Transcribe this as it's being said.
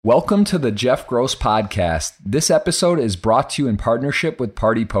Welcome to the Jeff Gross Podcast. This episode is brought to you in partnership with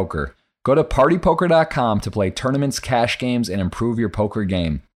Party Poker. Go to partypoker.com to play tournaments, cash games, and improve your poker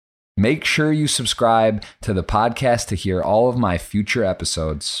game. Make sure you subscribe to the podcast to hear all of my future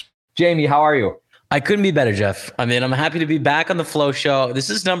episodes. Jamie, how are you? I couldn't be better, Jeff. I mean, I'm happy to be back on the Flow Show. This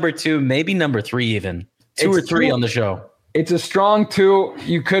is number 2, maybe number 3 even. Two or three on the show. It's a strong 2.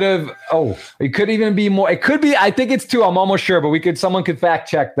 You could have, it could even be more. It could be, I think it's 2. I'm almost sure, but someone could fact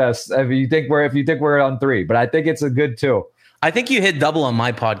check this if you think we're on 3, but I think it's a good 2. I think you hit double on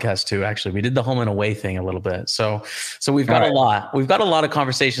my podcast too. Actually, we did the home and away thing a little bit. So we've got a lot. We've got a lot of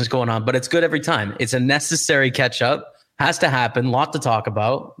conversations going on, but it's good every time. It's a necessary catch up. Has to happen. Lot to talk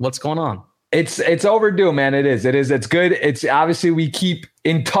about. What's going on? It's overdue, man. It is. It's good. It's obviously we keep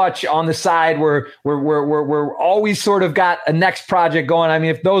in touch on the side. We're always sort of got a next project going. I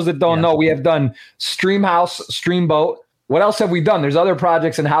mean, if those that don't know, we have done Streamhouse, Streamboat. What else have we done? There's other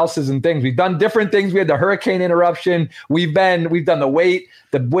projects and houses and things. We've done different things. We had the hurricane interruption. We've done the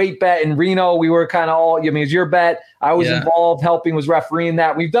weight bet in Reno. We were kind of all, it was your bet. I was involved helping, was refereeing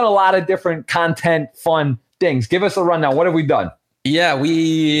that. We've done a lot of different content, fun things. Give us a rundown. What have we done? Yeah,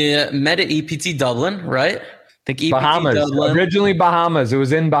 we met at EPT Dublin, right? I think EPT Bahamas. Dublin. Originally Bahamas. It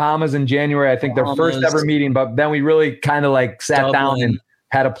was in Bahamas in January. I think their first ever meeting, but then we really kind of like sat down and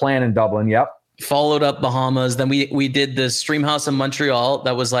had a plan in Dublin. Yep. Followed up Bahamas. Then we did the Streamhouse in Montreal.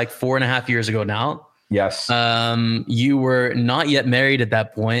 That was like 4.5 years ago now. Yes. You were not yet married at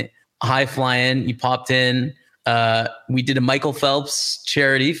that point. High flying. You popped in. We did a Michael Phelps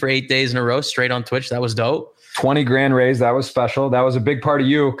charity for 8 days in a row, straight on Twitch. That was dope. 20 grand raised. That was special. That was a big part of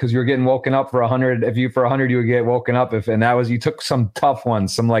you because you were getting woken up for 100. If you for 100, you would get woken up. And that was, you took some tough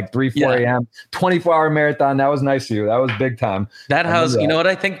ones, some like 4 a.m., 24-hour marathon. That was nice of you. That was big time. That house, you know what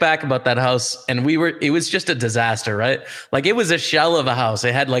I think back about that house? And it was just a disaster, right? Like it was a shell of a house.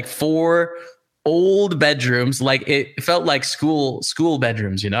 It had like 4 old bedrooms. Like it felt like school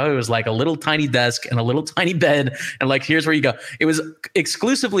bedrooms, It was like a little tiny desk and a little tiny bed. And like, here's where you go. It was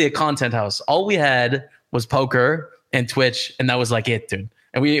exclusively a content house. All we had was poker and Twitch, and that was like it, dude.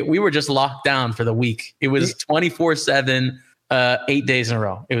 And we were just locked down for the week. It was 24/7, 8 days in a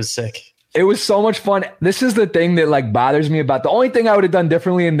row. It was sick. It was so much fun. This is the thing that like bothers me about the only thing I would have done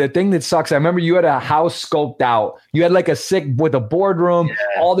differently. And the thing that sucks, I remember you had a house scoped out. You had like a sick with a boardroom,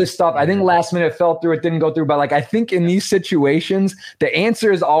 all this stuff. I think last minute it fell through. It didn't go through. But like, I think in these situations, the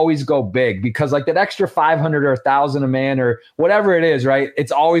answer is always go big because like that extra 500 or 1,000 a man or whatever it is, right?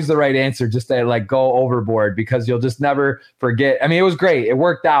 It's always the right answer just to like go overboard because you'll just never forget. I mean, it was great. It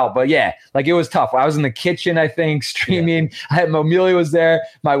worked out. But yeah, like it was tough. I was in the kitchen, I think, streaming. Yeah. I had Amelia was there.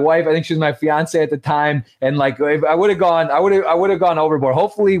 My wife, I think she was my fiance at the time, and like if I would have gone overboard.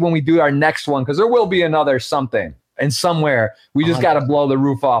 Hopefully, when we do our next one, because there will be another something and somewhere, we just got to blow the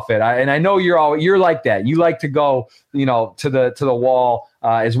roof off it. And I know you're like that. You like to go, to the wall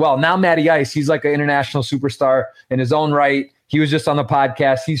as well. Now Matty Ice, he's like an international superstar in his own right. He was just on the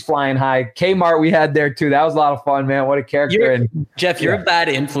podcast. He's flying high. Kmart we had there too. That was a lot of fun, man. What a character. Jeff, you're a bad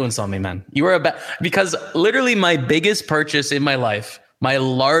influence on me, man. You were because literally my biggest purchase in my life, my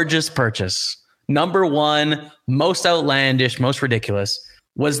largest purchase, number 1, most outlandish, most ridiculous,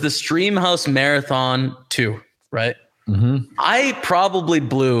 was the Streamhouse Marathon 2, right? Mm-hmm. I probably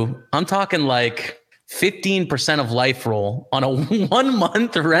blew, I'm talking like 15% of life roll on a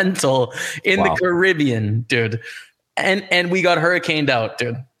 1-month rental in the Caribbean, dude. And we got hurricaned out,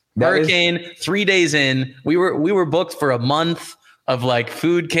 dude. Hurricane, 3 days in. We were booked for a month of like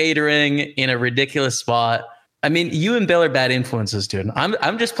food catering in a ridiculous spot. I mean, you and Bill are bad influences, dude.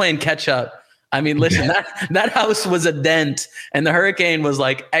 I'm just playing catch up. I mean, listen, that house was a dent, and the hurricane was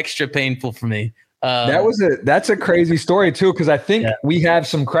like extra painful for me. That's a crazy story too, because I think we have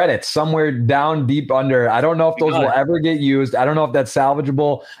some credits somewhere down deep under. I don't know if those will ever get used. I don't know if that's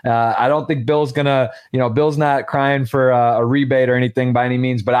salvageable. I don't think Bill's gonna, Bill's not crying for a rebate or anything by any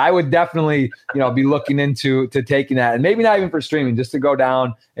means, but I would definitely, be looking into taking that, and maybe not even for streaming, just to go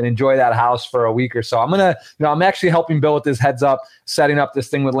down and enjoy that house for a week or so. I'm actually helping Bill with his heads up, setting up this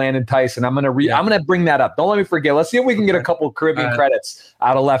thing with Landon Tyson. I'm gonna bring that up. Don't let me forget. Let's see if we can get a couple Caribbean credits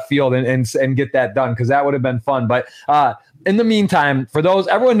out of left field and get that done, because that would have been fun. But in the meantime, for those,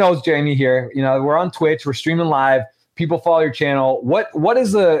 everyone knows Jamie here. We're on Twitch, we're streaming live. People follow your channel. What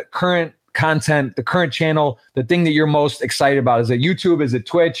is the current content, the current channel, the thing that you're most excited about? Is it YouTube? Is it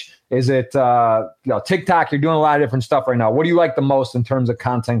Twitch? Is it TikTok? You're doing a lot of different stuff right now. What do you like the most in terms of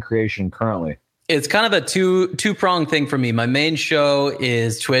content creation currently? It's kind of a two-pronged thing for me. My main show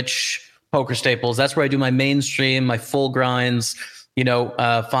is Twitch, Poker Staples. That's where I do my mainstream, my full grinds,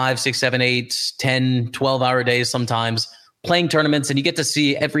 5, 6, 7, 8, 10, 12-hour days sometimes. playing tournaments, and you get to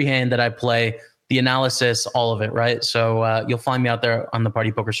see every hand that I play, the analysis, all of it, right? So you'll find me out there on the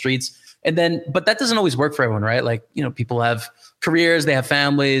Party Poker streets. And then, but that doesn't always work for everyone, right? Like, people have careers, they have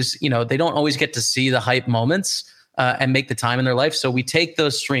families, they don't always get to see the hype moments and make the time in their life. So we take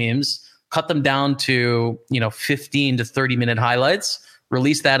those streams, cut them down to, 15 to 30 minute highlights,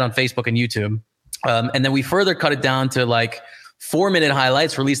 release that on Facebook and YouTube. And then we further cut it down to like 4-minute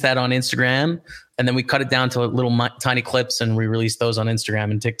highlights, release that on Instagram. And then we cut it down to little tiny clips and we release those on Instagram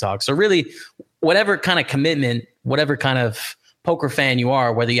and TikTok. So really, whatever kind of commitment, whatever kind of poker fan you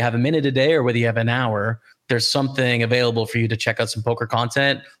are, whether you have a minute a day or whether you have an hour, there's something available for you to check out some poker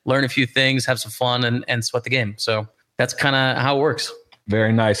content, learn a few things, have some fun, and sweat the game. So that's kind of how it works.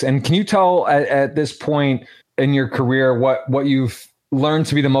 Very nice. And can you tell at this point in your career what you've learned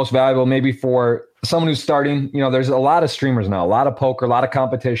to be the most valuable, maybe for someone who's starting? There's a lot of streamers now, a lot of poker, a lot of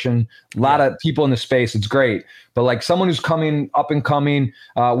competition, a lot of people in the space. It's great. But like someone who's coming up and coming,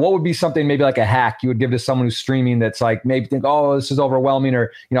 what would be something maybe like a hack you would give to someone who's streaming that's like maybe think, oh, this is overwhelming,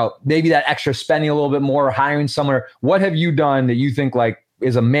 or, maybe that extra spending a little bit more, hiring somewhere. What have you done that you think like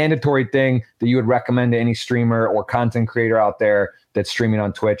is a mandatory thing that you would recommend to any streamer or content creator out there that's streaming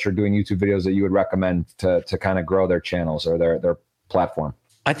on Twitch or doing YouTube videos that you would recommend to kind of grow their channels or their platform?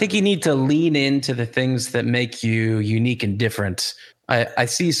 I think you need to lean into the things that make you unique and different. I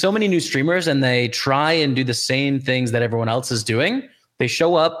see so many new streamers and they try and do the same things that everyone else is doing. They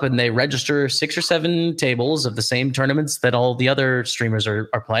show up and they register 6 or 7 tables of the same tournaments that all the other streamers are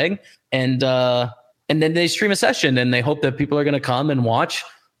playing. And then they stream a session and they hope that people are going to come and watch.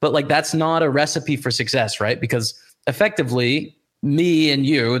 But like, that's not a recipe for success, right? Because effectively, me and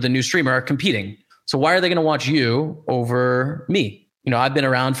you, the new streamer, are competing. So why are they going to watch you over me? I've been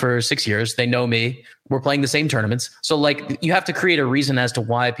around for 6 years. They know me. We're playing the same tournaments. So like, you have to create a reason as to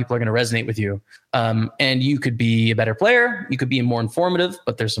why people are going to resonate with you. And you could be a better player. You could be more informative,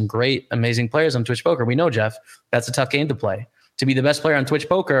 but there's some great, amazing players on Twitch Poker. We know, Jeff, that's a tough game to play. To be the best player on Twitch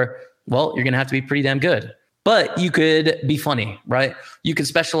Poker, well, you're going to have to be pretty damn good. But you could be funny, right? You could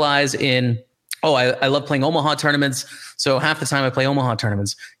specialize in, I love playing Omaha tournaments. So half the time I play Omaha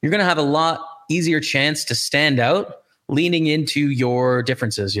tournaments. You're going to have a lot easier chance to stand out leaning into your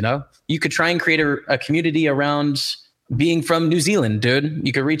differences. You could try and create a community around being from New Zealand, dude.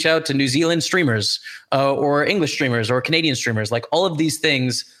 You could reach out to New Zealand streamers or English streamers or Canadian streamers. Like, all of these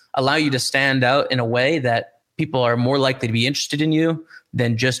things allow you to stand out in a way that people are more likely to be interested in you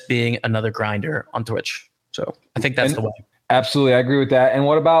than just being another grinder on Twitch. So I think that's the way. Absolutely. I agree with that. And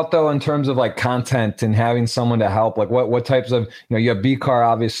what about though, in terms of like content and having someone to help, like what types of, you have BCAR,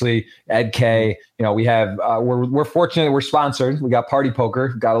 obviously, Ed K, we have, we're fortunate we're sponsored. We got Party Poker,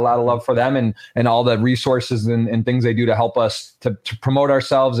 got a lot of love for them and all the resources and things they do to help us to promote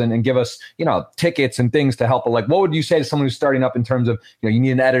ourselves and give us, tickets and things to help. Like, what would you say to someone who's starting up in terms of, you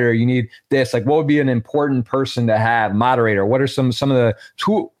need an editor, you need this, like what would be an important person to have, moderator? What are some of the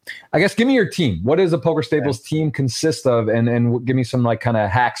I guess give me your team. What does the Poker Staples team consist of? And give me some like kind of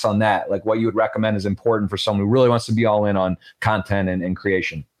hacks on that. Like what you would recommend is important for someone who really wants to be all in on content and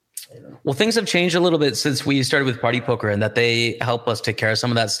creation. Well, things have changed a little bit since we started with Party Poker, and that they help us take care of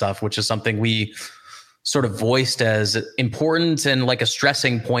some of that stuff, which is something we sort of voiced as important and like a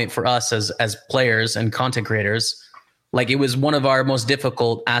stressing point for us as players and content creators. Like, it was one of our most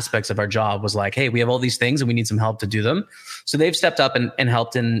difficult aspects of our job was like, hey, we have all these things and we need some help to do them. So they've stepped up and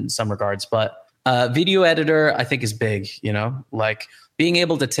helped in some regards. But video editor, I think, is big, like being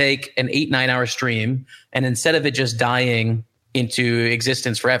able to take an 8-9 hour stream and instead of it just dying into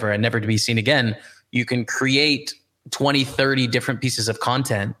existence forever and never to be seen again, you can create 20, 30 different pieces of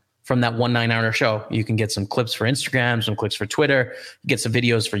content from that 1 9-hour show. You can get some clips for Instagram, some clips for Twitter, get some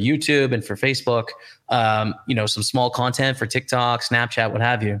videos for YouTube and for Facebook, some small content for TikTok, Snapchat, what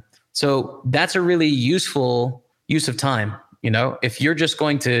have you. So that's a really useful use of time. If you're just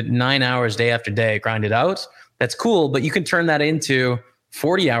going to 9 hours day after day, grind it out, that's cool. But you can turn that into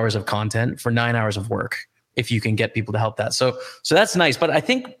 40 hours of content for 9 hours of work if you can get people to help that. So that's nice. But I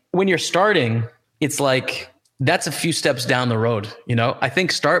think when you're starting, it's like, that's a few steps down the road. I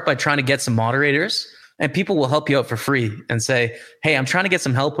think start by trying to get some moderators, and people will help you out for free and say, hey, I'm trying to get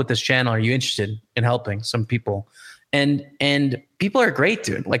some help with this channel. Are you interested in helping some people? And people are great,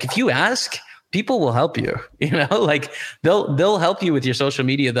 dude. Like, if you ask, people will help you, like they'll help you with your social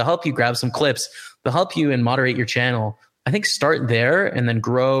media. They'll help you grab some clips. They'll help you and moderate your channel. I think start there and then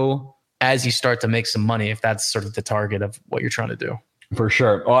grow as you start to make some money, if that's sort of the target of what you're trying to do. For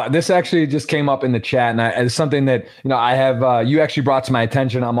sure. Well, this actually just came up in the chat, and it's something that I have. You actually brought to my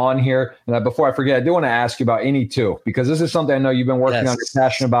attention. I'm on here, and before I forget, I do want to ask you about Any2, because this is something I know you've been working on, you're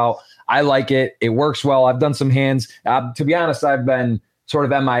passionate about. I like it. It works well. I've done some hands. To be honest, I've been sort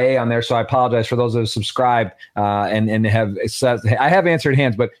of MIA on there, so I apologize for those that have subscribed and have said I have answered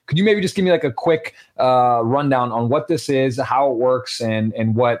hands. But could you maybe just give me like a quick rundown on what this is, how it works,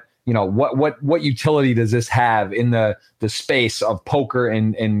 and what what utility does this have in the space of poker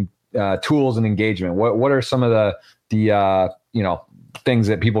and tools and engagement? What are some of the things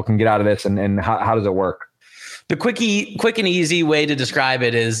that people can get out of this, and how does it work? The quick and easy way to describe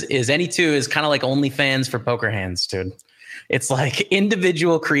it is Any2 is kind of like OnlyFans for poker hands, dude. It's like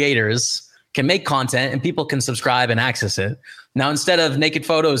individual creators can make content and people can subscribe and access it. Now, instead of naked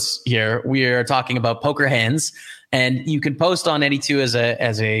photos here, we are talking about poker hands, and you can post on Any2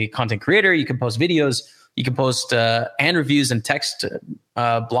 as a content creator. You can post videos, you can post hand reviews and text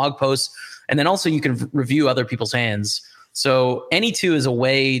blog posts, and then also you can review other people's hands. So Any2 is a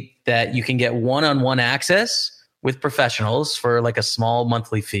way that you can get one-on-one access with professionals for like a small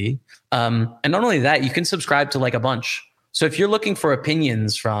monthly fee. And not only that, you can subscribe to like a bunch. So if you're looking for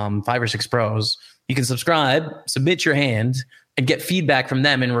opinions from 5 or 6 pros, you can subscribe, submit your hand, and get feedback from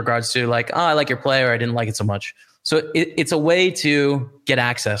them in regards to like, I like your play, or I didn't like it so much. So it's a way to get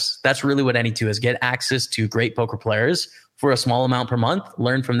access. That's really what Any2 is. Get access to great poker players for a small amount per month,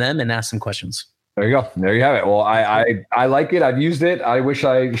 learn from them, and ask them questions. There you go. There you have it. Well, I like it. I've used it. I wish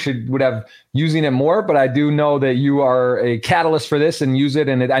I would have using it more, but I do know that you are a catalyst for this and use it.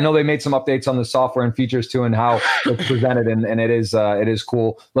 And I know they made some updates on the software and features too, and how it's presented. And it is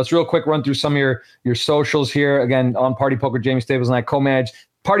cool. Let's real quick run through some of your socials here. Again, on Party Poker, Jamie Staples and I co-manage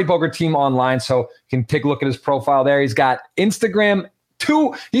Party Poker Team Online. So you can take a look at his profile there. He's got Instagram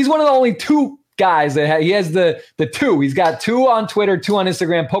 2. He's one of the only 2 guys that he has the 2. He's got 2 on Twitter, 2 on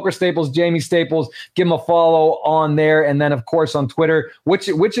Instagram. Poker Staples, Jamie Staples. Give him a follow on there, and then of course on Twitter. Which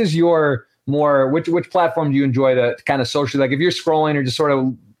is your which platform do you enjoy to kind of socially? Like if you're scrolling or just sort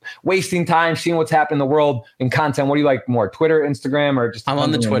of wasting time seeing what's happening in the world in content, what do you like more? Twitter, Instagram, or just? I'm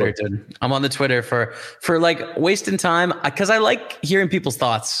on the Twitter, dude. I'm on the Twitter for like wasting time because I like hearing people's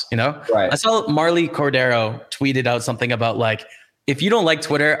thoughts. Right. I saw Marley Cordero tweeted out something about like, if you don't like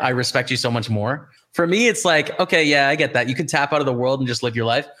Twitter, I respect you so much more. For me, it's like, okay, yeah, I get that. You can tap out of the world and just live your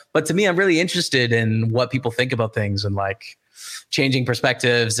life. But to me, I'm really interested in what people think about things and like changing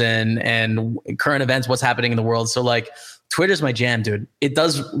perspectives and current events, what's happening in the world. So like Twitter's my jam, dude. It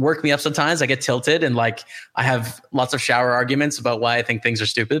does work me up sometimes. I get tilted and like I have lots of shower arguments about why I think things are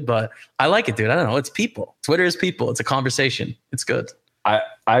stupid, but I like it, dude. I don't know. It's people. Twitter is people. It's a conversation. It's good. I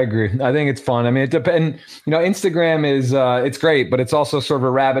agree. I think it's fun. I mean, it depends. Instagram is it's great, but it's also sort of a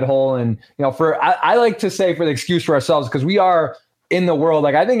rabbit hole. And I like to say for the excuse for ourselves, because we are in the world.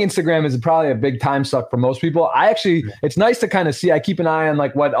 Like I think Instagram is probably a big time suck for most people. It's nice to kind of see. I keep an eye on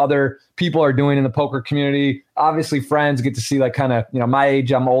like what other people are doing in the poker community. Obviously, friends get to see like kind of my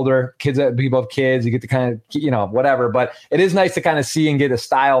age. I'm older. People have kids. You get to kind of whatever. But it is nice to kind of see and get a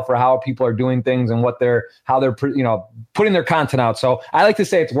style for how people are doing things and how they're putting their content out. So I like to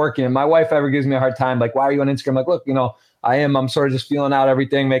say it's working. And my wife ever gives me a hard time. Like, why are you on Instagram? Like, look, I'm sort of just feeling out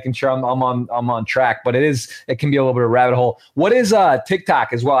everything, making sure I'm on track, but it can be a little bit of a rabbit hole. What is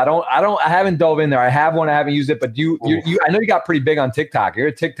TikTok as well? I haven't dove in there. I have one. I haven't used it, but I know you got pretty big on TikTok. You're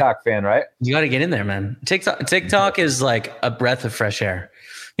a TikTok fan, right? You got to get in there, man. TikTok is like a breath of fresh air.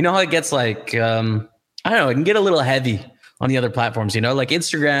 You know how it gets like, I don't know, it can get a little heavy on the other platforms, like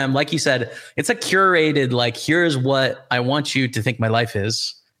Instagram, like you said, it's a curated, like, here's what I want you to think my life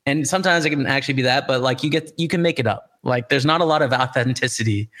is. And sometimes it can actually be that, but like you can make it up. Like there's not a lot of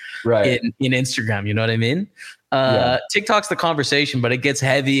authenticity in Instagram. You know what I mean? TikTok's the conversation, but it gets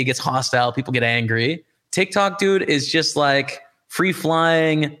heavy. It gets hostile. People get angry. TikTok, dude, is just like free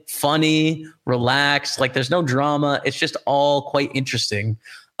flying, funny, relaxed. Like there's no drama. It's just all quite interesting.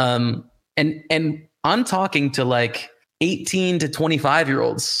 And I'm talking to like 18 to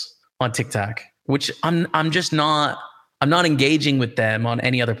 25-year-olds on TikTok, which I'm not engaging with them on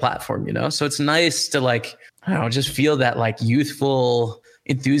any other platform, So it's nice to like, I don't know, just feel that like youthful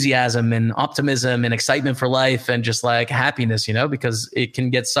enthusiasm and optimism and excitement for life and just like happiness, because it can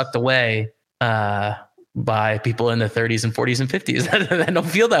get sucked away by people in their 30s and 40s and 50s that don't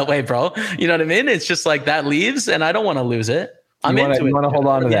feel that way, bro. You know what I mean? It's just like that leaves and I don't want to lose it. I'm into it. You want to hold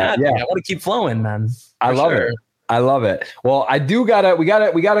on to that. Yeah. I want to keep flowing, man. I love it. I love it. Well, we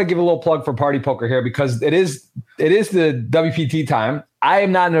gotta give a little plug for Party Poker here because it is the WPT time. I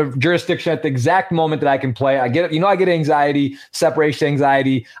am not in a jurisdiction at the exact moment that I can play. I get anxiety, separation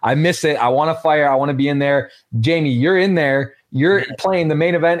anxiety. I miss it. I want to fire. I want to be in there. Jamie, you're in there. You're playing. The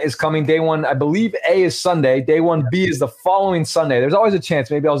main event is coming day one. I believe A is Sunday. Day one, B is the following Sunday. There's always a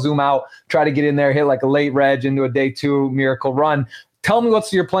chance. Maybe I'll zoom out, try to get in there, hit like a late reg into a day two miracle run. tell me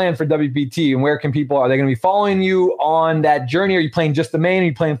what's your plan for WPT and where can people, are they going to be following you on that journey? Are you playing just the main? Are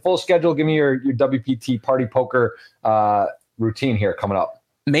you playing full schedule? Give me your WPT party poker routine here coming up.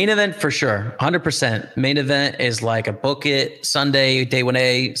 Main event for sure. 100%. Main event is like a book it Sunday, day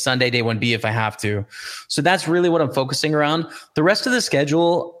 1A, Sunday, day 1B if I have to. So that's really what I'm focusing around. The rest of the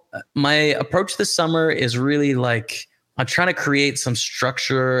schedule, my approach this summer is really like, I'm trying to create some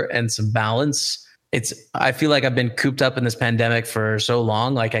structure and some balance. I feel like I've been cooped up in this pandemic for so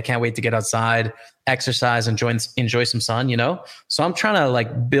long. Like I can't wait to get outside, exercise, and enjoy some sun, you know? So I'm trying to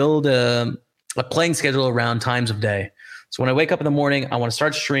like build a playing schedule around times of day. So when I wake up in the morning, I want to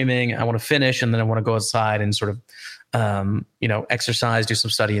start streaming, I want to finish, and then I want to go outside and sort of, exercise, do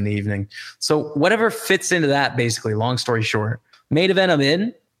some study in the evening. So whatever fits into that, basically, long story short. Main event I'm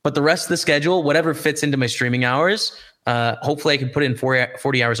in, but the rest of the schedule, whatever fits into my streaming hours, hopefully I can put in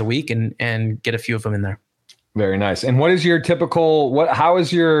 40 hours a week and get a few of them in there. Very nice. And what is your typical, how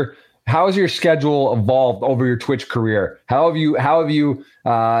has your schedule evolved over your Twitch career? How have you,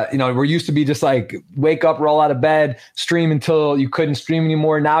 we're used to be just like wake up, roll out of bed, stream until you couldn't stream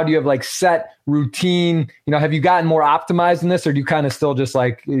anymore. Now do you have like set routine? Have you gotten more optimized in this, or do you kind of still just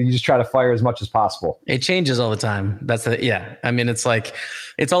like, you just try to fire as much as possible? It changes all the time. I mean, it's like,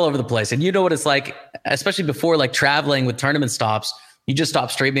 it's all over the place. And you know what it's like, especially before like traveling with tournament stops, you just stop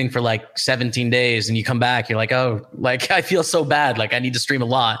streaming for like 17 days and you come back, you're like, oh, like I feel so bad. Like I need to stream a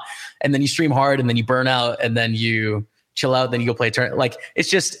lot. And then you stream hard and then you burn out and then you chill out. Then you go play a tournament. Like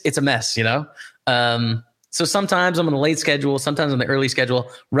it's a mess, you know? So sometimes I'm on a late schedule, sometimes on the early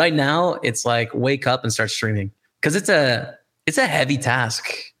schedule. Right now it's like wake up and start streaming because it's a heavy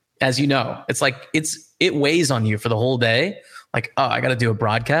task. As you know, it's like, it weighs on you for the whole day. Like, oh, I got to do a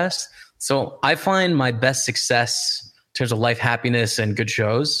broadcast. So I find my best success in terms of life, happiness, and good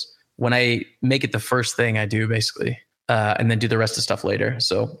shows when I make it the first thing I do, basically, and then do the rest of the stuff later.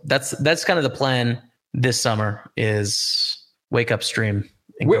 So that's kind of the plan this summer is wake up, stream.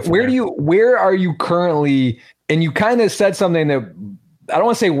 Where are you currently? And you kind of said something that I don't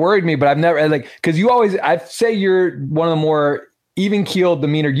want to say worried me, but I've never because I'd say you're one of the more even keeled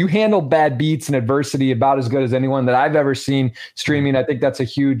demeanor. You handle bad beats and adversity about as good as anyone that I've ever seen streaming. I think that's a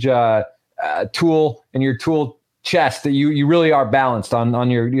huge tool in your tool chest, that you really are balanced on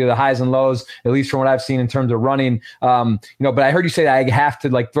your the highs and lows, at least from what I've seen in terms of running. But I heard you say that I have to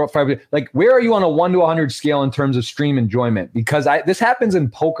like throw like, where are you on a 1 to 100 scale in terms of stream enjoyment? Because this happens in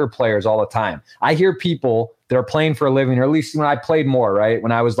poker players all the time. I hear people that are playing for a living, or at least when I played more, right?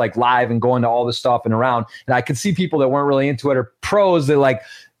 When I was like live and going to all this stuff and around, and I could see people that weren't really into it, or pros that like,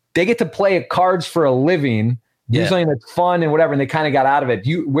 they get to play at cards for a living, do something that's fun and whatever, and they kind of got out of it.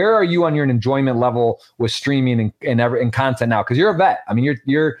 Where are you on your enjoyment level with streaming and content now? Because you're a vet. I mean,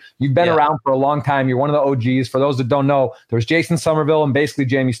 you've been around for a long time. You're one of the OGs. For those that don't know, there was Jason Somerville and basically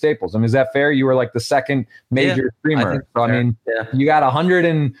Jamie Staples. I mean, is that fair? You were like the second major streamer. I mean, you got 100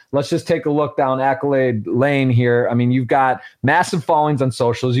 and let's just take a look down accolade lane here. I mean, you've got massive followings on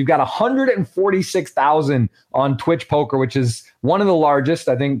socials. You've got 146,000 on Twitch Poker, which is one of the largest,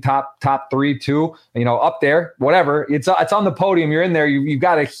 I think top 3, 2, up there, whatever. It's on the podium. You're in there. You've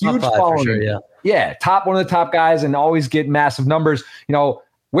got a huge following. Sure, one of the top guys, and always get massive numbers.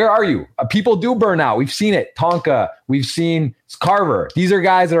 Where are you? People do burn out. We've seen it. Tonka. We've seen Carver. These are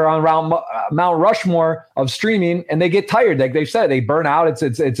guys that are on around Mount Rushmore of streaming, and they get tired. Like they've said, they burn out.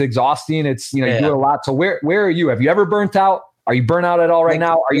 It's exhausting. It's you do it a lot. So where are you? Have you ever burnt out? Are you burnt out at all right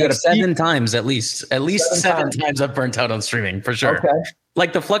now? Are you at 7 times at least? At least seven times I've burnt out on streaming for sure. Okay.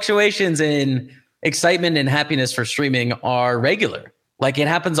 Like the fluctuations in excitement and happiness for streaming are regular. Like it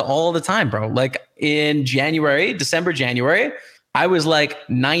happens all the time, bro. Like in December, January, I was like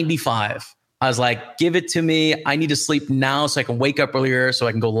 95. I was like, give it to me. I need to sleep now so I can wake up earlier so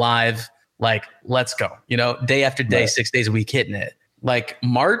I can go live. Like, let's go. Day after day, 6 days a week, hitting it. Like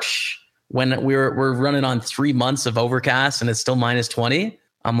March, when we're running on 3 months of overcast and it's still minus 20,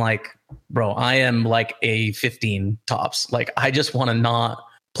 I'm like, bro, I am like a 15 tops. Like, I just want to not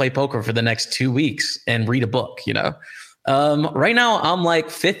play poker for the next 2 weeks and read a book, Right now, I'm like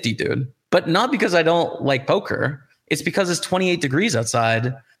 50, dude. But not because I don't like poker. It's because it's 28 degrees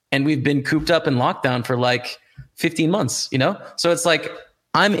outside and we've been cooped up in lockdown for like 15 months, So it's like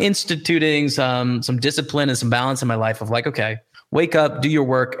I'm instituting some discipline and some balance in my life of like, okay, wake up, do your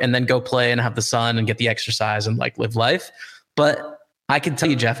work, and then go play and have the sun and get the exercise and like live life. But I can tell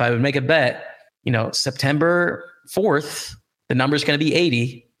you, Jeff, I would make a bet, September 4th, the number's going to be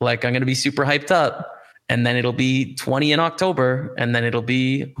 80. Like I'm going to be super hyped up, and then it'll be 20 in October, and then it'll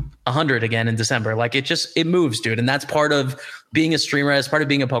be 100 again in December. Like it moves, dude. And that's part of being a streamer, as part of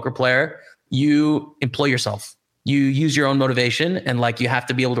being a poker player. You employ yourself. you use your own motivation, and like you have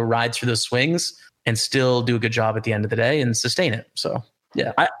to be able to ride through those swings and still do a good job at the end of the day and sustain it. So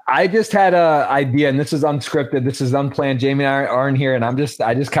yeah. I just had a idea, and this is unscripted. This is unplanned. Jamie and I aren't here, and I get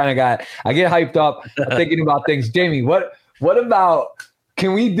hyped up thinking about things. Jamie, what about,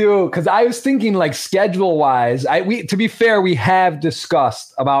 can we do, because I was thinking like schedule wise, to be fair, we have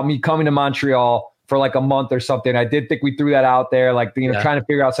discussed about me coming to Montreal for like a month or something. I did think we threw that out there, like, trying to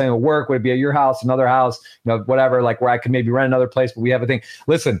figure out something to work. Would it be at your house, another house, whatever, like where I could maybe rent another place, but we have a thing.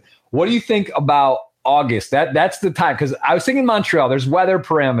 Listen, what do you think about August? That's the time, because I was thinking Montreal, there's weather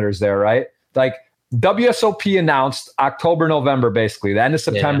parameters there, right? Like WSOP announced October, November, basically the end of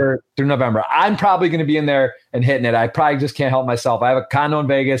September through November. I'm probably going to be in there and hitting it. I probably just can't help myself. I have a condo in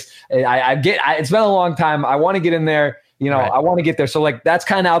Vegas. It's been a long time. I want to get in there. I want to get there. So like that's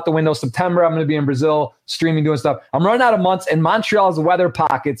kind of out the window. September, I'm going to be in Brazil streaming, doing stuff. I'm running out of months, and Montreal has weather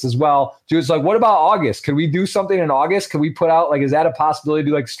pockets as well. Dude, it's like, what about August? Could we do something in August? Could we put out, like, is that a possibility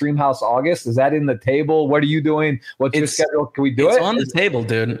to do like Streamhouse August? Is that in the table? What are you doing? What's your schedule? Can we do it? It's on the table,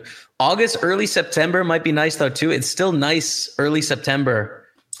 dude. August, early September might be nice though too. It's still nice early September.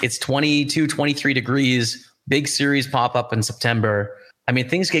 It's 22, 23 degrees. Big series pop up in September. I mean,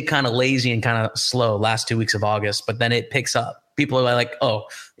 things get kind of lazy and kind of slow last 2 weeks of August, but then it picks up. People are like, oh,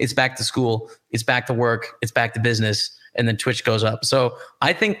 it's back to school, it's back to work, it's back to business, and then Twitch goes up. So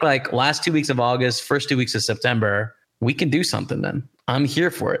I think like last 2 weeks of August, first 2 weeks of September, we can do something then. I'm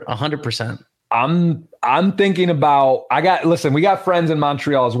here for it, 100%. I'm thinking about, we got friends in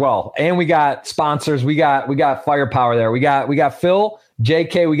Montreal as well, and we got sponsors. We got firepower there. We got Phil,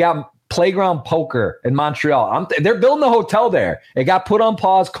 JK, we got Playground Poker in Montreal. They're building a hotel there. It got put on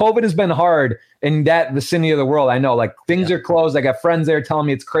pause. COVID has been hard in that vicinity of the world. I know, like, things are closed. I got friends there telling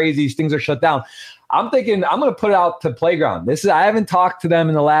me it's crazy. Things are shut down. I'm thinking I'm going to put it out to Playground. I haven't talked to them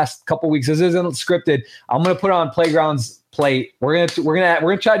in the last couple of weeks. This isn't scripted. I'm going to put it on Playground's plate. We're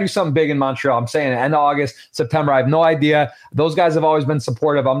gonna try to do something big in Montreal. I'm saying end of August, September. I have no idea. Those guys have always been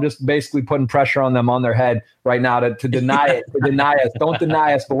supportive. I'm just basically putting pressure on them, on their head right now to deny it, to deny us. Don't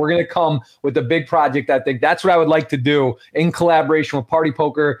deny us, but we're gonna come with a big project. I think that's what I would like to do in collaboration with Party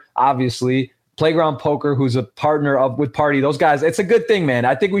Poker, obviously. Playground Poker, who's a partner with Party. Those guys, it's a good thing, man.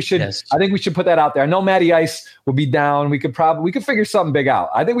 I think we should. Yes. I think we should put that out there. I know Matty Ice will be down. We could figure something big out.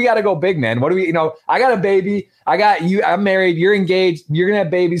 I think we got to go big, man. What do we? I got a baby. I got you. I'm married. You're engaged. You're gonna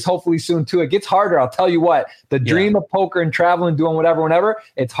have babies hopefully soon too. It gets harder. I'll tell you what. The dream of poker and traveling, doing whatever, whenever,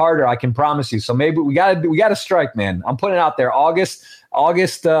 it's harder. I can promise you. So maybe we got to strike, man. I'm putting it out there. August,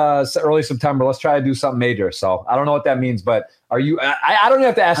 early September. Let's try to do something major. So I don't know what that means, but are you? I don't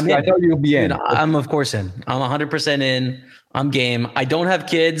have to ask you. I know you'll be in. I'm of course in. I'm 100% in. I'm game. I don't have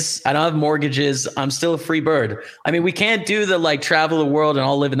kids. I don't have mortgages. I'm still a free bird. I mean, we can't do the like travel the world and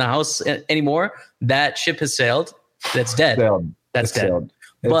all live in the house anymore. That ship has sailed. That's dead. That's dead.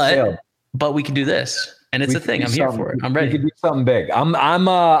 But we can do this. And it's a thing. I'm here for it. I'm ready. We can do something big. I'm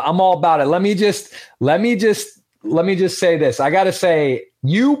all about it. Let me just say this. I got to say,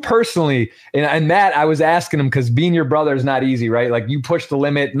 you personally, and Matt, I was asking him because being your brother is not easy, right? Like, you push the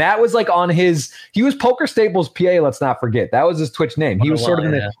limit. Matt was like he was Poker Staples PA. Let's not forget. That was his Twitch name. He was sort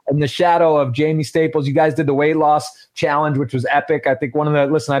of in the shadow of Jamie Staples. You guys did the weight loss challenge, which was epic. I think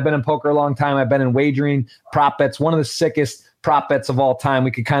I've been in poker a long time. I've been in wagering, prop bets, one of the sickest prop bets of all time.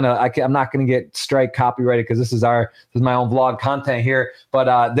 We could I'm not going to get strike copyrighted because this is my own vlog content here,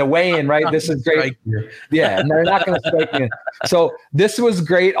 but the weigh-in, right? This is great. Yeah. And they're not going to strike me. So this was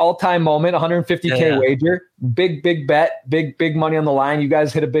great. All-time moment, 150K wager, big bet, big money on the line. You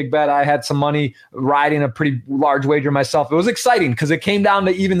guys hit a big bet. I had some money riding a pretty large wager myself. It was exciting because it came down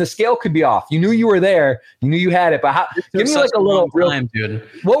to even the scale could be off. You knew you were there. You knew you had it, but give me like a little time, dude.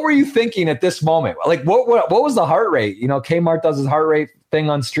 What were you thinking at this moment? Like what was the heart rate? Kmart does his heart rate thing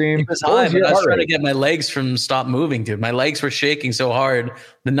on stream. It was high, but I was trying to get my legs from stop moving, dude. My legs were shaking so hard.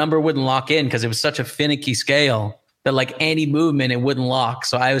 The number wouldn't lock in because it was such a finicky scale that like any movement, it wouldn't lock.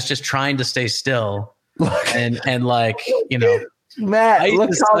 So I was just trying to stay still. and like, Matt, look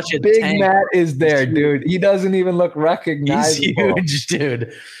how big Matt is there, dude. He doesn't even look recognizable. He's huge,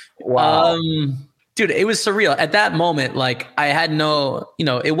 dude. Wow. Dude, it was surreal. At that moment, like I had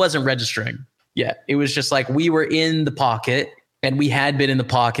it wasn't registering yet. It was just like we were in the pocket and we had been in the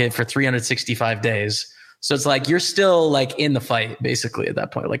pocket for 365 days. So it's like you're still like in the fight basically at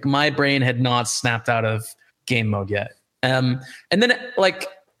that point. Like my brain had not snapped out of game mode yet. And then like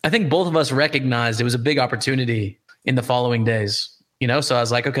I think both of us recognized it was a big opportunity in the following days, So I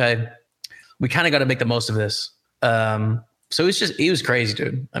was like, okay, we kind of got to make the most of this. So it was crazy,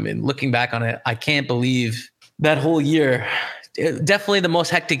 dude. I mean, looking back on it, I can't believe that whole year. Definitely the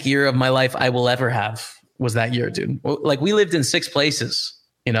most hectic year of my life I will ever have. was that year, dude. Like we lived in 6 places,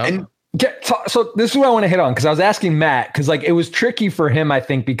 you know? And so this is what I want to hit on, because I was asking Matt, because like it was tricky for him, I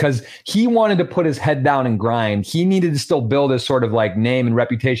think, because he wanted to put his head down and grind. He needed to still build his sort of like name and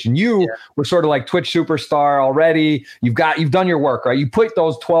reputation. You were sort of like Twitch superstar already. You've done your work, right? You put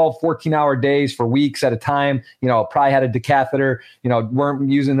those 12, 14-hour days for weeks at a time, you know, probably had a decatheter, you know, weren't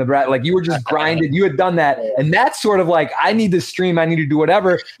using the like you were just grinded. You had done that. And that's sort of like, I need to stream, I need to do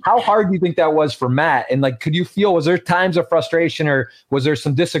whatever. How hard do you think that was for Matt? And like, could you feel, was there times of frustration, or was there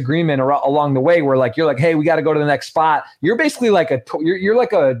some disagreement along the way where like you're like, hey, we got to go to the next spot? You're basically like you're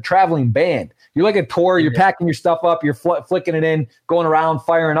like a traveling band. You're like a tour. You're packing your stuff up. You're flicking it in, going around,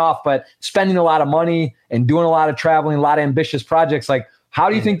 firing off, but spending a lot of money and doing a lot of traveling, a lot of ambitious projects. Like, how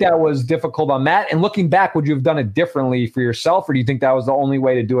do you think that was difficult on Matt? And looking back, would you have done it differently for yourself, or do you think that was the only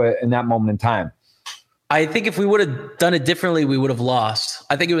way to do it in that moment in time? I think if we would have done it differently, we would have lost.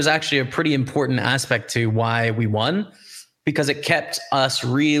 I think it was actually a pretty important aspect to why we won, because it kept us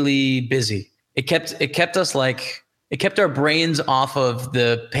really busy. It kept us like, it kept our brains off of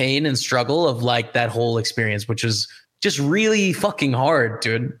the pain and struggle of like that whole experience, which is just really fucking hard,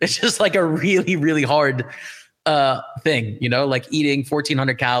 dude. It's just like a really, really hard thing, you know, like eating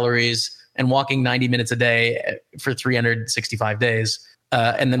 1,400 calories and walking 90 minutes a day for 365 days,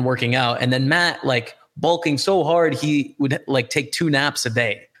 and then working out. And then Matt, like bulking so hard, he would like take 2 naps a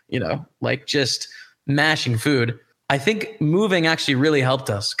day, you know, like just mashing food. I think moving actually really helped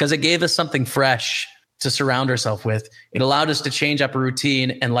us because it gave us something fresh to surround ourselves with. It allowed us to change up a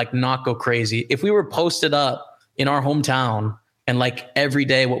routine and like not go crazy. If we were posted up in our hometown and like every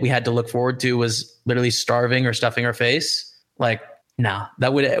day what we had to look forward to was literally starving or stuffing our face, like, nah,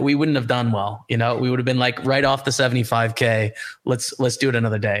 we wouldn't have done well. You know, we would have been like right off the 75K. Let's do it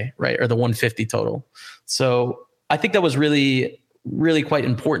another day, right? Or the 150 total. So I think that was really, really quite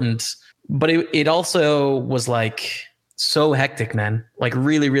important. But it also was like so hectic, man. Like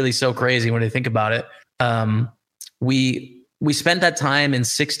really, really so crazy when you think about it. We spent that time in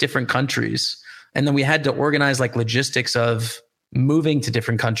 6 different countries, and then we had to organize like logistics of moving to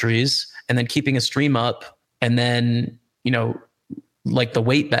different countries and then keeping a stream up, and then, you know, like the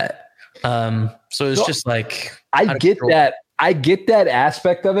weight bet. So it's just like, I get that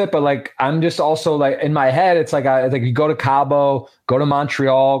aspect of it, but like, I'm just also like in my head, it's like, like you go to Cabo, go to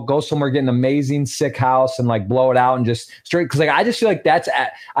Montreal, go somewhere, get an amazing sick house and like blow it out and just straight. Cause like, I just feel like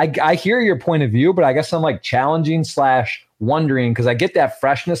I hear your point of view, but I guess I'm like challenging / wondering, cause I get that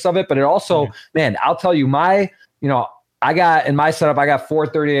freshness of it, but it also, man, I'll tell you I got in my setup, I got 4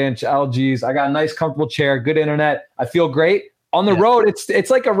 30-inch LGs. I got a nice comfortable chair, good internet. I feel great. On the road, it's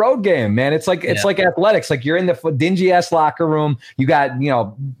like a road game, man. It's like like athletics. Like you're in the dingy ass locker room. You got, you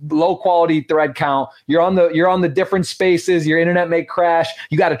know, low quality thread count. You're on the different spaces. Your internet may crash.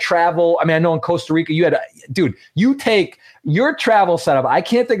 You got to travel. I mean, I know in Costa Rica you take your travel setup. I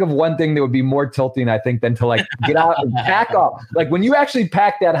can't think of one thing that would be more tilting, I think, than to like get out and pack up. Like when you actually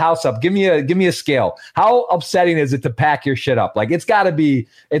pack that house up, give me a scale. How upsetting is it to pack your shit up? Like it's gotta be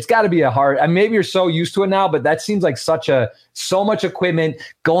a hard, and maybe you're so used to it now, but that seems like so much equipment,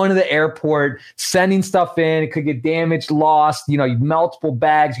 going to the airport, sending stuff in, it could get damaged, lost, you know, you multiple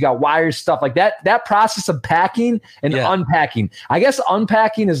bags, you got wires, stuff like that. That process of packing and unpacking. I guess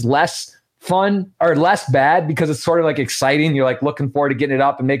unpacking is less fun or less bad because it's sort of like exciting. You're like looking forward to getting it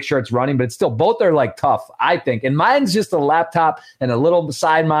up and make sure it's running, but it's still, both are like tough, I think. And mine's just a laptop and a little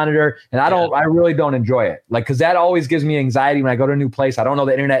side monitor. And I really don't enjoy it. Like, cause that always gives me anxiety when I go to a new place. I don't know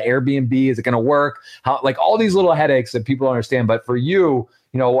the internet, Airbnb, is it going to work? How, like all these little headaches that people don't understand. But for you,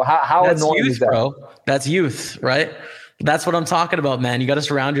 you know, how that's annoying youth, is that? Bro. That's youth, right? That's what I'm talking about, man. You got to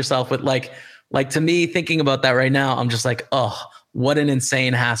surround yourself with like to me, thinking about that right now, I'm just like, oh, what an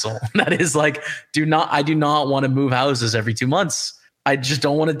insane hassle. That is like, I do not want to move houses every 2 months. I just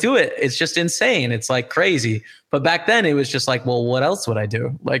don't want to do it. It's just insane. It's like crazy. But back then it was just like, well, what else would I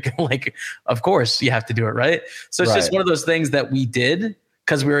do? Like, of course you have to do it. Right. So it's just one of those things that we did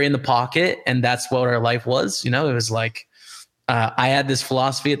because we were in the pocket and that's what our life was. You know, it was like, I had this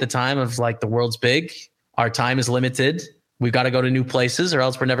philosophy at the time of like, the world's big. Our time is limited. We've got to go to new places or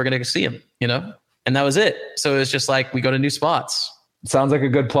else we're never going to see them, you know? And that was it. So it was just like, we go to new spots. Sounds like a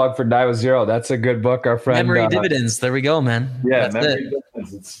good plug for Die with Zero. That's a good book. Our friend Memory Dividends. There we go, man. Yeah, that's Memory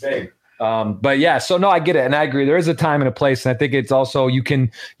Dividends. It's big. But yeah, so no, I get it. And I agree. There is a time and a place. And I think it's also, you can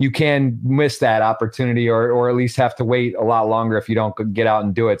miss that opportunity or at least have to wait a lot longer if you don't get out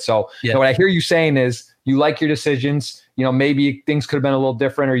and do it. So what I hear you saying is you like your decisions. Maybe things could have been a little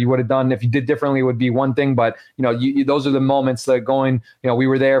different, or you would have done, if you did differently, it would be one thing. But, those are the moments that going, we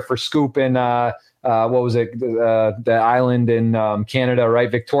were there for Scoop and what was it? The island in Canada,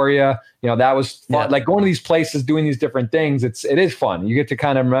 right? Victoria. That was fun. Yeah. Like going to these places, doing these different things. It is fun. You get to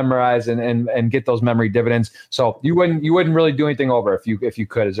kind of memorize and get those memory dividends. So you wouldn't really do anything over if you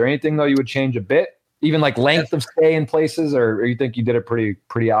could. Is there anything though you would change a bit? Even like length of stay in places, or you think you did it pretty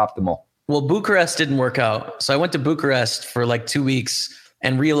optimal? Well, Bucharest didn't work out. So I went to Bucharest for like 2 weeks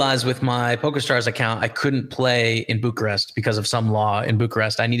and realized with my PokerStars account, I couldn't play in Bucharest because of some law in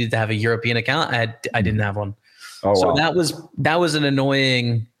Bucharest. I needed to have a European account. I didn't have one. Oh, so wow. that was an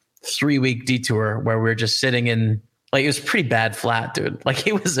annoying 3-week detour where we were just sitting in, like, it was pretty bad flat, dude. Like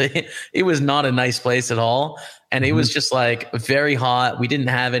it was not a nice place at all. And it was just like very hot. We didn't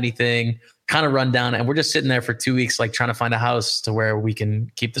have anything, kind of run down. And we're just sitting there for 2 weeks, like trying to find a house to where we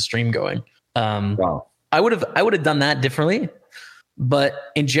can keep the stream going. Wow. I would have done that differently.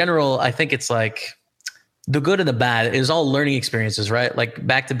 But in general, I think it's like the good and the bad. It was all learning experiences, right? Like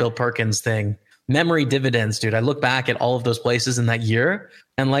back to Bill Perkins thing, memory dividends, dude. I look back at all of those places in that year,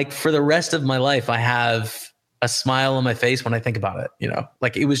 and like for the rest of my life, I have a smile on my face when I think about it.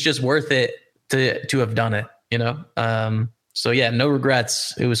 Like it was just worth it to have done it. So yeah, no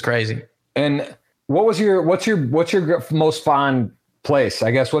regrets. It was crazy. And what's your most fond place? I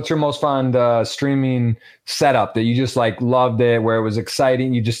guess what's your most fond streaming setup that you just like loved it, where it was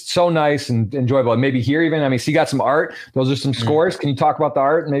exciting, you just so nice and enjoyable? And maybe here even, I mean, so you got some art, those are some scores. Can you talk about the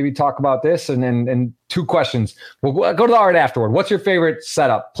art and maybe talk about this? And 2 questions. We'll go to the art afterward. What's your favorite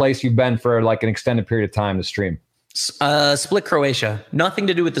setup place you've been for like an extended period of time to stream? Split, Croatia. Nothing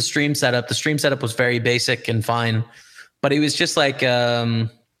to do with the stream setup. The stream setup was very basic and fine, but it was just like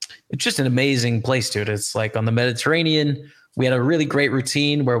it's just an amazing place, dude. It's like on the Mediterranean. We had a really great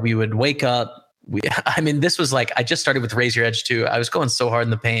routine where we would wake up. This was like, I just started with Raise Your Edge too. I was going so hard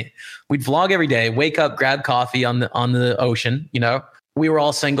in the paint. We'd vlog every day, wake up, grab coffee on the ocean. We were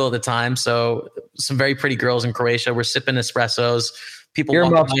all single at the time. So some very pretty girls in Croatia were sipping espressos. People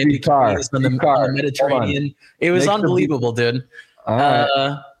walking by in bikinis on the Mediterranean. It was unbelievable, dude.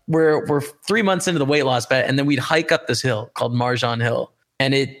 We're 3 months into the weight loss bet, and then we'd hike up this hill called Marjan Hill.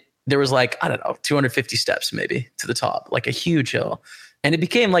 And there was like, I don't know, 250 steps maybe to the top, like a huge hill. And it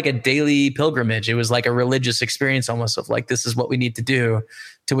became like a daily pilgrimage. It was like a religious experience almost, of like, this is what we need to do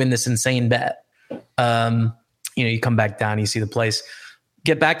to win this insane bet. You come back down, you see the place,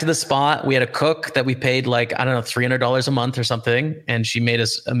 get back to the spot. We had a cook that we paid like, I don't know, $300 a month or something. And she made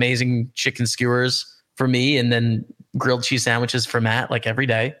us amazing chicken skewers for me, and then grilled cheese sandwiches for Matt, like every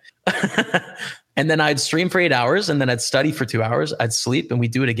day. And then I'd stream for 8 hours, and then I'd study for 2 hours. I'd sleep, and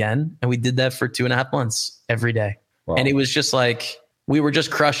we'd do it again. And we did that for 2.5 months every day. Wow. And it was just like, we were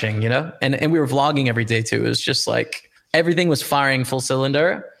just crushing, and we were vlogging every day too. It was just like everything was firing full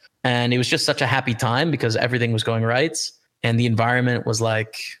cylinder. And it was just such a happy time because everything was going right. And the environment was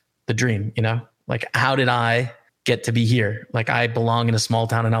like the dream, like, how did I get to be here? Like, I belong in a small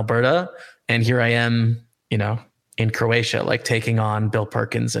town in Alberta, and here I am, in Croatia, like taking on Bill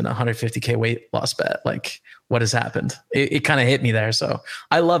Perkins in a 150K weight loss bet. Like, what has happened? It kind of hit me there. So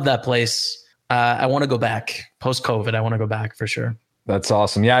I love that place. I want to go back post-COVID. I want to go back for sure. That's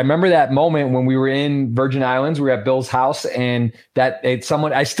awesome. Yeah, I remember that moment when we were in Virgin Islands. We were at Bill's house, and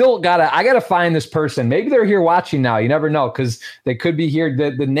someone. I gotta find this person. Maybe they're here watching now. You never know, because they could be here.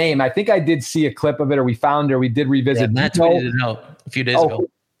 The name. I think I did see a clip of it, or we found it, or we did revisit. Yeah, Matt tweeted it out a few days ago.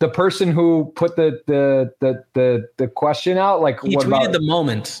 The person who put the question out, like, he tweeted the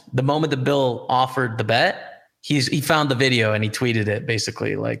moment that Bill offered the bet. He found the video and he tweeted it,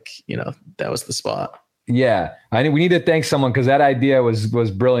 basically, like, that was the spot. Yeah, we need to thank someone, because that idea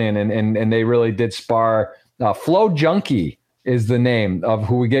was brilliant, and they really did spar. Flow Junkie is the name of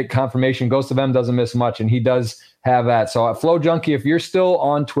who we get confirmation. Ghost of M doesn't miss much, and he does have that. So Flow Junkie, if you're still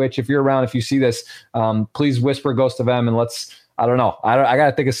on Twitch, if you're around, if you see this, please whisper Ghost of M, and let's. I don't know. I got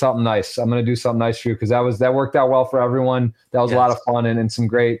to think of something nice. I'm going to do something nice for you, because that worked out well for everyone. That was a lot of fun and some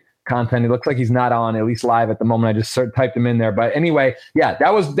great content. He looks like he's not on, at least live at the moment. I just typed him in there. But anyway, yeah,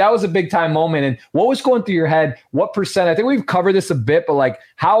 that was a big time moment. And what was going through your head? What percent? I think we've covered this a bit, but like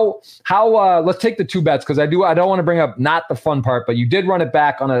how let's take the 2 bets, because I don't want to bring up not the fun part, but you did run it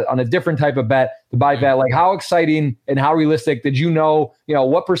back on a different type of bet, the buy bet. Like, how exciting and how realistic did you know,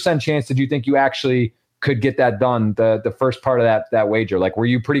 what percent chance did you think you actually could get that done, the first part of that wager? Like, were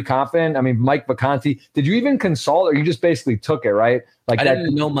you pretty confident? I mean, Mike Vacanti, did you even consult, or you just basically took it, right? Like, I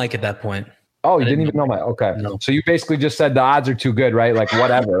didn't know Mike at that point. Oh, you didn't even know Mike. Okay. No. So you basically just said the odds are too good, right? Like,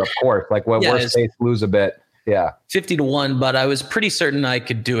 whatever, of course. Like, worst case, lose a bit. Yeah. 50-1, but I was pretty certain I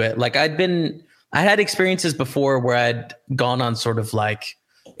could do it. Like, I'd been I had experiences before where I'd gone on sort of like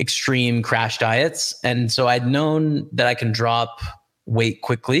extreme crash diets. And so I'd known that I can drop weight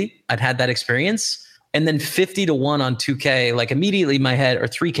quickly. I'd had that experience. And then 50 to 1 on 2K, like immediately my head, or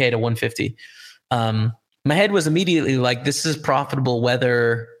 3K to 150. My head was immediately like, this is profitable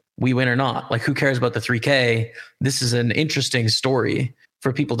whether we win or not. Like, who cares about the 3K? This is an interesting story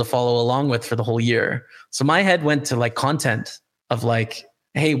for people to follow along with for the whole year. So my head went to like content of like,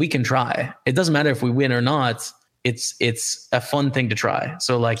 hey, we can try. It doesn't matter if we win or not. It's a fun thing to try.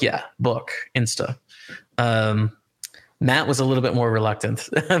 So like, yeah, book, Insta. Matt was a little bit more reluctant,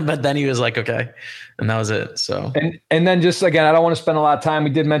 but then he was like, okay. And that was it. So, and then just again, I don't want to spend a lot of time. We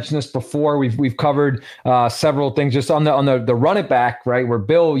did mention this before. We've covered several things just on the run it back, right? Where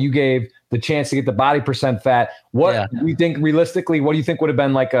Bill, you gave the chance to get the body percent fat. What do you think realistically, what do you think would have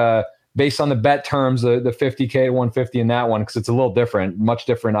been like based on the bet terms, the 50K to 150 in that one? Cause it's a little different, much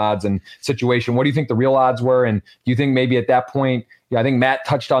different odds and situation. What do you think the real odds were? And do you think maybe at that point, I think Matt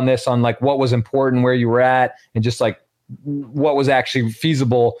touched on this on like what was important, where you were at, and just like, what was actually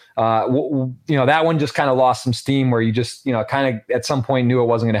feasible. That one just kind of lost some steam where you just, kind of at some point knew it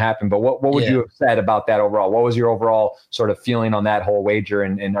wasn't going to happen. But what would you have said about that overall? What was your overall sort of feeling on that whole wager?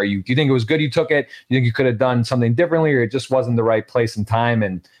 And do you think it was good you took it? Do you think you could have done something differently, or it just wasn't the right place and time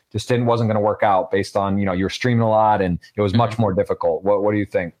and just wasn't going to work out based on, you were streaming a lot and it was much more difficult? What do you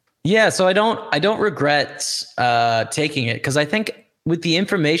think? Yeah. So I don't regret taking it, because I think with the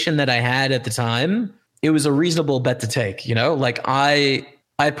information that I had at the time, it was a reasonable bet to take, like I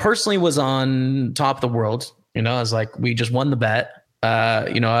personally was on top of the world, I was like, we just won the bet.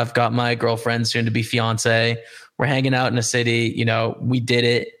 I've got my girlfriend, soon to be fiance. We're hanging out in a city, we did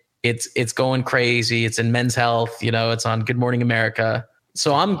it. It's going crazy. It's in Men's Health, it's on Good Morning America.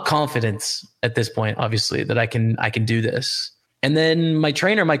 So I'm confident at this point, obviously, that I can do this. And then my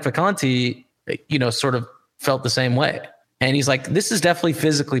trainer, Mike Vacanti, sort of felt the same way. And he's like, this is definitely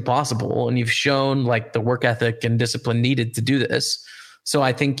physically possible. And you've shown like the work ethic and discipline needed to do this. So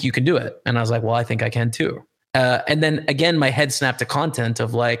I think you can do it. And I was like, well, I think I can too. And then again, my head snapped to content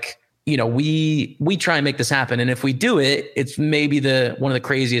of like, we try and make this happen. And if we do it, it's maybe one of the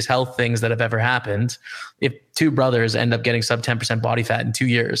craziest health things that have ever happened. If two brothers end up getting sub 10% body fat in 2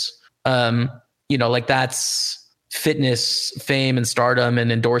 years, like that's fitness, fame and stardom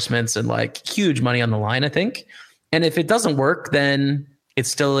and endorsements and like huge money on the line, I think. And if it doesn't work, then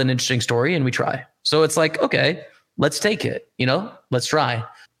it's still an interesting story and we try. So it's like, okay, let's take it, let's try.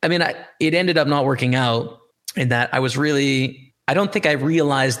 I mean, it ended up not working out in that I don't think I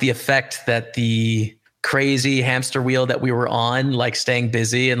realized the effect that the crazy hamster wheel that we were on, like staying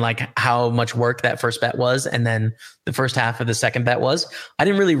busy and like how much work that first bet was. And then the first half of the second bet was, I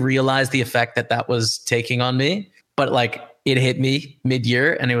didn't really realize the effect that was taking on me, but like it hit me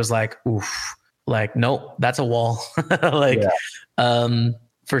mid-year and it was like, oof. Like, nope, that's a wall.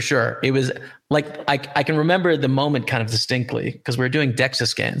 For sure. It was like, I can remember the moment kind of distinctly because we were doing DEXA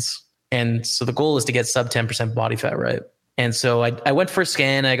scans. And so the goal is to get sub 10% body fat, right? And so I went for a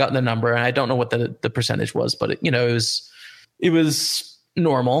scan, I got the number, and I don't know what the percentage was, but it was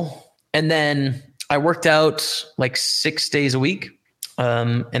normal. And then I worked out like 6 days a week.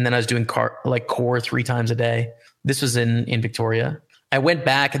 And then I was doing core 3 times a day. This was in Victoria. I went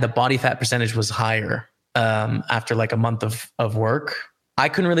back and the body fat percentage was higher after like a month of work. I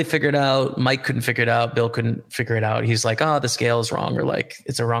couldn't really figure it out. Mike couldn't figure it out. Bill couldn't figure it out. He's like, oh, the scale is wrong, or like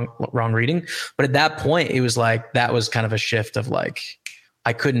it's a wrong reading. But at that point, it was like, that was kind of a shift of like,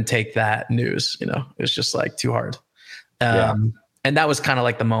 I couldn't take that news, it was just like too hard. And that was kind of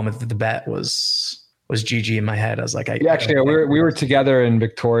like the moment that the bet was GG in my head. I was like, we were together in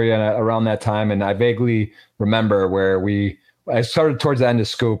Victoria around that time. And I vaguely remember where I started towards the end of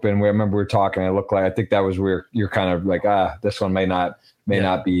Scoop, and we were talking. I think that was where you're kind of like, this one may not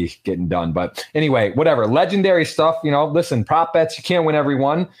be getting done. But anyway, whatever. Legendary stuff. Listen, prop bets, you can't win every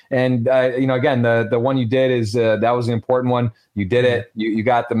one. And again, the one you did is that was the important one. You did it. You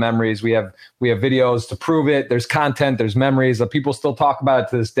got the memories. We have videos to prove it. There's content. There's memories. People still talk about it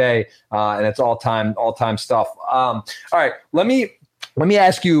to this day, and it's all time stuff. All right, let me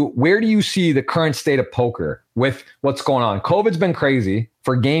ask you, where do you see the current state of poker with what's going on? COVID's been crazy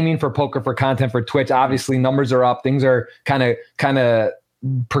for gaming, for poker, for content, for Twitch. Obviously, numbers are up. Things are kind of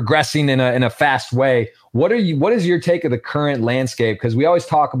progressing in a fast way. What is your take of the current landscape? Because we always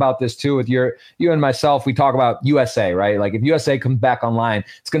talk about this too with you and myself. We talk about USA, right? Like if USA comes back online,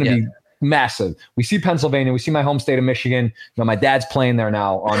 it's going to be massive. We see Pennsylvania, we see my home state of Michigan. You know, my dad's playing there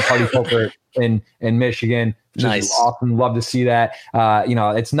now on Party Poker in Michigan. Nice. Awesome. Love to see that. You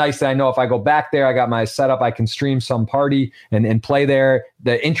know, it's nice that I know if I go back there, I got my setup, I can stream some party and play there.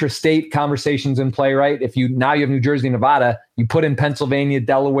 The intrastate conversations in play, right? If you have New Jersey, Nevada, you put in Pennsylvania,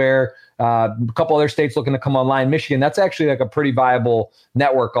 Delaware, a couple other states looking to come online, Michigan, that's actually like a pretty viable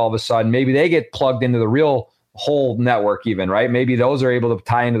network all of a sudden. Maybe they get plugged into the real whole network even, right? Maybe those are able to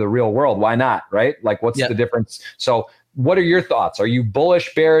tie into the real world. Why not, right? Like what's the difference? So what are your thoughts? Are you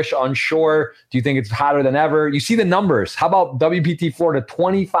bullish, bearish, unsure? Do you think it's hotter than ever? You see the numbers. How about WPT Florida,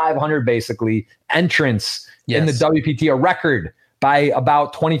 2,500 basically entrants in the WPT, a record by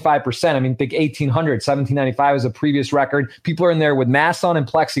about 25%. I mean, think 1,800, 1,795 is a previous record. People are in there with masks on and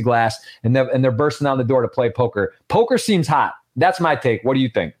plexiglass, and they're bursting down the door to play poker. Poker seems hot. That's my take. What do you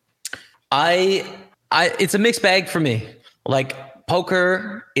think? It's a mixed bag for me. Like,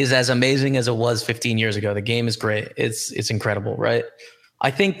 poker is as amazing as it was 15 years ago. The game is great. It's incredible, right?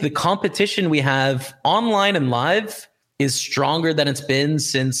 I think the competition we have online and live is stronger than it's been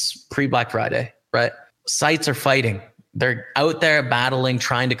since pre-Black Friday, right? Sites are fighting. They're out there battling,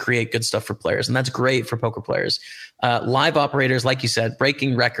 trying to create good stuff for players. And that's great for poker players. Live operators, like you said,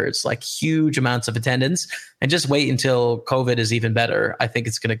 breaking records, like huge amounts of attendance. And just wait until COVID is even better. I think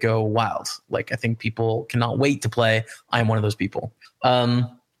it's going to go wild. Like, I think people cannot wait to play. I'm one of those people.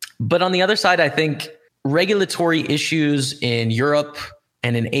 But on the other side, I think regulatory issues in Europe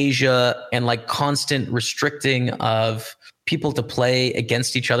and in Asia and like constant restricting of people to play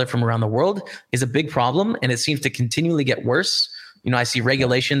against each other from around the world is a big problem. And it seems to continually get worse. You know, I see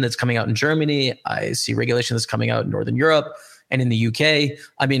regulation that's coming out in Germany. I see regulation that's coming out in Northern Europe and in the UK.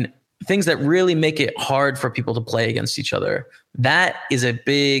 I mean, things that really make it hard for people to play against each other. That is a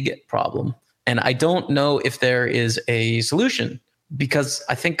big problem. And I don't know if there is a solution, because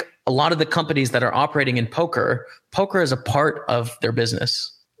I think a lot of the companies that are operating in poker is a part of their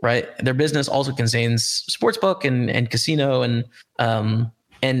business, right? Their business also contains sportsbook and casino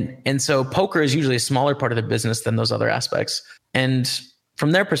and so poker is usually a smaller part of their business than those other aspects. And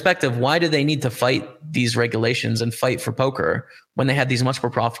from their perspective, why do they need to fight these regulations and fight for poker when they have these much more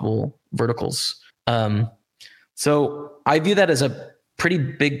profitable verticals? So I view that as a pretty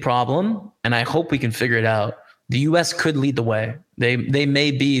big problem, and I hope we can figure it out. The US could lead the way. They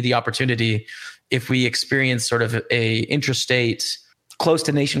may be the opportunity if we experience sort of a interstate, close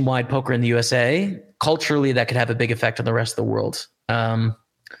to nationwide poker in the USA. Culturally, that could have a big effect on the rest of the world.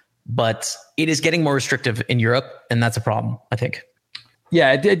 But it is getting more restrictive in Europe, and that's a problem, I think.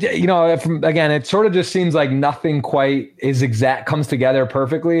 Yeah, again, it sort of just seems like nothing quite comes together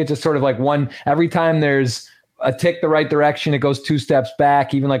perfectly. It's just sort of like every time there's a tick the right direction, it goes two steps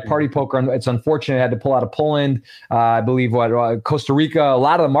back. Even like Party Poker, it's unfortunate it had to pull out of Poland. I believe Costa Rica, a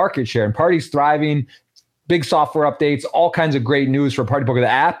lot of the market share, and Party's thriving. Big software updates, all kinds of great news for Party Poker. The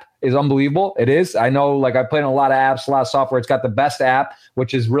app is unbelievable. It is. I know, like, I played on a lot of apps, a lot of software. It's got the best app,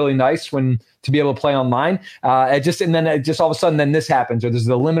 which is really nice to be able to play online. And then all of a sudden, then this happens, or there's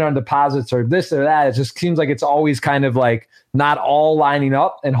the limit on deposits, or this or that. It just seems like it's always kind of like not all lining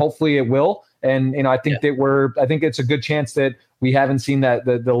up, and hopefully it will. And I think I think it's a good chance that we haven't seen that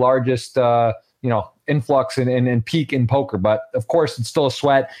the largest influx and peak in poker. But of course, it's still a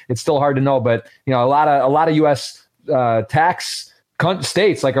sweat. It's still hard to know. But a lot of U.S. tax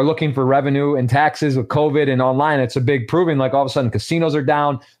states are looking for revenue and taxes with COVID and online. It's a big proving. Like, all of a sudden, casinos are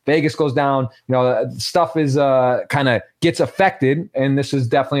down, Vegas goes down. Stuff is kind of gets affected, and this is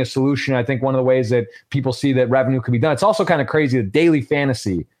definitely a solution. I think one of the ways that people see that revenue could be done. It's also kind of crazy that daily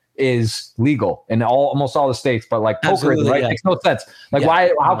fantasy is legal in almost all the states, but like poker isn't, right? It makes no sense. Like,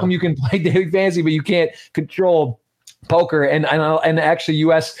 how come you can play daily fantasy, but you can't control poker? And actually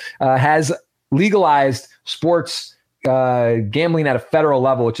US has legalized sports gambling at a federal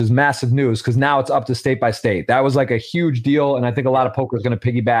level, which is massive news, because now it's up to state by state. That was like a huge deal. And I think a lot of poker is going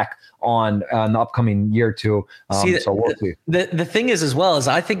to piggyback on the upcoming year or two. So we'll see. The thing is, as well, is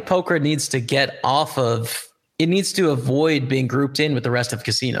I think poker needs to get off of, it needs to avoid being grouped in with the rest of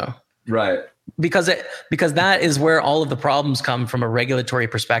casino. Right. Because that is where all of the problems come from a regulatory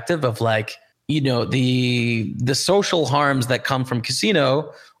perspective of, like, the social harms that come from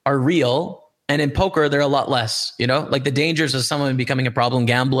casino are real. And in poker, they're a lot less, like the dangers of someone becoming a problem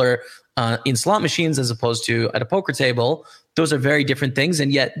gambler in slot machines as opposed to at a poker table. Those are very different things.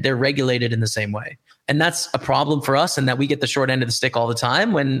 And yet they're regulated in the same way. And that's a problem for us, and that we get the short end of the stick all the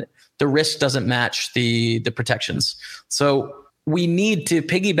time when the risk doesn't match the protections. So we need to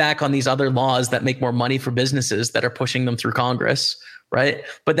piggyback on these other laws that make more money for businesses that are pushing them through Congress, right?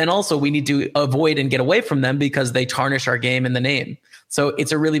 But then also we need to avoid and get away from them because they tarnish our game and the name. So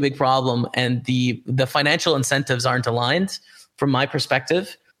it's a really big problem. And the financial incentives aren't aligned from my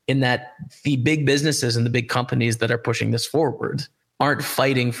perspective, in that the big businesses and the big companies that are pushing this forward aren't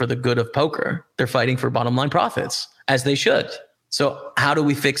fighting for the good of poker. They're fighting for bottom line profits, as they should. So how do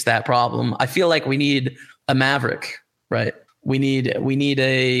we fix that problem? I feel like we need a maverick, right? We need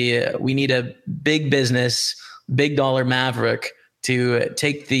a big business, big dollar maverick to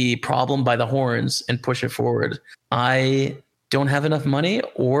take the problem by the horns and push it forward. I don't have enough money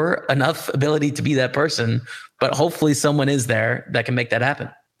or enough ability to be that person, but hopefully someone is there that can make that happen.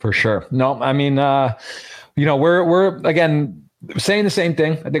 For sure. No, I mean, we're again saying the same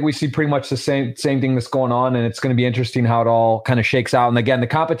thing. I think we see pretty much the same thing that's going on, and it's going to be interesting how it all kind of shakes out. And again, the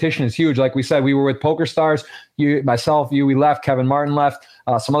competition is huge. Like we said, we were with PokerStars. We left. Kevin Martin left.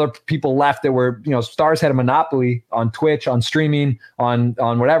 Some other people left that were, Stars had a monopoly on Twitch, on streaming, on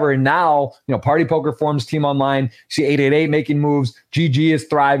whatever. And now, Party Poker forms Team Online. You see 888 making moves. GG is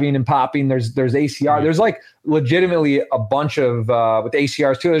thriving and popping. There's ACR. There's like legitimately a bunch of with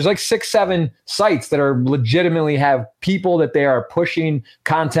ACRs too. There's like 6-7 sites that are legitimately have people that they are pushing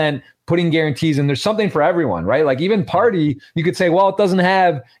content, putting guarantees, and there's something for everyone, right? Like even Party, you could say, well, it doesn't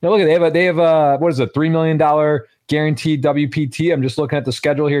have, look at they have what is it, $3 million guaranteed WPT. I'm just looking at the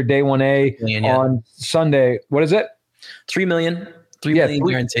schedule here, day 1A on Sunday. What is it? 3 million. 3 million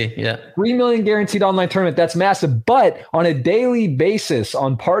guarantee. Yeah. 3 million guaranteed online tournament. That's massive. But on a daily basis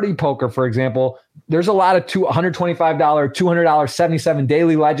on Party Poker, for example, there's a lot of $125, $200, 77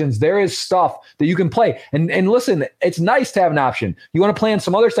 daily legends. There is stuff that you can play. And listen, it's nice to have an option. You want to play on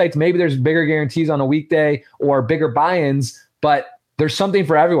some other sites. Maybe there's bigger guarantees on a weekday or bigger buy-ins, but there's something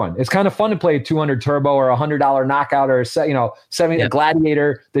for everyone. It's kind of fun to play a 200 turbo or a $100 knockout or a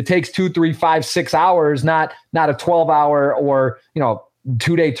gladiator that takes 2, 3, 5, 6 hours, not a 12-hour or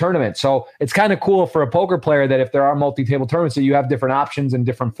 2-day tournament. So it's kind of cool for a poker player that if there are multi-table tournaments, that you have different options and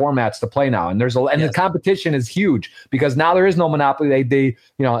different formats to play now. And the competition is huge because now there is no monopoly. They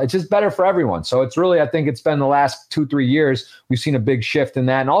it's just better for everyone. So it's really, I think it's been the last 2-3 years we've seen a big shift in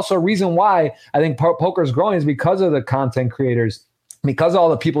that. And also a reason why I think poker is growing is because of the content creators. Because all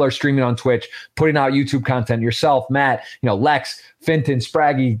the people are streaming on Twitch, putting out YouTube content, yourself, Matt, Lex, Finton,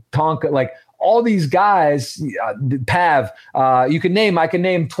 Spraggy, Tonka, like all these guys, Pav, I can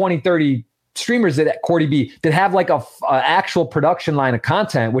name 20, 30 streamers at Cordy B that have like a actual production line of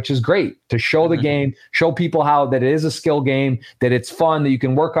content, which is great to show the game, show people how that it is a skill game, that it's fun, that you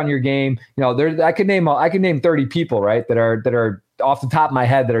can work on your game. I can name 30 people, right, that are off the top of my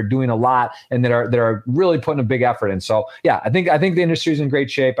head that are doing a lot and that are really putting a big effort in. So yeah, I think the industry is in great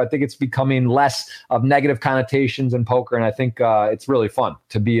shape. I think it's becoming less of negative connotations in poker, and I think it's really fun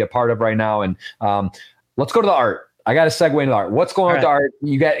to be a part of right now. And let's go to the art. I got to segue into art. What's going on with the art?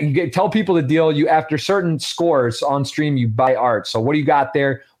 You get tell people the deal. You after certain scores on stream, you buy art. So what do you got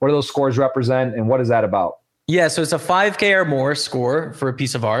there? What do those scores represent, and what is that about? Yeah, so it's a 5K or more score for a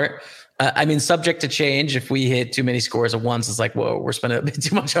piece of art. Subject to change. If we hit too many scores at once, it's like, whoa, we're spending a bit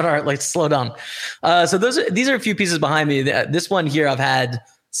too much on art. Like, slow down. So these are a few pieces behind me. This one here I've had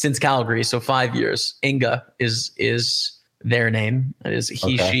since Calgary, so 5 years. Inga is their name. It is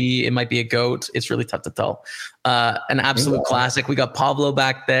he, she. It might be a goat. It's really tough to tell. An absolute classic. We got Pablo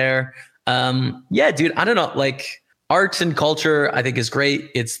back there. Dude, I don't know. Like, arts and culture, I think is great.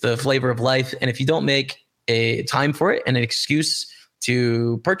 It's the flavor of life. And if you don't make a time for it and an excuse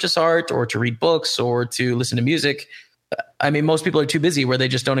to purchase art or to read books or to listen to music, most people are too busy where they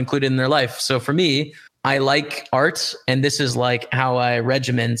just don't include it in their life. So for me, I like art, and this is like how I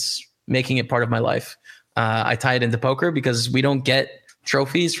regiment making it part of my life. I tie it into poker because we don't get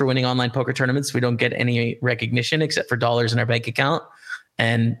trophies for winning online poker tournaments. We don't get any recognition except for dollars in our bank account.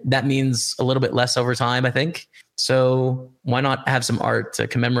 And that means a little bit less over time, I think. So why not have some art to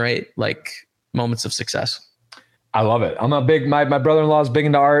commemorate like moments of success? I love it. My brother-in-law is big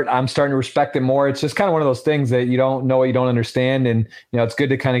into art. I'm starting to respect it more. It's just kind of one of those things that you don't know what you don't understand. And, it's good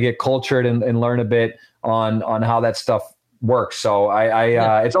to kind of get cultured and learn a bit on how that stuff works. So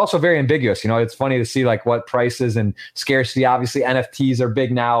it's also very ambiguous. It's funny to see like what prices and scarcity. Obviously NFTs are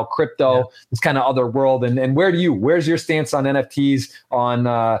big now. Crypto is kind of other world. And where's your stance on NFTs,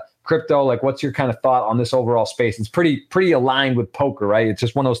 on crypto? Like, what's your kind of thought on this overall space? It's pretty aligned with poker, right? It's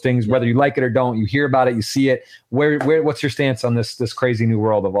just one of those things, whether you like it or don't, you hear about it, you see it. What's your stance on this crazy new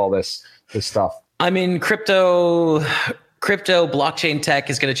world of all this stuff? Crypto blockchain tech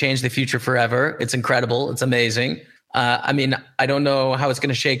is going to change the future forever. It's incredible. It's amazing. I don't know how it's going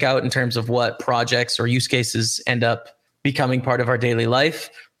to shake out in terms of what projects or use cases end up becoming part of our daily life,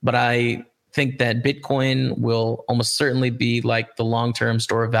 but I think that Bitcoin will almost certainly be like the long-term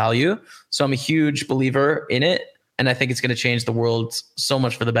store of value. So I'm a huge believer in it. And I think it's going to change the world so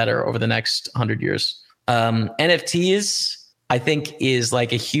much for the better over the next 100 years. NFTs, I think, is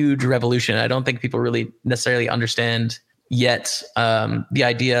like a huge revolution. I don't think people really necessarily understand yet the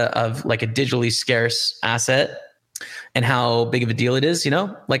idea of like a digitally scarce asset and how big of a deal it is, you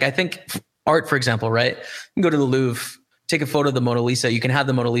know? Like I think art, for example, right? You can go to the Louvre, take a photo of the Mona Lisa. You can have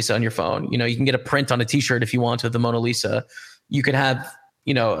the Mona Lisa on your phone. You know, you can get a print on a t-shirt if you want of the Mona Lisa. You could have,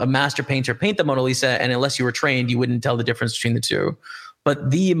 you know, a master painter paint the Mona Lisa, and unless you were trained, you wouldn't tell the difference between the two.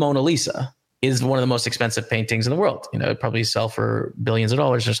 But the Mona Lisa is one of the most expensive paintings in the world. You know, it'd probably sell for billions of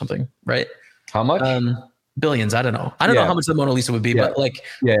dollars or something, right? How much? Billions. I don't know. I don't know how much the Mona Lisa would be, but like,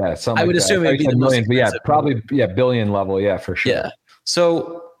 I would assume it'd be the millions, but probably billion level. Yeah, for sure. Yeah.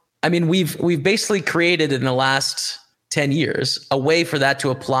 So, I mean, we've basically created in the last 10 years a way for that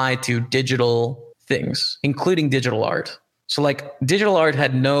to apply to digital things, including digital art. So like digital art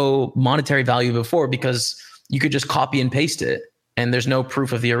had no monetary value before because you could just copy and paste it and there's no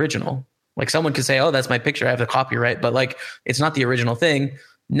proof of the original. Like someone could say, oh, that's my picture, I have the copyright, but like it's not the original thing.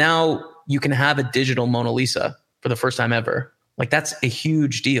 Now you can have a digital Mona Lisa for the first time ever. Like that's a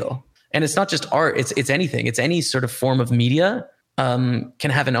huge deal. And it's not just art, it's anything. It's any sort of form of media can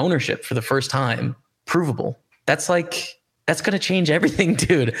have an ownership for the first time, provable. That's going to change everything,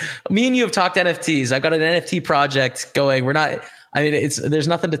 dude. Me and you have talked NFTs. I've got an NFT project going. There's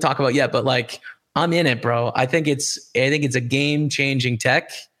nothing to talk about yet, but like I'm in it, bro. I think it's a game changing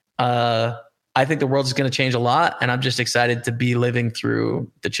tech. I think the world is going to change a lot, and I'm just excited to be living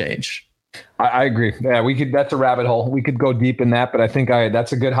through the change. I agree. Yeah, that's a rabbit hole. We could go deep in that, but I think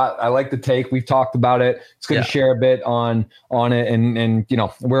that's a good I like the take. We've talked about it. It's good to share a bit on it. And, you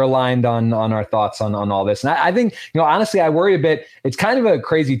know, we're aligned on our thoughts on all this. And I think, you know, honestly, I worry a bit. It's kind of a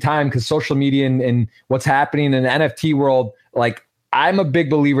crazy time because social media and what's happening in the NFT world, like, I'm a big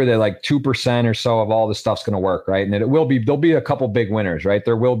believer that like 2% or so of all the stuff's going to work, right? And there'll be a couple big winners, right?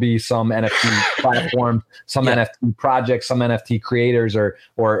 There will be some NFT platforms, some NFT projects, some NFT creators or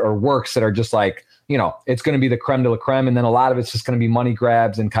works that are just like, you know, it's going to be the creme de la creme. And then a lot of it's just going to be money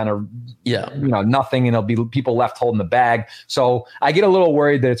grabs and kind of, you know, nothing. And it'll be people left holding the bag. So I get a little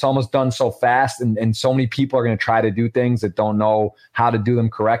worried that it's almost done so fast. And so many people are going to try to do things that don't know how to do them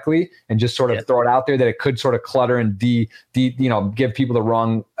correctly and just sort of throw it out there that it could sort of clutter and give people the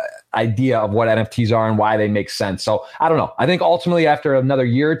wrong idea of what NFTs are and why they make sense. So I don't know. I think ultimately after another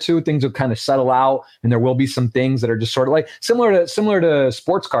year or two, things will kind of settle out and there will be some things that are just sort of like similar to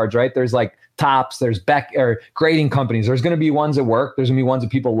sports cards, right? There's like Tops, there's grading companies. There's going to be ones that work. There's going to be ones that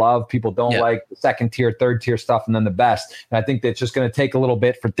people love, people don't like, the second tier, third tier stuff, and then the best. And I think that's just going to take a little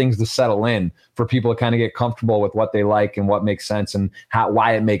bit for things to settle in, for people to kind of get comfortable with what they like and what makes sense and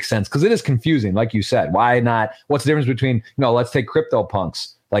why it makes sense. Because it is confusing, like you said. Why not? What's the difference between, you know, let's take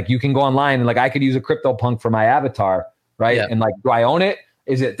CryptoPunks. Like you can go online and like I could use a CryptoPunk for my avatar, right? Yeah. And like, do I own it?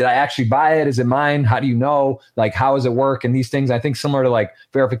 Did I actually buy it? Is it mine? How do you know? Like, how does it work? And these things, I think similar to like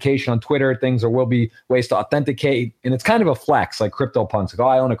verification on Twitter, things, there will be ways to authenticate. And it's kind of a flex, like CryptoPunks. Like, oh,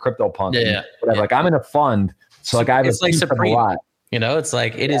 I own a CryptoPunk. Yeah. Whatever. Like I'm in a fund. So like I have it's a like piece Supreme, of a lot. You know, it's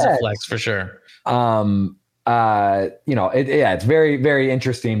like, it is a flex for sure. You know, it's very, very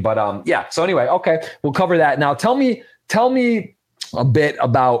interesting. But so anyway, okay, we'll cover that. Now tell me a bit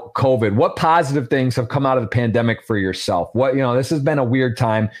about COVID. What positive things have come out of the pandemic for yourself? What, you know, this has been a weird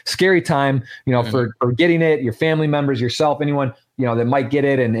time, scary time, you know, for getting it, your family members, yourself, anyone, you know, that might get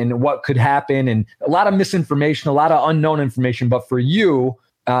it and what could happen and a lot of misinformation, a lot of unknown information. But for you,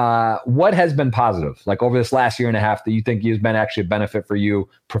 what has been positive, like over this last year and a half that you think has been actually a benefit for you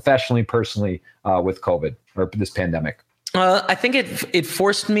professionally, personally, with COVID or this pandemic? I think it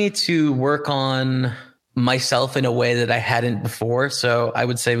forced me to work on myself in a way that I hadn't before. So I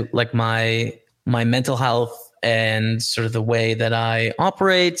would say like my mental health and sort of the way that I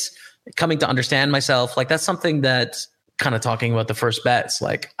operate, coming to understand myself, like that's something that kind of talking about the first bets,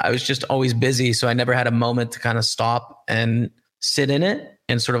 like I was just always busy. So I never had a moment to kind of stop and sit in it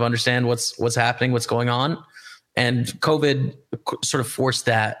and sort of understand what's happening, what's going on. And COVID sort of forced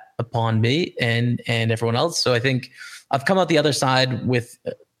that upon me and everyone else. So I think I've come out the other side with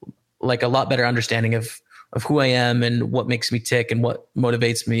like a lot better understanding of who I am and what makes me tick and what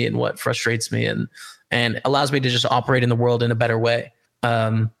motivates me and what frustrates me and allows me to just operate in the world in a better way.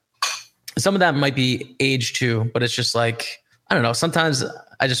 Some of that might be age too, but it's just like, I don't know. Sometimes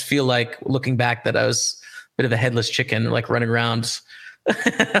I just feel like looking back that I was a bit of a headless chicken, like running around,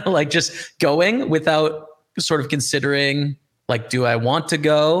 like just going without sort of considering like, do I want to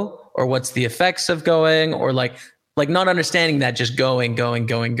go or what's the effects of going or like, like not understanding that, just going.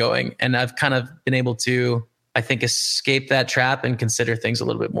 And I've kind of been able to, I think, escape that trap and consider things a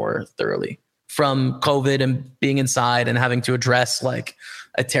little bit more thoroughly from COVID and being inside and having to address like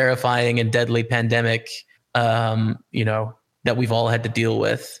a terrifying and deadly pandemic, that we've all had to deal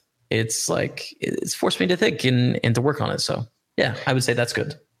with. It's like, it's forced me to think and to work on it. So yeah, I would say that's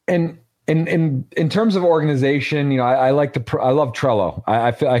good. And in terms of organization, I love Trello.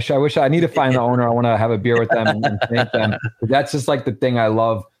 I wish I need to find the owner. I want to have a beer with them and thank them. That's just like the thing I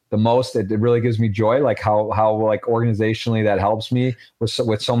love the most. It really gives me joy, like how like organizationally that helps me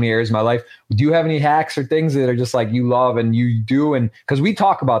with so many areas of my life. Do you have any hacks or things that are just like you love and you do? And because we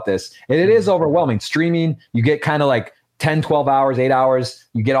talk about this, and it is overwhelming. Streaming, you get kind of like 10, 12 hours, 8 hours,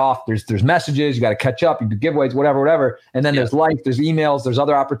 you get off, there's messages, you got to catch up, you do giveaways, whatever. And then there's life, there's emails, there's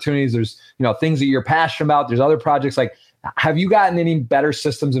other opportunities, there's, things that you're passionate about, there's other projects. Like, have you gotten any better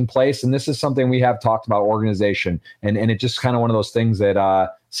systems in place? And this is something we have talked about, organization. And it just kind of one of those things that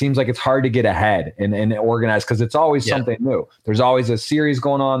seems like it's hard to get ahead and organize, because it's always something new. There's always a series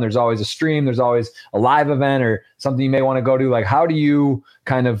going on. There's always a stream. There's always a live event or something you may want to go to. Like, how do you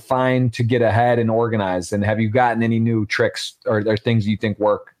kind of find to get ahead and organize? And have you gotten any new tricks or things you think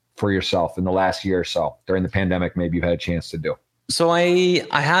work for yourself in the last year or so during the pandemic? Maybe you've had a chance to do. So I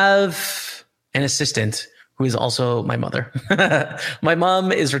have an assistant who is also my mother. My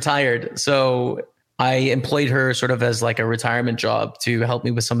mom is retired, so I employed her sort of as like a retirement job to help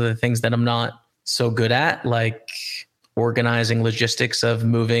me with some of the things that I'm not so good at, like organizing logistics of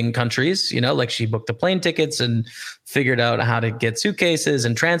moving countries. Like she booked the plane tickets and figured out how to get suitcases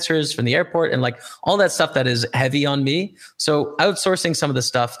and transfers from the airport and like all that stuff that is heavy on me. So outsourcing some of the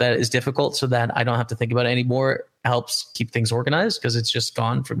stuff that is difficult so that I don't have to think about it anymore helps keep things organized, because it's just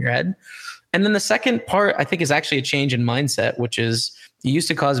gone from your head. And then the second part, I think, is actually a change in mindset, which is it used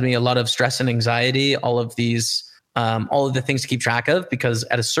to cause me a lot of stress and anxiety, all of the things to keep track of, because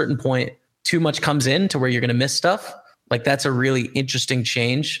at a certain point, too much comes in to where you're going to miss stuff. Like, that's a really interesting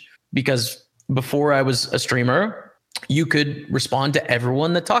change, because before I was a streamer, you could respond to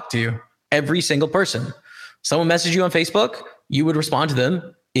everyone that talked to you, every single person. Someone messaged you on Facebook, you would respond to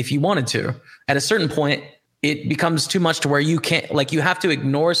them if you wanted to. At a certain point, it becomes too much to where you can't, like, you have to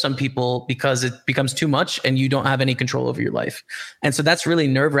ignore some people because it becomes too much and you don't have any control over your life. And so that's really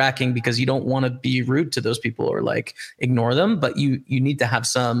nerve wracking, because you don't want to be rude to those people or like ignore them, but you need to have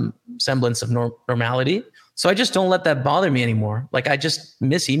some semblance of normality. So I just don't let that bother me anymore. Like, I just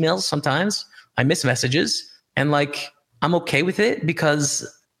miss emails sometimes. I miss messages, and like, I'm okay with it because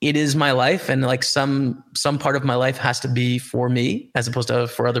it is my life. And like some part of my life has to be for me as opposed to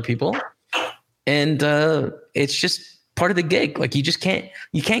for other people. And it's just part of the gig. Like, you can't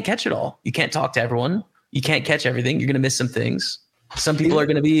catch it all. You can't talk to everyone. You can't catch everything. You're going to miss some things. Some people are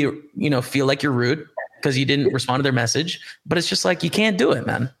going to be, feel like you're rude because you didn't respond to their message, but it's just like, you can't do it,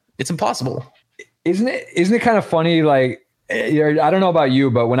 man. It's impossible. Isn't it kind of funny? Like, I don't know about you,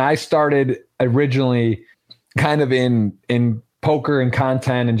 but when I started originally kind of in poker and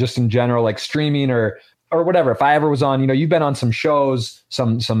content and just in general, like streaming or whatever, if I ever was on, you've been on some shows,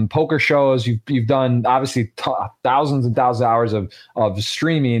 some poker shows, you've done obviously thousands and thousands of hours of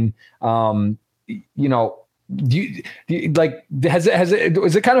streaming. Do you like, is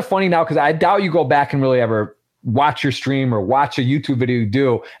it kind of funny now? Cause I doubt you go back and really ever watch your stream or watch a YouTube video you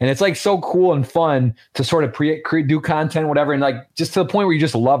do. And it's like so cool and fun to sort of do content, whatever. And like, just to the point where you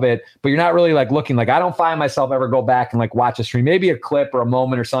just love it, but you're not really like looking. Like, I don't find myself ever go back and like watch a stream, maybe a clip or a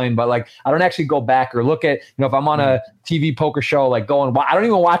moment or something, but like, I don't actually go back or look at, if I'm on a TV poker show, like I don't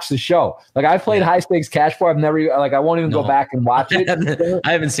even watch the show. Like, I've played high stakes cash flow. I've never, like, I won't even go back and watch it.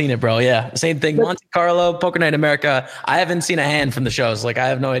 I haven't seen it, bro. Yeah. Same thing. Monte Carlo, Poker Night America. I haven't seen a hand from the shows. Like, I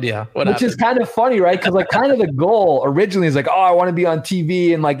have no idea what happened. Which is kind of funny, right? Cause like kind of the goal originally is like, oh, I want to be on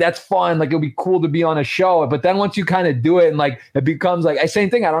TV and like, that's fun. Like, it'll be cool to be on a show. But then once you kind of do it and like, it becomes like, same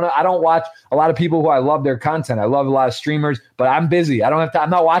thing. I don't watch a lot of people who I love their content. I love a lot of streamers, but I'm busy. I'm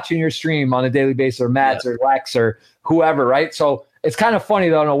not watching your stream on a daily basis, or Matt's or Lex or whoever. Right. So it's kind of funny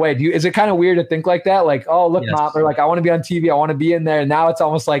though, in a way. Is it kind of weird to think like that? Like, oh, look, Mom, or like, I want to be on TV. I want to be in there. And now it's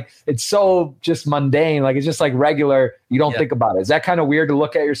almost like, it's so just mundane. Like, it's just like regular. You don't think about it. Is that kind of weird to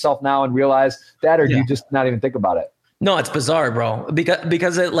look at yourself now and realize that, or do you just not even think about it? No, it's bizarre, bro.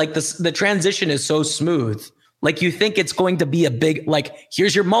 Because it, like, the transition is so smooth. Like, you think it's going to be a big, like,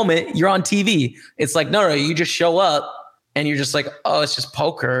 here's your moment, you're on TV. It's like, no, you just show up and you're just like, oh, it's just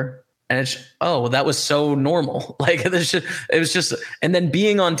poker. And it's, oh, well, that was so normal. Like, it was just, and then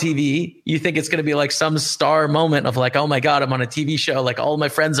being on TV, you think it's going to be like some star moment of like, oh my God, I'm on a TV show. Like, all my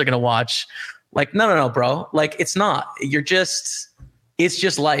friends are going to watch. Like, no, bro. Like, it's not. It's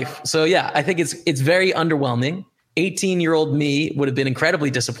just life. So yeah, I think it's very underwhelming. 18-year-old me would have been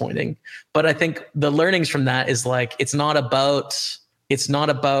incredibly disappointing. But I think the learnings from that is like, it's not about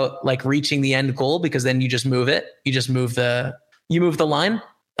like reaching the end goal, because then you just move it. You just move the line.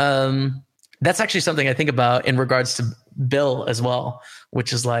 That's actually something I think about in regards to Bill as well,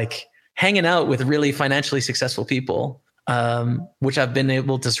 which is like hanging out with really financially successful people, which I've been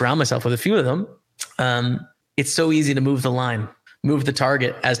able to surround myself with a few of them. It's so easy to move the line, move the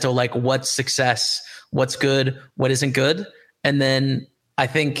target as to like what's success, what's good, what isn't good. And then I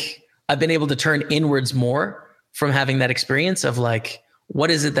think I've been able to turn inwards more from having that experience of like,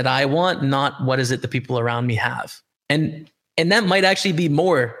 what is it that I want? Not what is it the people around me have? And that might actually be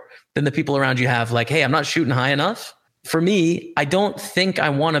more than the people around you have. Like, hey, I'm not shooting high enough. For me, I don't think I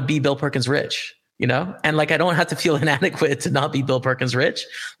want to be Bill Perkins rich, you know? And like, I don't have to feel inadequate to not be Bill Perkins rich.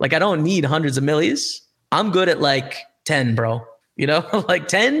 Like, I don't need hundreds of millies. I'm good at like 10, bro. You know, like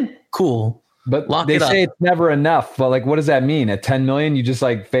 10, cool. But they say it's never enough. But like, what does that mean? At 10 million, you just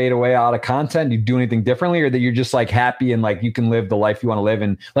like fade away out of content? You do anything differently, or that you're just like happy and like you can live the life you want to live?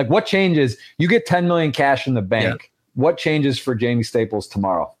 And like, what changes? You get 10 million cash in the bank. Yeah. What changes for Jamie Staples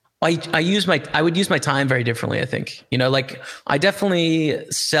tomorrow? I would use my time very differently, I think. You know, like I definitely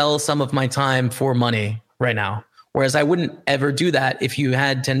sell some of my time for money right now. Whereas I wouldn't ever do that if you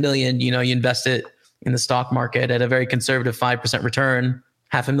had 10 million, you know, you invest it in the stock market at a very conservative 5% return,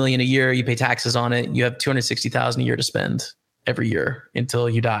 $500,000 a year, you pay taxes on it, you have 260,000 a year to spend every year until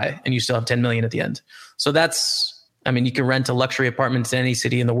you die, and you still have 10 million at the end. So you can rent a luxury apartment in any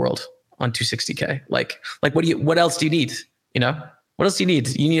city in the world on 260K. Like what else do you need? You know, what else do you need?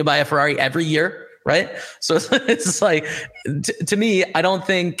 You need to buy a Ferrari every year, right? So it's like, to me, I don't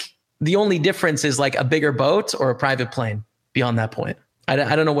think the only difference is like a bigger boat or a private plane beyond that point.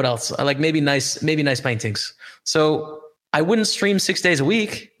 I don't know what else. I like maybe nice paintings. So I wouldn't stream 6 days a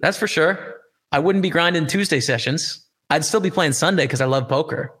week. That's for sure. I wouldn't be grinding Tuesday sessions. I'd still be playing Sunday because I love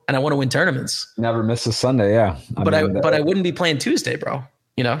poker and I want to win tournaments. Never miss a Sunday. Yeah. But I wouldn't be playing Tuesday, bro.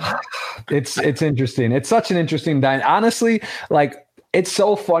 You know, it's interesting. It's such an interesting dynamic. Honestly, like it's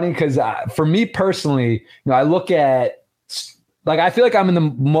so funny because for me personally, you know, I look at, like, I feel like I'm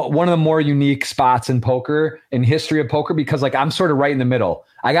in one of the more unique spots in poker, in history of poker, because like I'm sort of right in the middle.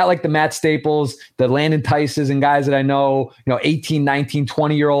 I got like the Matt Staples, the Landon Tices and guys that I know, you know, 18, 19,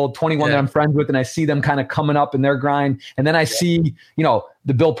 20-year-old, 21 that I'm friends with. And I see them kind of coming up in their grind. And then I see, you know,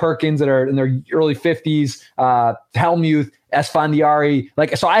 the Bill Perkins that are in their early 50s, Helmuth, Esfandiari.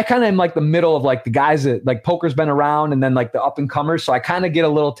 Like, so I kind of am like the middle of like the guys that like poker's been around and then like the up and comers. So I kind of get a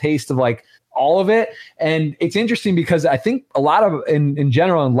little taste of like all of it. And it's interesting because I think a lot of in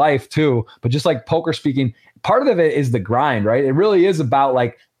general in life too, but just like poker speaking, part of it is the grind, right? It really is about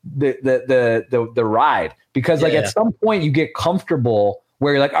like the ride, because like at some point you get comfortable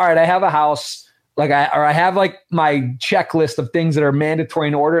where you're like, all right, I have a house, like I have like my checklist of things that are mandatory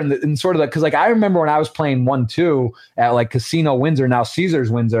in order, and sort of like, because like I remember when I was playing 1-2 at like Casino Windsor, now Caesars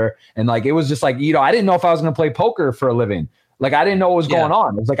Windsor, and like it was just like, you know, I didn't know if I was going to play poker for a living. Like, I didn't know what was going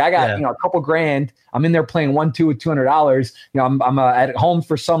on. It was like, I got, you know, a couple grand. I'm in there playing 1-2 with $200. You know, I'm at home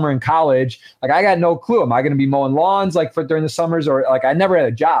for summer in college. Like, I got no clue. Am I going to be mowing lawns like for during the summers, or like I never had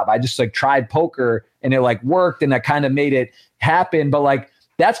a job. I just like tried poker and it like worked, and that kind of made it happen. But like,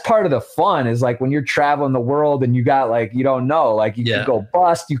 that's part of the fun, is like when you're traveling the world and you got like, you don't know, like you could go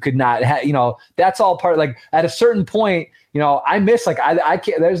bust, you could not, you know, that's all part of, like at a certain point, you know, I miss, like, I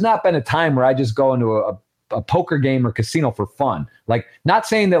can't, there's not been a time where I just go into a poker game or casino for fun. Like, not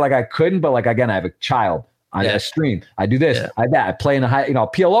saying that like I couldn't, but like, again, I have a child. I stream. I do this. I that. I play in a high, you know,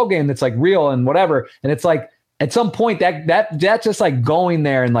 PLO game that's like real and whatever. And it's like, at some point that's just like going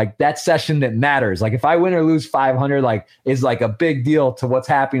there, and like that session that matters. Like if I win or lose 500, like is like a big deal to what's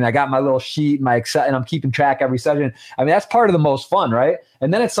happening. I got my little sheet, and I'm keeping track every session. I mean, that's part of the most fun, right?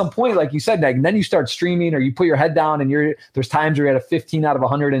 And then at some point, like you said, like, then you start streaming, or you put your head down, and there's times where you're at a 15 out of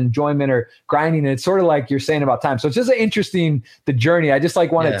 100 in enjoyment or grinding. And it's sort of like you're saying about time. So it's just interesting, the journey. I just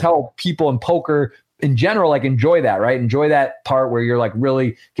like want to tell people in poker in general, like, enjoy that, right? Enjoy that part where you're like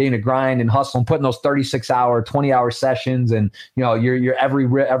really getting to grind and hustle and putting those 36-hour, 20-hour sessions, and you know, your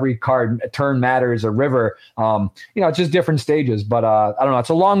every card turn matters, a river. You know, it's just different stages. But I don't know. It's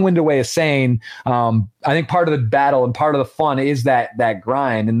a long-winded way of saying I think part of the battle and part of the fun is that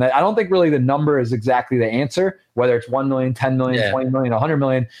grind. And I don't think really the number is exactly the answer, whether it's 1 million, 10 million, 20 million, 100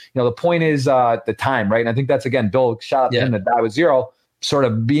 million. You know, the point is the time, right? And I think that's, again, Bill, shout out to him, that Die with Zero, sort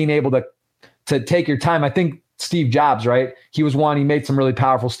of being able to take your time. I think Steve Jobs, right? He was one, he made some really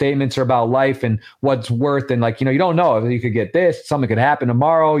powerful statements about life and what's worth. And like, you don't know if you could get this, something could happen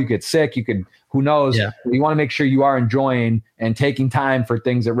tomorrow. You get sick, who knows? Yeah. You want to make sure you are enjoying and taking time for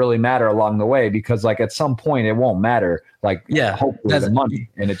things that really matter along the way, because like at some point it won't matter. Like, hopefully the money,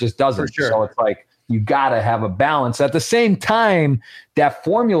 and it just doesn't. Sure. So it's like, you got to have a balance. At the same time, that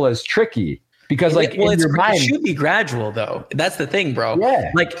formula is tricky because like in your mind, it should be gradual though. That's the thing, bro.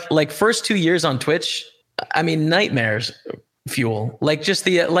 Yeah. Like first 2 years on Twitch, I mean, nightmares fuel. Like just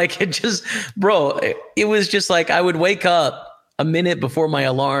it was just like I would wake up a minute before my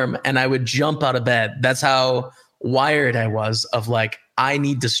alarm and I would jump out of bed. That's how wired I was of like, I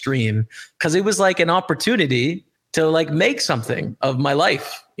need to stream, because it was like an opportunity to like make something of my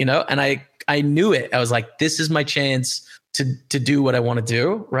life, and I knew it. I was like, this is my chance to do what I want to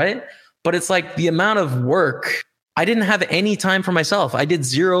do. Right. But it's like the amount of work, I didn't have any time for myself. I did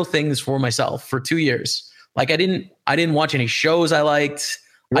 0 things for myself for 2 years. Like I didn't watch any shows I liked.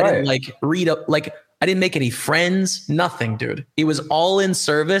 Right. I didn't like read up, like I didn't make any friends, nothing, dude. It was all in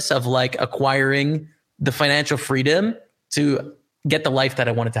service of like acquiring the financial freedom to get the life that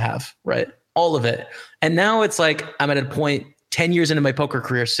I wanted to have. Right. All of it. And now it's like, I'm at a point 10 years into my poker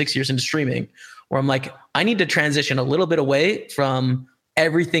career, 6 years into streaming, where I'm like, I need to transition a little bit away from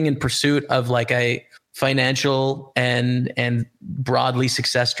everything in pursuit of like a financial and broadly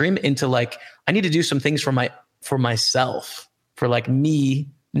success dream into like, I need to do some things for myself, for like me,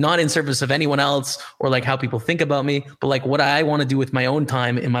 not in service of anyone else or like how people think about me, but like what I want to do with my own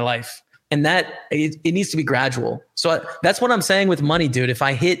time in my life. And that it needs to be gradual. So that's what I'm saying with money, dude. If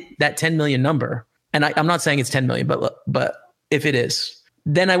I hit that 10 million number, and I'm not saying it's 10 million, but if it is,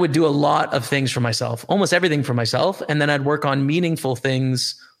 then I would do a lot of things for myself, almost everything for myself. And then I'd work on meaningful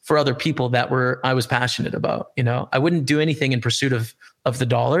things for other people that I was passionate about. I wouldn't do anything in pursuit of the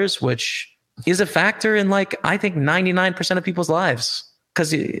dollars, which is a factor in like, I think 99% of people's lives.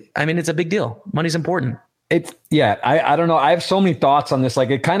 Cause I mean, it's a big deal. Money's important. I don't know. I have so many thoughts on this. Like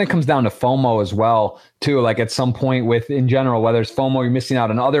it kind of comes down to FOMO as well, too. Like at some point in general, whether it's FOMO, you're missing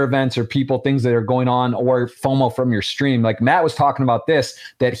out on other events or people, things that are going on, or FOMO from your stream. Like Matt was talking about this,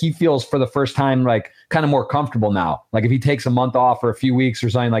 that he feels for the first time, like kind of more comfortable now. Like if he takes a month off or a few weeks or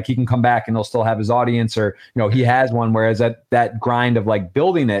something, like he can come back and he'll still have his audience, or, he has one. Whereas that grind of like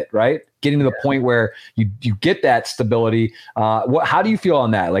building it, right? Getting to the point where you get that stability. How do you feel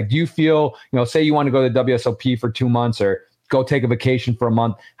on that? Like, do you feel, say you want to go to the WSOP for 2 months or go take a vacation for a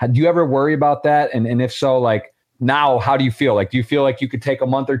month. Do you ever worry about that? And if so, like now, how do you feel? Like, do you feel like you could take a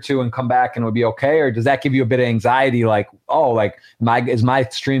month or two and come back and it would be okay? Or does that give you a bit of anxiety? Like, oh, like is my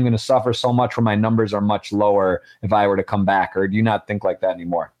stream going to suffer so much where my numbers are much lower if I were to come back? Or do you not think like that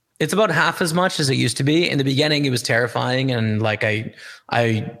anymore? It's about half as much as it used to be. In the beginning, it was terrifying. And like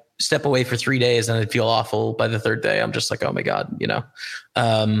I step away for 3 days and I'd feel awful by the third day. I'm just like, oh my God,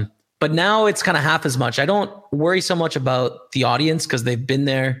 but now it's kind of half as much. I don't worry so much about the audience because they've been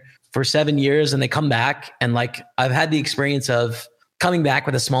there for 7 years and they come back. And like, I've had the experience of coming back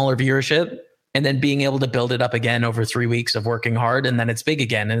with a smaller viewership and then being able to build it up again over 3 weeks of working hard. And then it's big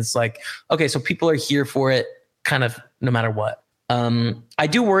again. And it's like, okay, so people are here for it kind of no matter what. I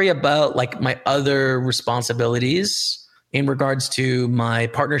do worry about like my other responsibilities in regards to my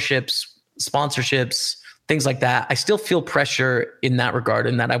partnerships, sponsorships, things like that. I still feel pressure in that regard,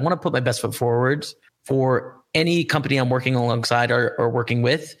 in that I want to put my best foot forward for any company I'm working alongside or working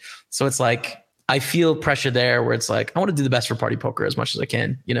with. So it's like, I feel pressure there where it's like, I want to do the best for Party Poker as much as I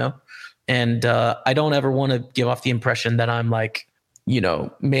can, And I don't ever want to give off the impression that I'm like,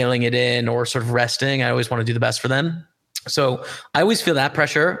 mailing it in or sort of resting. I always want to do the best for them. So I always feel that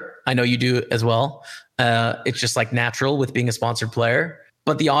pressure. I know you do as well. It's just like natural with being a sponsored player,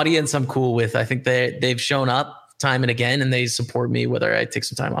 but the audience I'm cool with. I think they've shown up time and again and they support me whether I take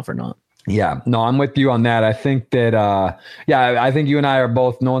some time off or not. Yeah, no, I'm with you on that. I think that, I think you and I are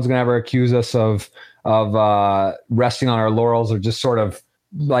both, no one's going to ever accuse us of resting on our laurels or just sort of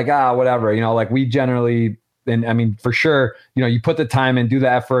like, whatever, like we generally, and I mean, for sure, you put the time and do the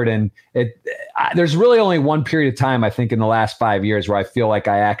effort, and there's really only one period of time, I think, in the last 5 years where I feel like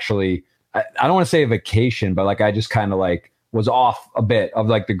I actually, I don't want to say a vacation, but like I just kind of like was off a bit of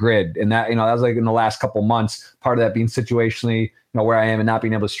like the grid. And that, that was like in the last couple months, part of that being situationally, where I am and not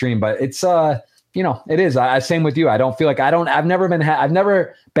being able to stream. But it's, it is. Same with you. I don't feel like I've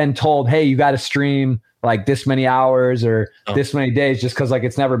never been told, hey, you got to stream like this many hours or this many days, just because like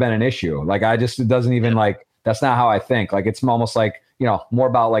it's never been an issue. Like it doesn't even like, that's not how I think. Like it's almost like, more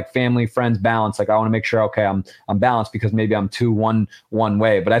about like family, friends, balance. Like I want to make sure, okay, I'm balanced because maybe I'm too one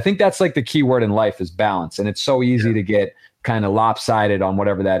way. But I think that's like the key word in life is balance. And it's so easy to get kind of lopsided on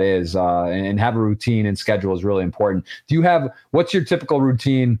whatever that is, and have a routine and schedule is really important. What's your typical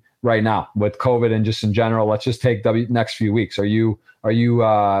routine right now with COVID and just in general? Let's just take the next few weeks. Do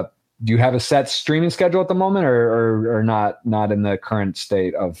you have a set streaming schedule at the moment, or not in the current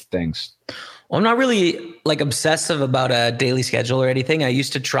state of things? Well, I'm not really like obsessive about a daily schedule or anything. I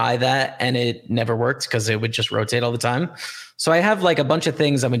used to try that and it never worked because it would just rotate all the time. So I have like a bunch of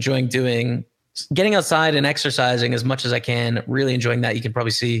things I'm enjoying doing, getting outside and exercising as much as I can, really enjoying that. You can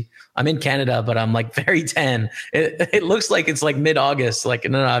probably see I'm in Canada, but I'm like very tan. It looks like it's like mid-August. Like,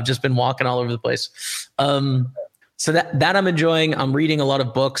 no, I've just been walking all over the place. So that I'm enjoying. I'm reading a lot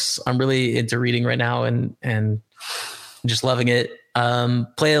of books. I'm really into reading right now and just loving it.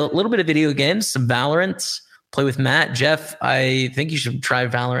 Play a little bit of video games, some Valorant, play with Matt. Jeff, I think you should try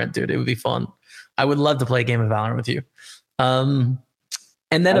Valorant, dude. It would be fun. I would love to play a game of Valorant with you. And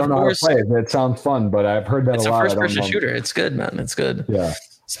then, of course, it sounds fun, but I've heard that it's a lot. It's a first-person shooter. It's good, man. It's good. Yeah.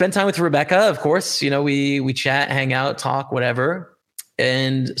 Spend time with Rebecca, of course. You know, we chat, hang out, talk, whatever,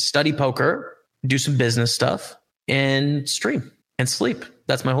 and study poker, do some business stuff, and stream and sleep.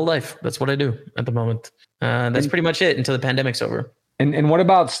 That's my whole life. That's what I do at the moment. That's pretty much it until the pandemic's over. And what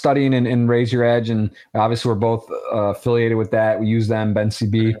about studying and Raise Your Edge? And obviously we're both affiliated with that. We use them,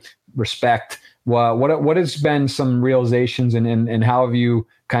 BenCB, respect. What has been some realizations and how have you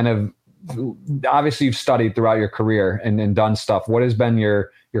kind of, obviously you've studied throughout your career and done stuff. What has been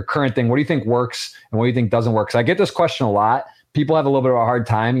your current thing? What do you think works and what do you think doesn't work? Because I get this question a lot. People have a little bit of a hard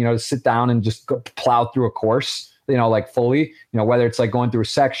time, to sit down and just plow through a course, like fully, whether it's like going through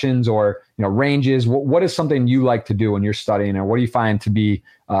sections or, ranges. What is something you like to do when you're studying, or what do you find to be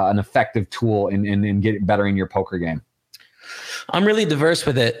an effective tool in getting better in your poker game? I'm really diverse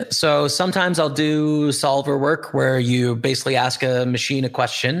with it. So sometimes I'll do solver work where you basically ask a machine a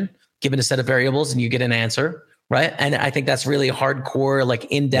question, given a set of variables, and you get an answer, right? And I think that's really hardcore, like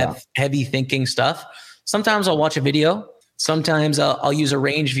in-depth, heavy thinking stuff. Sometimes I'll watch a video. Sometimes I'll use a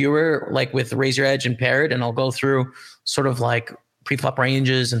range viewer, like with Raise Your Edge and Paired, and I'll go through sort of like pre-flop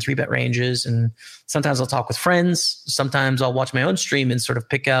ranges and 3-bet ranges. And sometimes I'll talk with friends. Sometimes I'll watch my own stream and sort of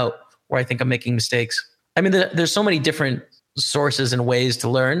pick out where I think I'm making mistakes. I mean, there's so many different sources and ways to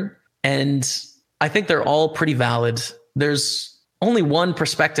learn, and I think they're all pretty valid. There's only one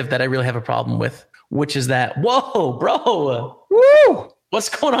perspective that I really have a problem with, which is that, whoa, bro, woo, what's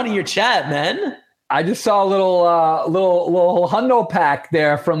going on in your chat, man? I just saw a little hundo pack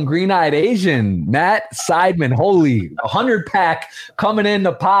there from Green Eyed Asian, Matt Seidman. Holy, 100 pack coming in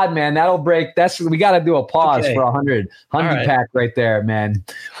the pod, man. That'll break. We got to do a pause for 100 pack right there, man.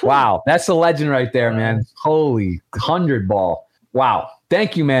 Wow, that's a legend right there, man. Holy 100 ball. Wow.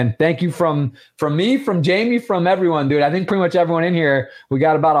 Thank you, man. Thank you from me, from Jamie, from everyone, dude. I think pretty much everyone in here, we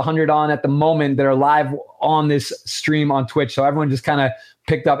got about 100 on at the moment that are live on this stream on Twitch. So everyone just kind of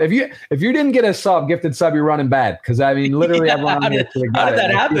picked up. If you didn't get a gifted sub, you're running bad. Because I mean, literally everyone. How did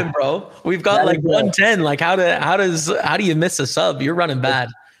that happen, bro? We've got like 110. Like how do you miss a sub? You're running bad.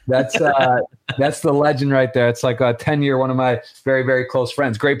 That's the legend right there. It's like a 10-year, one of my very, very close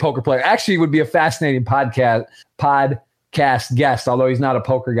friends, great poker player. Actually, would be a fascinating podcast guest, although he's not a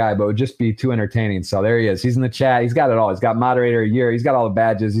poker guy, but would just be too entertaining. So there he is. He's in the chat. He's got it all. He's got moderator a year. He's got all the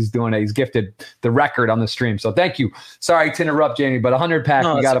badges. He's doing it. He's gifted the record on the stream. So thank you. Sorry to interrupt, Jamie, but 100 pack,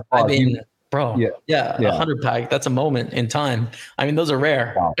 you got to pause. I mean, bro, yeah, 100 pack. That's a moment in time. I mean, those are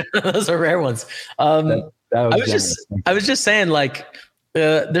rare. Wow. Those are rare ones. I was just saying, like,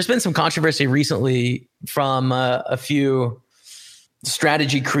 there's been some controversy recently from a few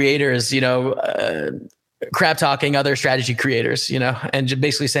strategy creators, crap talking other strategy creators, and just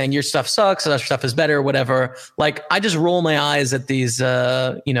basically saying your stuff sucks, other stuff is better, whatever. Like, I just roll my eyes at these,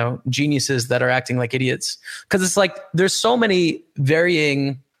 geniuses that are acting like idiots. Cause it's like, there's so many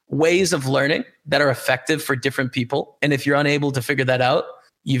varying ways of learning that are effective for different people. And if you're unable to figure that out,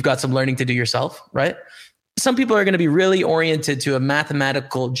 you've got some learning to do yourself, right? Some people are going to be really oriented to a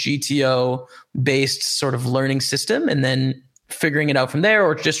mathematical GTO based sort of learning system and then figuring it out from there,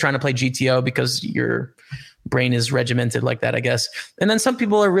 or just trying to play GTO because your brain is regimented like that, I guess. And then some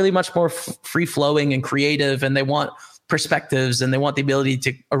people are really much more free flowing and creative, and they want perspectives and they want the ability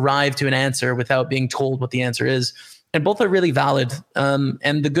to arrive to an answer without being told what the answer is. And both are really valid.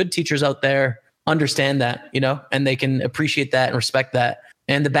 And the good teachers out there understand that, and they can appreciate that and respect that.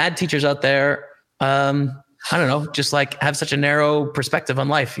 And the bad teachers out there, I don't know, just like have such a narrow perspective on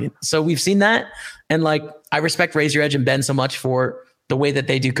life. So we've seen that. And like, I respect Raise Your Edge and Ben so much for the way that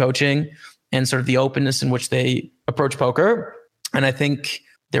they do coaching and sort of the openness in which they approach poker. And I think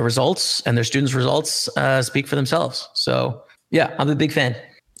their results and their students' results speak for themselves. So yeah, I'm a big fan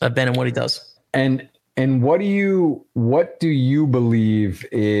of Ben and what he does. And And what do you believe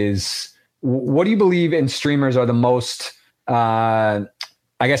in streamers are the most, I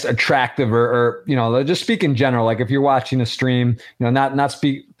guess, attractive or, just speak in general. Like if you're watching a stream, not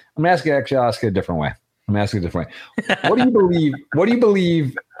speak, I'm going to I'll ask it a different way. What do you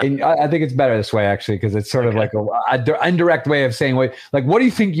believe in, I think it's better this way actually, because it's sort of like a indirect way of saying what do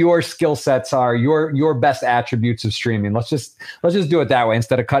you think your skill sets are, your best attributes of streaming? Let's just do it that way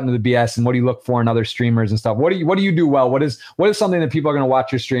instead of cutting to the BS. And what do you look for in other streamers and stuff? What do you do well? What is something that people are going to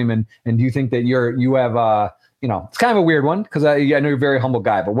watch your stream and do you think that you have it's kind of a weird one because I know you're a very humble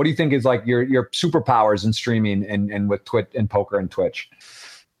guy, but what do you think is like your superpowers in streaming and with Twitch and poker and Twitch?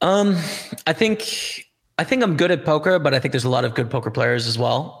 I think I'm good at poker, but I think there's a lot of good poker players as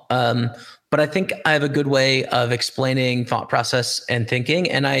well. But I think I have a good way of explaining thought process and thinking.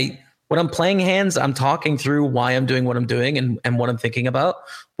 And when I'm playing hands, I'm talking through why I'm doing what I'm doing and what I'm thinking about,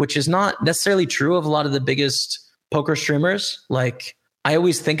 which is not necessarily true of a lot of the biggest poker streamers. Like I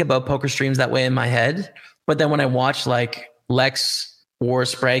always think about poker streams that way in my head. But then when I watch like Lex or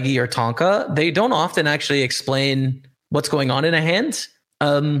Spraggy or Tonka, they don't often actually explain what's going on in a hand.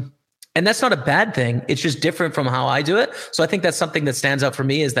 And that's not a bad thing. It's just different from how I do it. So I think that's something that stands out for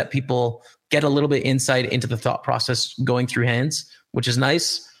me is that people get a little bit insight into the thought process going through hands, which is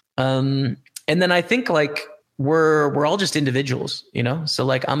nice. And then I think like we're all just individuals, So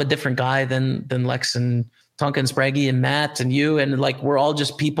like I'm a different guy than Lex and Tonka and Spraggy and Matt and you, and like we're all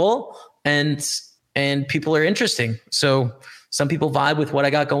just people, and people are interesting. So some people vibe with what I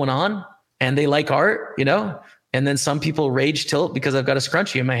got going on, and they like art, And then some people rage tilt because I've got a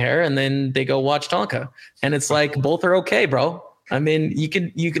scrunchie in my hair, and then they go watch Tonka. And it's like, both are okay, bro. I mean, you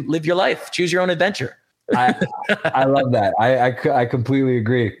can live your life, choose your own adventure. I love that. I completely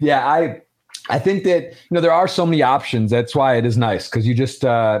agree. Yeah. I think that, there are so many options. That's why it is nice. Cause you just,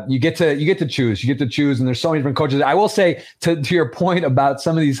 you get to choose, and there's so many different coaches. I will say to your point about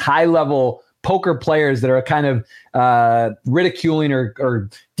some of these high level poker players that are kind of ridiculing or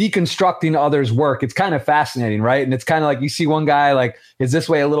deconstructing others' work. It's kind of fascinating, right? And it's kind of like you see one guy like, is this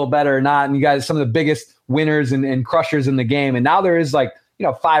way a little better or not? And you guys, some of the biggest winners and crushers in the game. And now there is like,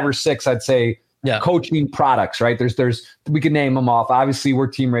 5 or 6, I'd say, coaching products, right? There's we can name them off. Obviously, we're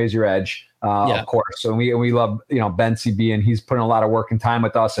Team Raise Your Edge. Of course. So we love, Ben CB, and he's putting a lot of work and time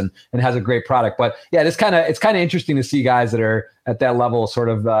with us and has a great product. But yeah, it's kind of interesting to see guys that are at that level sort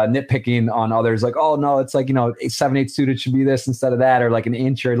of nitpicking on others like, oh no, it's like, 7/8 suited should be this instead of that, or like an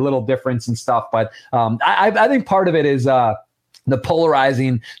inch or a little difference and stuff. But I think part of it is the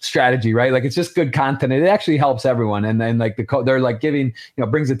polarizing strategy, right? Like it's just good content. It actually helps everyone. And then like they're like giving,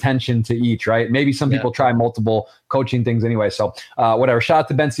 brings attention to each, right? Maybe some people try multiple coaching things anyway. So whatever, shout out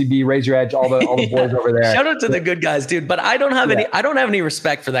to Ben CB, Raise Your Edge, all the boys over there. Shout out to the good guys, dude. But I don't have any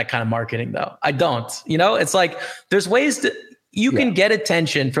respect for that kind of marketing though. I don't, it's like, there's ways you can get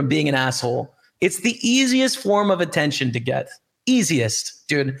attention from being an asshole. It's the easiest form of attention to get. Easiest,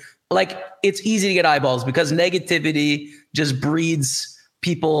 dude. Like it's easy to get eyeballs because negativity just breeds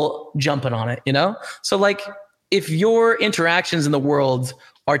people jumping on it, So like if your interactions in the world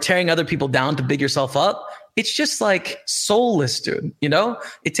are tearing other people down to big yourself up, it's just like soulless, dude.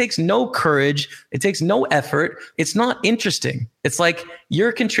 It takes no courage. It takes no effort. It's not interesting. It's like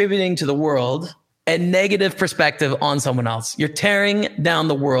you're contributing to the world a negative perspective on someone else. You're tearing down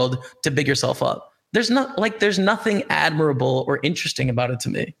the world to big yourself up. There's nothing admirable or interesting about it to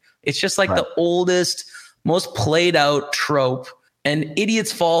me. It's just like the oldest, most played out trope, and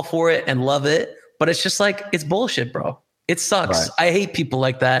idiots fall for it and love it. But it's just like, it's bullshit, bro. It sucks. Right. I hate people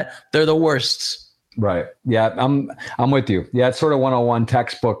like that. They're the worst. Right. Yeah. I'm with you. Yeah. It's sort of 101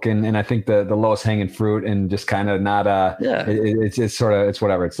 textbook. And I think the lowest hanging fruit and just kind of not, it's sort of, it's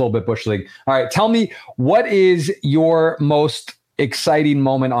whatever. It's a little bit bush league. All right. Tell me, what is your most exciting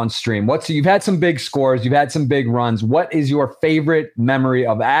moment on stream? You've had some big scores, you've had some big runs. What is your favorite memory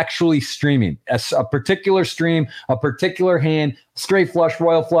of actually streaming a particular stream, a particular hand, straight flush,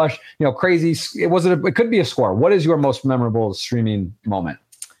 royal flush, crazy? It could be a score. What is your most memorable streaming moment?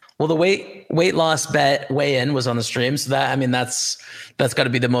 Well, the weight loss bet weigh-in was on the stream. So that's got to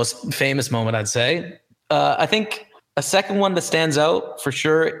be the most famous moment, I'd say. I think a second one that stands out for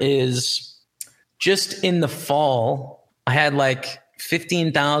sure is just in the fall, I had like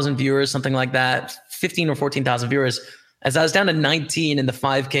 15,000 viewers, something like that, 15 or 14,000 viewers. As I was down to 19 in the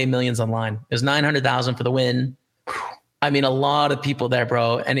 5K millions online, it was 900,000 for the win. I mean, a lot of people there,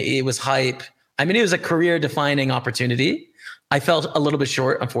 bro. And it was hype. I mean, it was a career defining opportunity. I felt a little bit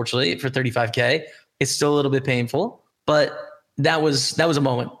short, unfortunately, for 35K. It's still a little bit painful, but that was a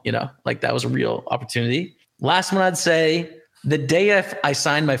moment, like that was a real opportunity. Last one, I'd say the day I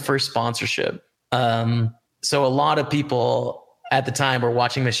signed my first sponsorship. So a lot of people at the time were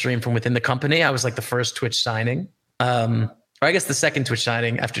watching my stream from within the company. I was like the first Twitch signing, or I guess the second Twitch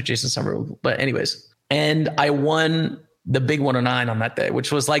signing after Jason Summer. But anyways, and I won the big 109 on that day,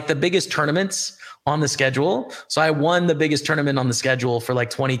 which was like the biggest tournaments on the schedule. So I won the biggest tournament on the schedule for like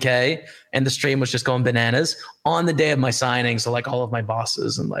 20K, and the stream was just going bananas on the day of my signing. So like all of my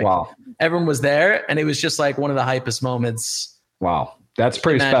bosses and like everyone was there, and it was just like one of the hypest moments. Wow. That's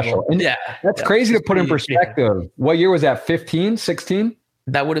pretty special. And that's crazy to put in perspective. What year was that? 15, 16?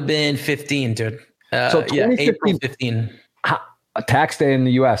 That would have been 15, dude. So April 15. A tax day in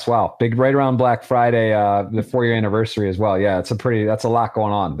the US. Wow. Big, right around Black Friday, the 4-year anniversary as well. Yeah. That's a lot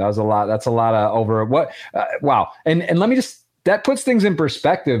going on. That's a lot of over what, wow. And let me just, that puts things in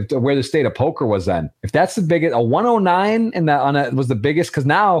perspective to where the state of poker was then. If that's the biggest, a 109 and that was the biggest, because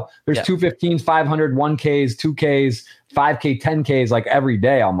now there's 215s, 500, 1Ks, 2Ks, 5K, 10Ks, like every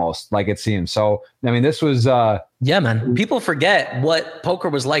day almost, like it seems. So, I mean, this was. Yeah, man. People forget what poker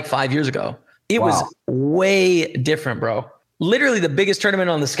was like 5 years ago. It was way different, bro. Literally the biggest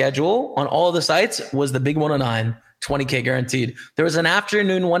tournament on the schedule on all the sites was the big 109, 20K guaranteed. There was an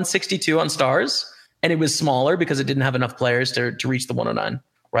afternoon 162 on Stars, and it was smaller because it didn't have enough players to reach the 109,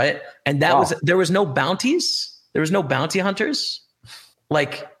 right? And there was no bounties. There was no bounty hunters.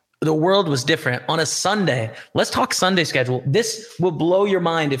 Like the world was different. On a Sunday, let's talk Sunday schedule. This will blow your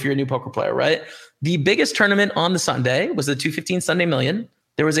mind if you're a new poker player, right? The biggest tournament on the Sunday was the 215 Sunday Million.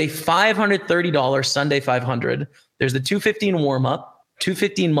 There was a $530 Sunday 500. There's the 215 warm-up,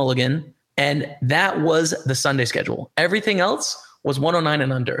 215 mulligan, and that was the Sunday schedule. Everything else was 109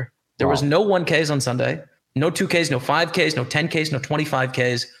 and under. There was no 1Ks on Sunday, no 2Ks, no 5Ks, no 10Ks, no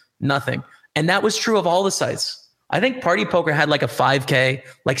 25Ks, nothing. And that was true of all the sites. I think Party Poker had like a 5K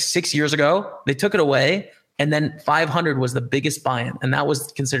like 6 years ago. They took it away, and then 500 was the biggest buy-in, and that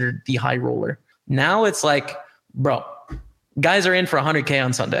was considered the high roller. Now it's like, bro, guys are in for 100K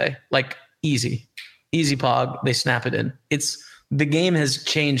on Sunday, like easy pog. They snap it in. The game has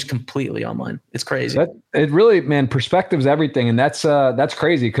changed completely online. It's crazy. It really, man, perspective's everything. And that's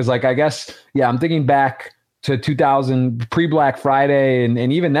crazy. Cause like, I guess, I'm thinking back to 2000 pre-Black Friday.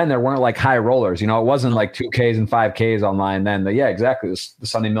 And even then there weren't like high rollers, it wasn't like 2Ks and 5Ks online then, but exactly. The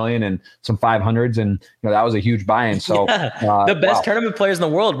Sunday Million and some 500s. And that was a huge buy-in. So the best tournament players in the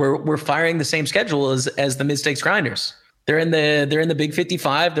world were firing the same schedule as the mid-stakes grinders. They're in the big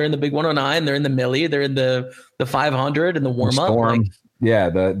 55. They're in the big 109. They're in the milli. They're in the 500 and the warm up.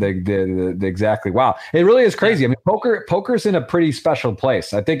 The exactly. Wow. It really is crazy. I mean, poker's in a pretty special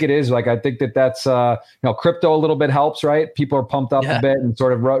place. I think it is. Like, I think that's, crypto a little bit helps, right? People are pumped up a bit and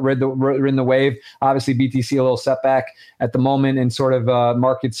sort of ridden the wave. Obviously BTC, a little setback at the moment, and sort of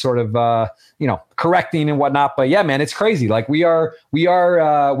markets sort of, correcting and whatnot. But yeah, man, it's crazy. Like we are in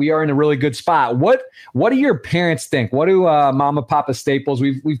a really good spot. What do your parents think? What do Mama, Papa Staples?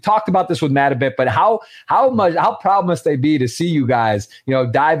 We've talked about this with Matt a bit, but how proud must they be to see you guys,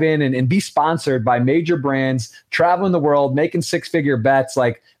 dive in and be sponsored by major brands, traveling the world, making 6-figure bets?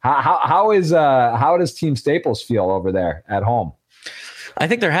 Like how does Team Staples feel over there at home? I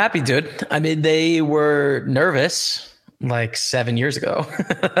think they're happy, dude. I mean, they were nervous like 7 years ago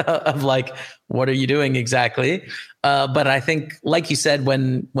of like, what are you doing exactly? But I think, like you said,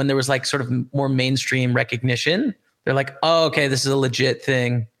 when there was like sort of more mainstream recognition, they're like, oh, okay, this is a legit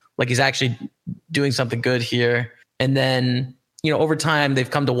thing. Like he's actually doing something good here. And then, over time they've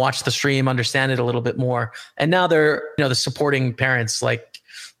come to watch the stream, understand it a little bit more. And now they're, the supporting parents, like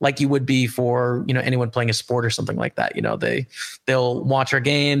you would be for, anyone playing a sport or something like that. They'll watch our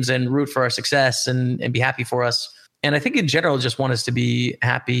games and root for our success and be happy for us. And I think in general, just want us to be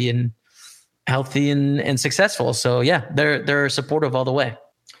happy and healthy and successful. So yeah, they're supportive all the way.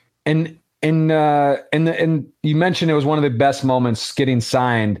 And you mentioned it was one of the best moments getting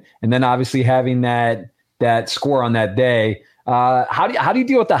signed, and then obviously having that score on that day. How do you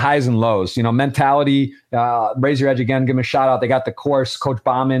deal with the highs and lows? Mentality, raise your edge again, give him a shout out. They got the course, Coach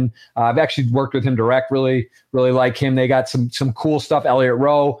Bauman. I've actually worked with him direct, really, really like him. They got some cool stuff. Elliot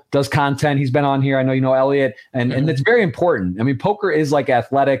Rowe does content. He's been on here. I know you know Elliot, and it's very important. I mean, poker is like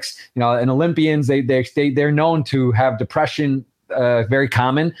athletics, and Olympians, they're known to have depression. Very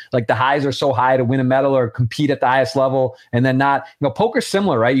common. Like the highs are so high to win a medal or compete at the highest level, and then not. Poker's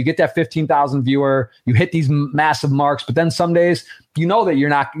similar, right? You get that 15,000 viewer, you hit these massive marks, but then some days that you're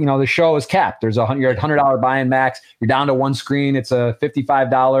not. The show is capped. You're at $100 buy-in max. You're down to one screen. It's a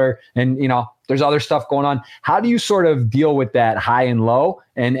 $55, and there's other stuff going on. How do you sort of deal with that high and low,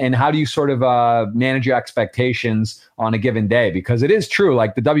 and how do you sort of manage your expectations on a given day? Because it is true.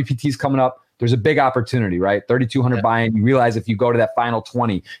 Like the WPT is coming up. there's a big opportunity, right? 3,200 buy-in. You realize if you go to that final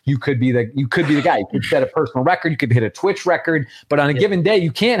 20, you could be the guy. You could set a personal record. You could hit a Twitch record. But on a given day,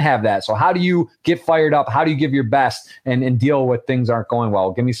 you can't have that. So how do you get fired up? How do you give your best and deal with things aren't going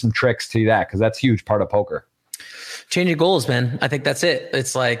well? Give me some tricks to that, because that's a huge part of poker. Changing goals, man. I think that's it.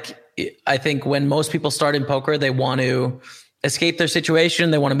 It's like, I think when most people start in poker, they want to escape their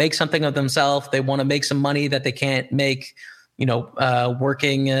situation. They want to make something of themselves. They want to make some money that they can't make,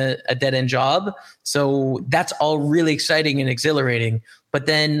 working a dead end job. So that's all really exciting and exhilarating. But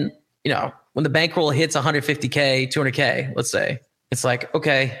then, when the bankroll hits 150K, 200K, let's say, it's like,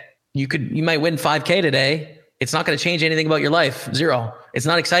 okay, you might win 5K today. It's not going to change anything about your life. Zero. It's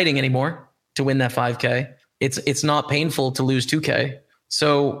not exciting anymore to win that 5K. It's not painful to lose 2K.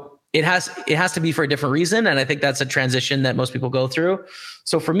 So it has to be for a different reason. And I think that's a transition that most people go through.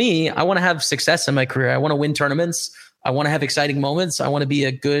 So for me, I want to have success in my career. I want to win tournaments. I want to have exciting moments. I want to be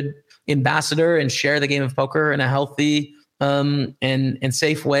a good ambassador and share the game of poker in a healthy and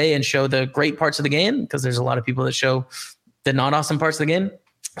safe way, and show the great parts of the game, because there's a lot of people that show the not awesome parts of the game.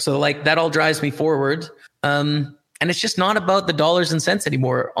 So like that all drives me forward. And it's just not about the dollars and cents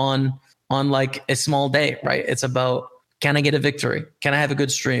anymore on like a small day, right? It's about, can I get a victory? Can I have a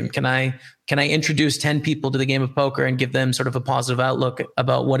good stream? Can I introduce 10 people to the game of poker and give them sort of a positive outlook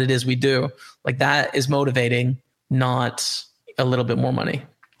about what it is we do? Like that is motivating, not a little bit more money.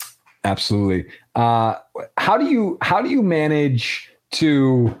 Absolutely. How do you manage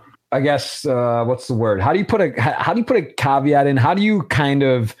to, I guess, what's the word? How do you put a caveat in? How do you kind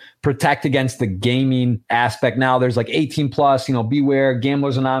of protect against the gaming aspect? Now there's like 18 plus, beware,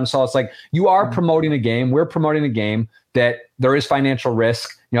 Gamblers Anonymous. So it's like, you are promoting a game. We're promoting a game that there is financial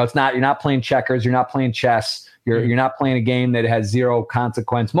risk. It's not, you're not playing checkers. You're not playing chess. You're not playing a game that has zero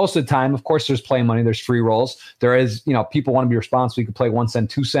consequence. Most of the time, of course, there's play money. There's free rolls. There is, people want to be responsible. You can play 1 cent,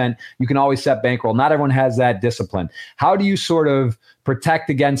 2 cent. You can always set bankroll. Not everyone has that discipline. How do you sort of protect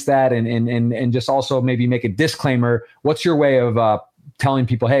against that and just also maybe make a disclaimer? What's your way of telling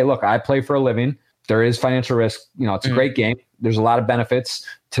people, hey, look, I play for a living. There is financial risk. It's a great game. There's a lot of benefits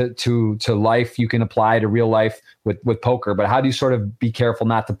to life you can apply to real life with poker. But how do you sort of be careful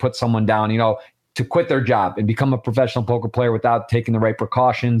not to put someone down, to quit their job and become a professional poker player without taking the right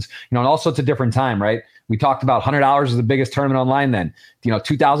precautions? And also it's a different time, right? We talked about $100 is the biggest tournament online then.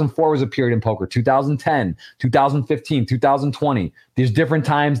 2004 was a period in poker, 2010, 2015, 2020. There's different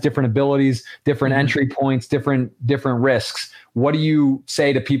times, different abilities, different entry points, different risks. What do you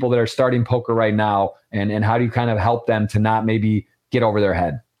say to people that are starting poker right now, and how do you kind of help them to not maybe get over their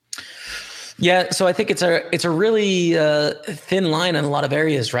head? Yeah, so I think it's a really thin line in a lot of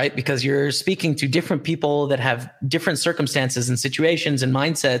areas, right? Because you're speaking to different people that have different circumstances and situations and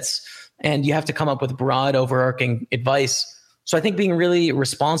mindsets, and you have to come up with broad, overarching advice. So I think being really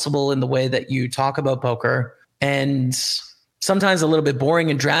responsible in the way that you talk about poker, and sometimes a little bit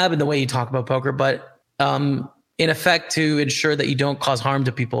boring and drab in the way you talk about poker, but in effect to ensure that you don't cause harm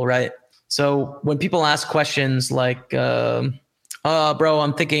to people, right? So when people ask questions like, bro,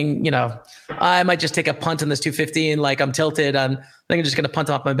 I'm thinking, I might just take a punt on this 215. Like I'm tilted. I think I'm just going to punt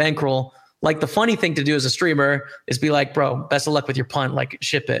off my bankroll. Like the funny thing to do as a streamer is be like, bro, best of luck with your punt, like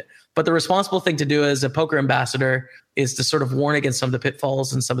ship it. But the responsible thing to do as a poker ambassador is to sort of warn against some of the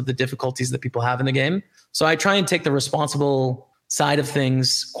pitfalls and some of the difficulties that people have in the game. So I try and take the responsible side of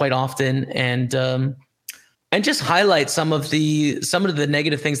things quite often, and just highlight some of the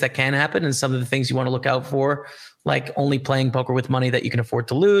negative things that can happen and some of the things you want to look out for, like only playing poker with money that you can afford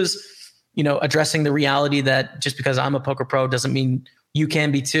to lose, addressing the reality that just because I'm a poker pro doesn't mean you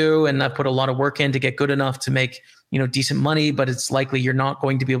can be too. And I've put a lot of work in to get good enough to make, decent money, but it's likely you're not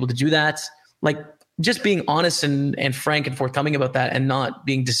going to be able to do that. Like just being honest and frank and forthcoming about that, and not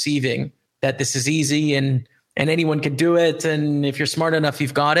being deceiving that this is easy and anyone can do it. And if you're smart enough,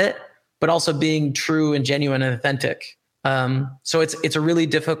 you've got it, but also being true and genuine and authentic. So it's a really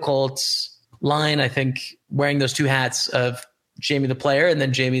difficult line, I think, wearing those two hats of Jamie the player and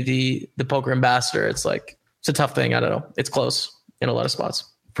then Jamie the poker ambassador. It's a tough thing. I don't know. It's close in a lot of spots.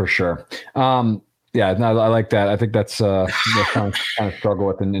 For sure. Yeah, no, I like that. I think that's kind of struggle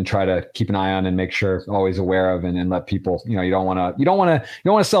with and try to keep an eye on and make sure, always aware of, and let people, you don't want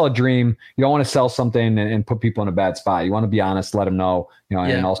to sell a dream. You don't want to sell something and put people in a bad spot. You want to be honest, let them know,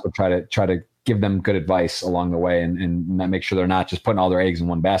 and also try to give them good advice along the way, and make sure they're not just putting all their eggs in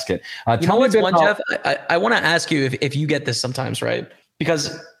one basket. Jeff, I want to ask you if you get this sometimes, right?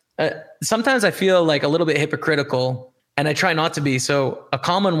 Because sometimes I feel like a little bit hypocritical, and I try not to be. So a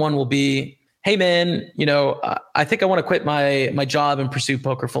common one will be, hey man, I think I want to quit my job and pursue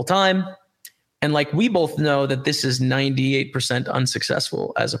poker full time. And like, we both know that this is 98%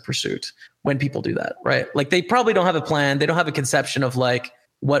 unsuccessful as a pursuit when people do that, right? Like, they probably don't have a plan. They don't have a conception of like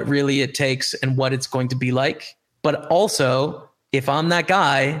what really it takes and what it's going to be like. But also, if I'm that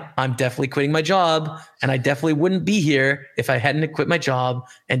guy, I'm definitely quitting my job, and I definitely wouldn't be here if I hadn't quit my job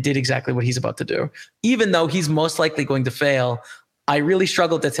and did exactly what he's about to do. Even though he's most likely going to fail, I really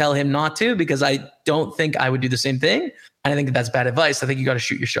struggle to tell him not to, because I don't think I would do the same thing. And I think that's bad advice. I think you got to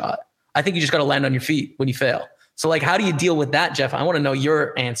shoot your shot. I think you just got to land on your feet when you fail. So like, how do you deal with that, Jeff? I want to know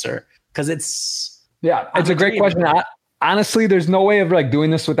your answer, because it's a great question. Honestly, there's no way of like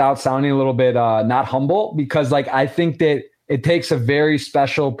doing this without sounding a little bit not humble, because like I think that it takes a very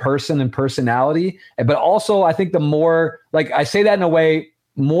special person and personality. But also, I think the more, like, I say that in a way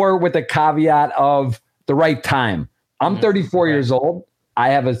more with the caveat of the right time. I'm 34 years old. I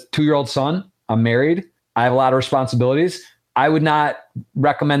have a 2-year-old son. I'm married. I have a lot of responsibilities. I would not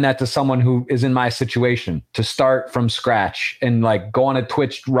recommend that to someone who is in my situation, to start from scratch and like go on a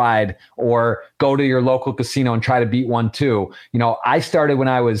Twitch ride or go to your local casino and try to beat one too. You know, I started when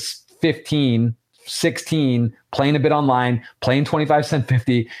I was 15, 16, playing a bit online, playing 25 cent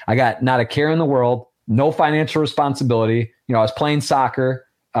 50. I got not a care in the world, no financial responsibility. You know, I was playing soccer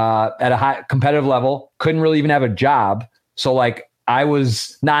at a high competitive level, couldn't really even have a job. So like, I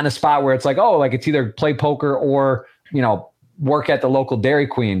was not in a spot where it's like, oh, like it's either play poker or, you know, work at the local Dairy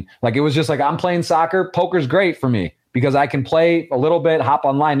Queen. Like, it was just like, I'm playing soccer. Poker's great for me because I can play a little bit, hop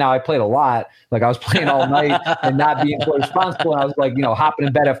online. Now I played a lot. Like, I was playing all night and not being fully responsible. And I was like, you know, hopping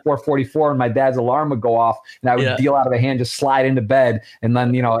in bed at 4:44 and my dad's alarm would go off and I would deal out of a hand, just slide into bed. And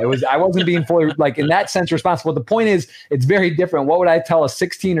then, you know, I wasn't being fully, like, in that sense, responsible. The point is, it's very different. What would I tell a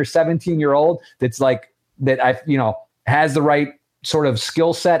 16 or 17-year-old that's like, that you know, has the right sort of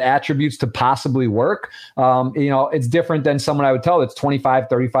skill set attributes to possibly work? You know, it's different than someone I would tell that's 25,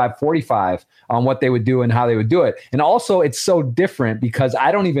 35, 45 on what they would do and how they would do it. And also, it's so different because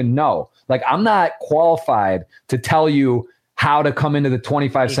I don't even know. Like, I'm not qualified to tell you how to come into the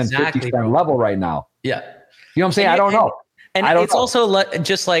 25 cent, 50 cent level right now. Yeah. You know what I'm saying? I don't know. And it's also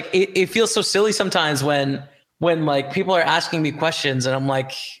just like, it feels so silly sometimes when like people are asking me questions and I'm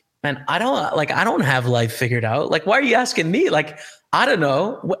like, man, I don't have life figured out. Like, why are you asking me? Like, I don't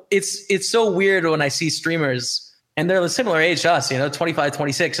know. It's so weird when I see streamers and they're a similar age to us, you know, 25,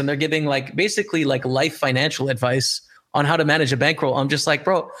 26, and they're giving like basically like life financial advice on how to manage a bankroll. I'm just like,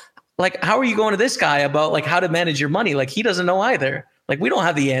 bro, like, how are you going to this guy about like how to manage your money? Like, he doesn't know either. Like, we don't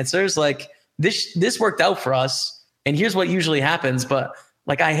have the answers. Like, this worked out for us, and here's what usually happens. But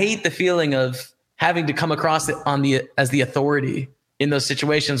like, I hate the feeling of having to come across it as the authority in those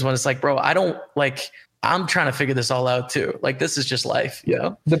situations when it's like, bro, I'm trying to figure this all out too. Like, this is just life, you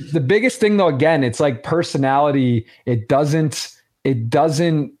know? The biggest thing though, again, it's like personality. It doesn't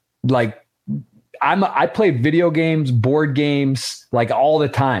like, I play video games, board games, like all the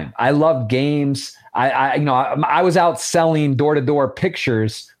time. I love games. I was out selling door-to-door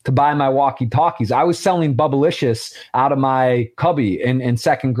pictures to buy my walkie-talkies. I was selling Bubblicious out of my cubby in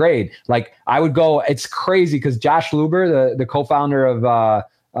second grade. Like, I would go, it's crazy because Josh Luber, the co-founder of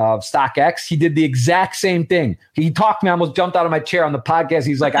StockX, he did the exact same thing. He talked to me, I almost jumped out of my chair on the podcast.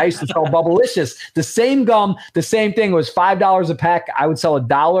 He's like, I used to sell Bubblicious, the same gum, the same thing. It was $5 a pack. I would sell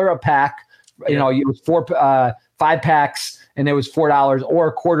 $1 a pack. You know, it was 5 packs and it was $4 or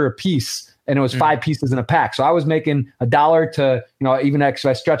a quarter a piece. And it was 5 pieces in a pack. So I was making $1 to, you know, even if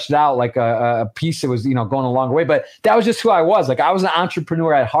I stretched it out like a piece, it was, you know, going a long way. But that was just who I was. Like, I was an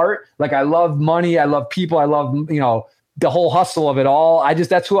entrepreneur at heart. Like, I love money. I love people. I love, you know, the whole hustle of it all.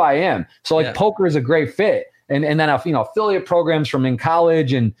 That's who I am. So like, poker is a great fit. And then, you know, affiliate programs from in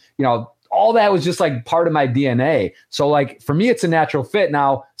college and, you know, all that was just like part of my DNA. So like, for me, it's a natural fit.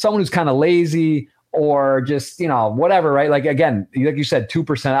 Now, someone who's kind of lazy or just, you know, whatever, right? Like, again, like you said,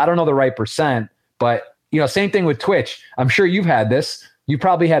 2%, I don't know the right percent, but, you know, same thing with Twitch. I'm sure you've had this. You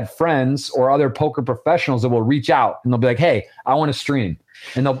probably had friends or other poker professionals that will reach out and they'll be like, hey, I want to stream.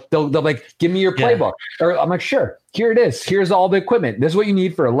 And they'll like, give me your playbook. Or I'm like, sure, here it is. Here's all the equipment. This is what you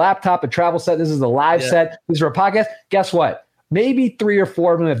need for a laptop, a travel set. This is a live set. This is for a podcast. Guess what? Maybe 3 or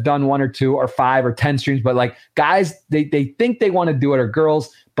 4 of them have done 1 or 2 or 5 or 10 streams, but like, guys, they think they want to do it, or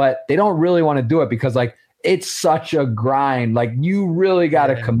girls, but they don't really want to do it because like, it's such a grind. Like, you really got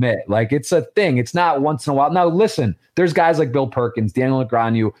to commit. Like, it's a thing. It's not once in a while. Now, listen, there's guys like Bill Perkins, Daniel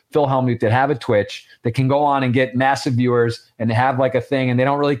Negreanu, Phil Hellmuth that have a Twitch that can go on and get massive viewers and have like a thing and they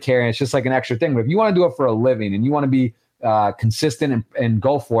don't really care. And it's just like an extra thing. But if you want to do it for a living and you want to be consistent and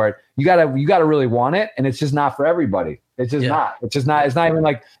go for it, you gotta really want it. And it's just not for everybody. It's just not. It's just not. It's not even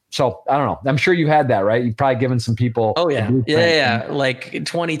like. So I don't know. I'm sure you had that, right? You've probably given some people. Oh yeah. Like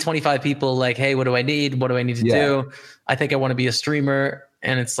 20, 25 people. Like, hey, what do I need? What do I need to do? I think I want to be a streamer,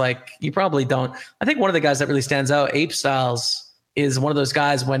 and it's like you probably don't. I think one of the guys that really stands out, Ape Styles, is one of those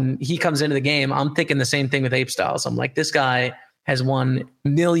guys. When he comes into the game, I'm thinking the same thing with Ape Styles. I'm like, this guy has won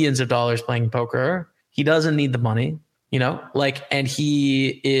millions of dollars playing poker. He doesn't need the money, and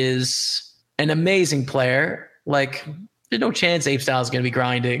he is an amazing player. Like, there's no chance Ape Styles is going to be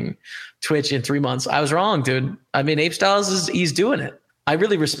grinding Twitch in 3 months. I was wrong, dude. I mean, Ape Styles he's doing it. I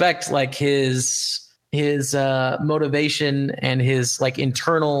really respect like his motivation and his like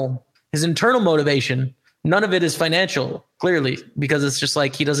internal motivation. None of it is financial, clearly, because it's just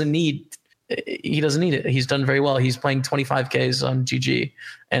like he doesn't need it. He's done very well. He's playing 25Ks on GG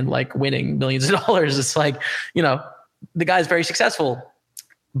and like winning millions of dollars. It's like, the guy's very successful,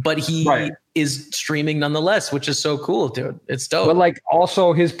 but he is streaming nonetheless, which is so cool, dude. It's dope. But like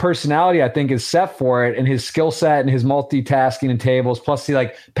also his personality, I think, is set for it, and his skill set and his multitasking and tables, plus he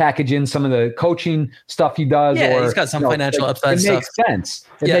like package in some of the coaching stuff he does. Yeah, he's got some financial upside stuff. It makes sense.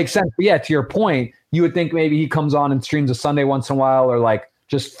 It makes sense. But yeah, to your point, you would think maybe he comes on and streams a Sunday once in a while, or like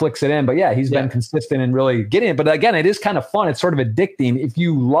just flicks it in. But yeah, he's been consistent and really getting it. But again, it is kind of fun. It's sort of addicting. If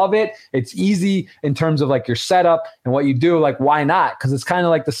you love it, it's easy in terms of like your setup and what you do. Like, why not? Because it's kind of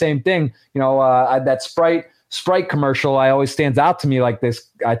like the same thing. That Sprite commercial, I always stands out to me like this.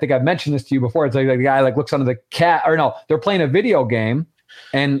 I think I've mentioned this to you before. It's like the guy like looks under the cat, or no, they're playing a video game,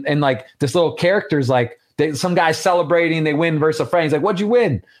 and like this little character's like, some guy celebrating, they win versus a friend. He's like, what'd you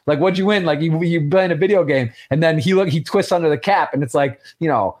win? Like, you playing a video game. And then he twists under the cap, and it's like,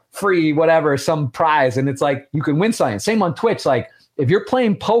 free, whatever, some prize. And it's like, you can win something. Same on Twitch. Like, if you're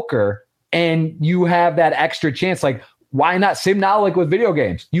playing poker and you have that extra chance, like, why not? Same now, like with video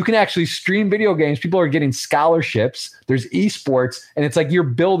games, you can actually stream video games. People are getting scholarships. There's esports, and it's like you're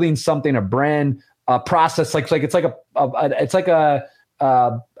building something, a brand, a process.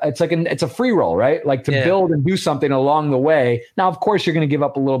 It's a free roll, right? Like to build and do something along the way. Now, of course, you're going to give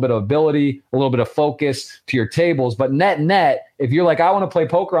up a little bit of ability, a little bit of focus to your tables, but net, if you're like, I want to play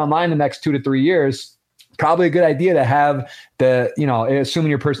poker online the next 2 to 3 years, probably a good idea to have assuming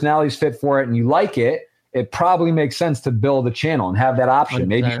your personality's fit for it and you like it, it probably makes sense to build a channel and have that option.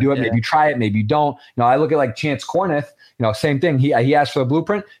 Maybe you do it, maybe you try it, maybe you don't. I look at like Chance Corneth, same thing. He asked for the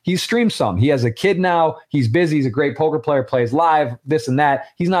blueprint. He streams some. He has a kid now. He's busy. He's a great poker player, plays live, this and that.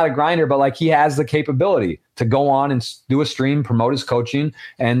 He's not a grinder, but like he has the capability to go on and do a stream, promote his coaching.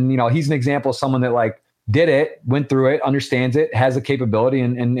 And, he's an example of someone that like did it, went through it, understands it, has the capability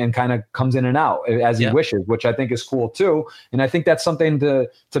and kind of comes in and out as he wishes, which I think is cool too. And I think that's something to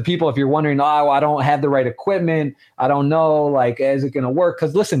people, if you're wondering, I don't have the right equipment, I don't know, like, is it going to work?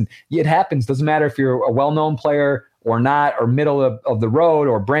 Because listen, it happens. Doesn't matter if you're a well-known player or not, or middle of the road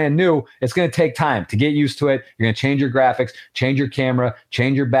or brand new. It's going to take time to get used to it. You're going to change your graphics, change your camera,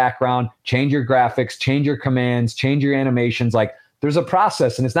 change your background, change your graphics, change your commands, change your animations. Like, there's a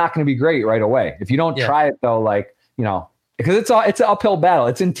process, and it's not going to be great right away. If you don't try it though, like, because it's an uphill battle.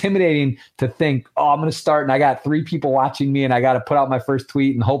 It's intimidating to think, I'm going to start and I got 3 people watching me and I got to put out my first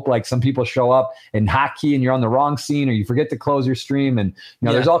tweet and hope like some people show up and hotkey and you're on the wrong scene, or you forget to close your stream. And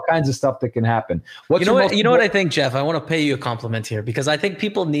there's all kinds of stuff that can happen. You know what I think, Jeff? I want to pay you a compliment here, because I think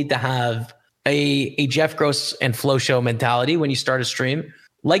people need to have a Jeff Gross and Flow Show mentality when you start a stream.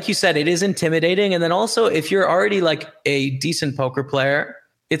 Like you said, it is intimidating. And then also, if you're already like a decent poker player,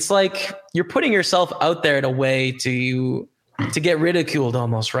 it's like you're putting yourself out there in a way to get ridiculed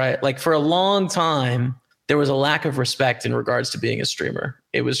almost, right? Like for a long time, there was a lack of respect in regards to being a streamer.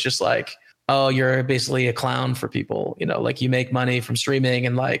 It was just like, oh, you're basically a clown for people, like you make money from streaming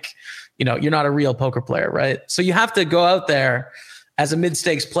and like, you're not a real poker player, right? So you have to go out there as a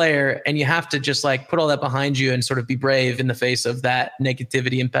mid-stakes player, and you have to just like put all that behind you and sort of be brave in the face of that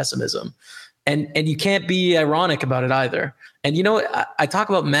negativity and pessimism. And you can't be ironic about it either. And I talk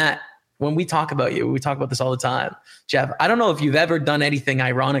about Matt, when we talk about you, we talk about this all the time. Jeff, I don't know if you've ever done anything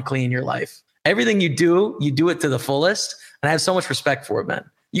ironically in your life. Everything you do it to the fullest. And I have so much respect for it, man.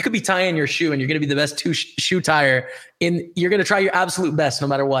 You could be tying your shoe and you're going to be the best shoe tire, you're going to try your absolute best no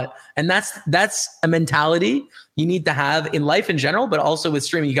matter what. And that's a mentality you need to have in life in general, but also with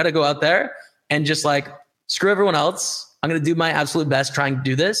streaming. You got to go out there and just like, screw everyone else. I'm going to do my absolute best trying to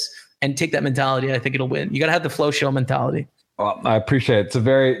do this, and take that mentality. I think it'll win. You got to have the Flow Show mentality. Well, I appreciate it. It's a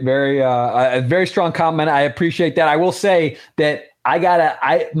very, very, a very strong comment. I appreciate that. I will say that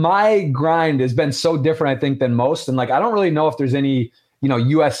my grind has been so different, I think, than most. And like, I don't really know if there's any,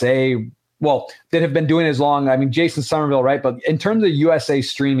 USA, that have been doing it as long. I mean, Jason Somerville, right? But in terms of USA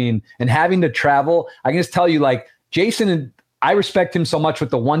streaming and having to travel, I can just tell you, like, Jason, I respect him so much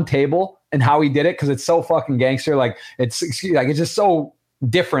with the one table and how he did it because it's so fucking gangster. Like it's just so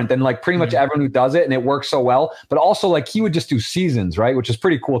different than like pretty much everyone who does it, and it works so well. But also like he would just do seasons, right? Which is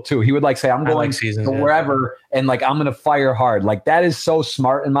pretty cool too. He would like say, I'm going like seasons, to wherever and like I'm gonna fire hard. Like that is so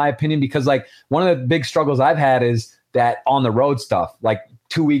smart in my opinion, because like one of the big struggles I've had is that on the road stuff, like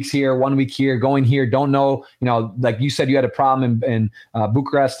 2 weeks here, 1 week here, going here, don't know, like you said, you had a problem in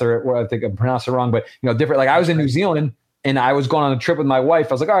Bucharest, or I think I pronounced it wrong, but different. Like I was in New Zealand and I was going on a trip with my wife.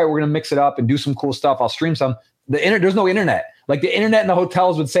 I was like, all right, we're going to mix it up and do some cool stuff. I'll stream some. There's no internet. Like the internet in the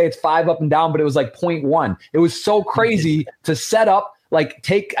hotels would say it's 5 up and down, but it was like 0.1. It was so crazy to set up, like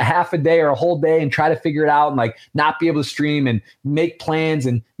take a half a day or a whole day and try to figure it out and like not be able to stream and make plans.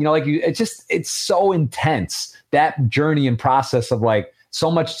 And, it's so intense, that journey and process of like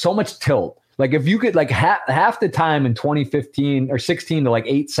so much tilt. Like if you could like half the time in 2015 or 16 to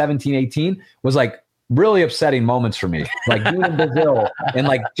like 17, 18 was like really upsetting moments for me. Like doing in Brazil and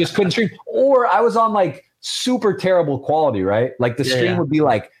like just couldn't stream, or I was on like super terrible quality, right? Like the stream would be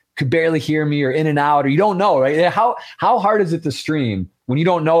like, could barely hear me or in and out, or you don't know, right? How hard is it to stream when you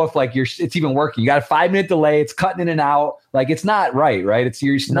don't know if like it's even working? You got a 5-minute delay, it's cutting in and out. Like it's not right? You're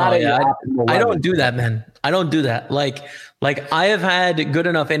not at your optimal level. I don't do that, man. I don't do that. Like I have had good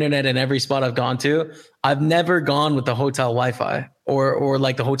enough internet in every spot I've gone to. I've never gone with the hotel Wi-Fi or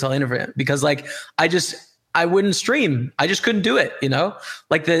like the hotel internet, because like I wouldn't stream. I just couldn't do it.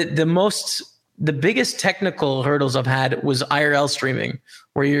 Like the biggest technical hurdles I've had was IRL streaming,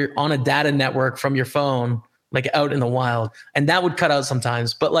 where you're on a data network from your phone, like out in the wild, and that would cut out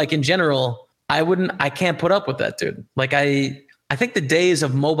sometimes. But like in general, I can't put up with that, dude. Like I think the days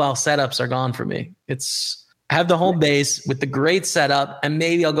of mobile setups are gone for me. I have the home base with the great setup, and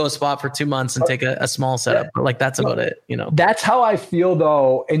maybe I'll go a spot for 2 months and take a small setup. But like that's about it, That's how I feel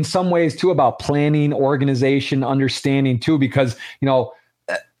though, in some ways too, about planning, organization, understanding too, because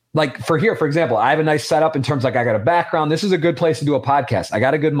like for example, I have a nice setup in terms like I got a background. This is a good place to do a podcast. I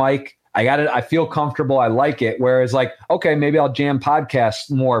got a good mic. I feel comfortable. I like it. Whereas like, okay, maybe I'll jam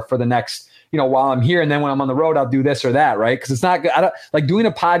podcasts more for the next, while I'm here. And then when I'm on the road, I'll do this or that. Right. Cause it's not good. I don't like doing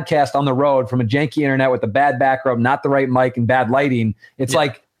a podcast on the road from a janky internet with a bad background, not the right mic and bad lighting. It's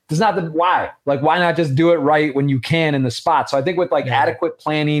like, there's not why not just do it right when you can in the spot? So I think with like adequate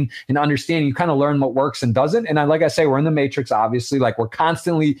planning and understanding, you kind of learn what works and doesn't. And like I say, we're in the matrix, obviously, like we're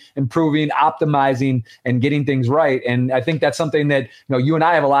constantly improving, optimizing, and getting things right. And I think that's something that, you and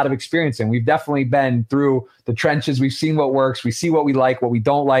I have a lot of experience in. We've definitely been through the trenches. We've seen what works. We see what we like, what we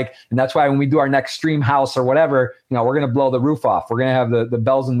don't like. And that's why when we do our next stream house or whatever, we're going to blow the roof off. We're going to have the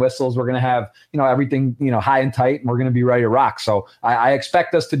bells and whistles. We're going to have, everything, high and tight, and we're going to be ready to rock. So I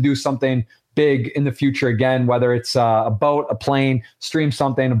expect us to do something big in the future again, whether it's a boat, a plane, stream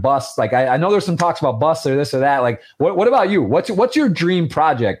something, a bus. Like I know there's some talks about bus or this or that. Like what about you? What's your dream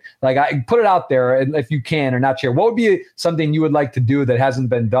project? Like I put it out there, and if you can or not share, what would be something you would like to do that hasn't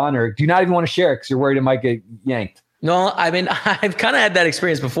been done, or do you not even want to share it because you're worried it might get yanked? No, I mean, I've kind of had that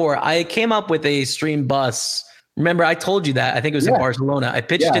experience before. I came up with a stream bus. Remember, I told you that. I think it was in Barcelona. I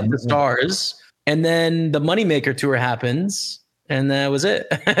pitched it to Stars, and then the Moneymaker tour happens. And that was it.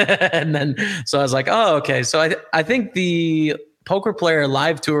 And then, so I was like, oh, okay. So I think the Poker Player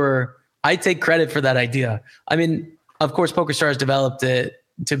live tour, I take credit for that idea. I mean, of course, PokerStars developed it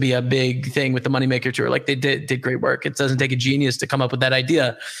to be a big thing with the Moneymaker tour. Like they did great work. It doesn't take a genius to come up with that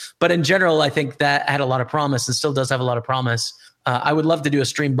idea. But in general, I think that had a lot of promise and still does have a lot of promise. I would love to do a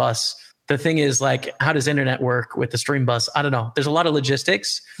stream bus. The thing is, like, how does internet work with the stream bus? I don't know. There's a lot of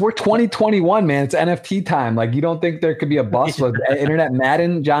logistics. We're 2021, man. It's NFT time. Like, you don't think there could be a bus with internet?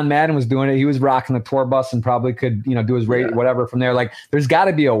 John Madden was doing it. He was rocking the tour bus and probably could, do his rate, whatever from there. Like, there's got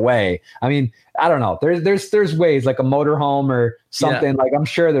to be a way. I mean, I don't know. There's ways, like a motorhome or something. Like, I'm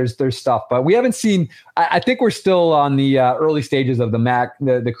sure there's stuff, but we haven't seen. I think we're still on the early stages of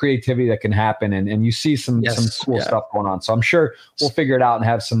the creativity that can happen, and you see some cool stuff going on. So I'm sure we'll figure it out and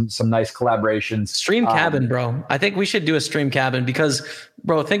have some nice collaborations. Stream cabin, bro. I think we should do a stream cabin because,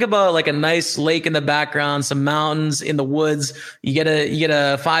 bro, think about like a nice lake in the background, some mountains in the woods. You get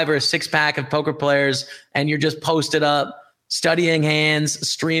a 5 or 6 pack of poker players, and you're just posted up, studying hands,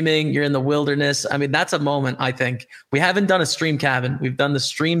 streaming. You're in the wilderness. I mean, that's a moment. I think we haven't done a stream cabin. We've done the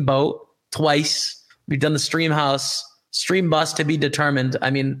stream boat twice. We've done the stream house, stream bus to be determined. I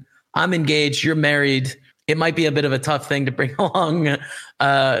mean, I'm engaged. You're married. It might be a bit of a tough thing to bring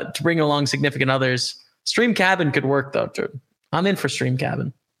along significant others. Stream cabin could work though, dude. I'm in for stream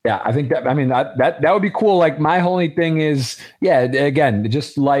cabin. Yeah, I think that, I mean, that would be cool. Like my only thing is, yeah, again,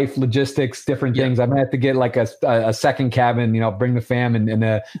 just life, logistics, different things. I might have to get like a second cabin, bring the fam and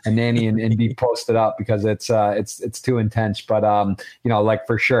a nanny and be posted up because it's too intense. But, like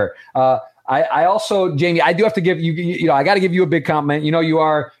for sure. I also, Jamie, I do have to give you, I got to give you a big compliment. You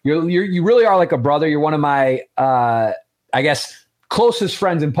really are like a brother. You're one of my, I guess, closest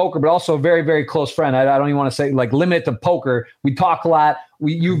friends in poker, but also a very, very close friend. I don't even want to say like limit to poker. We talk a lot.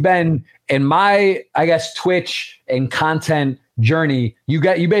 You've been in my, I guess, Twitch and content journey. You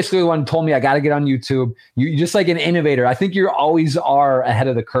basically the one who told me I got to get on YouTube. You just like an innovator. I think you always are ahead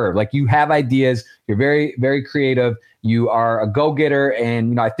of the curve. Like you have ideas. You're very, very creative. You are a go-getter.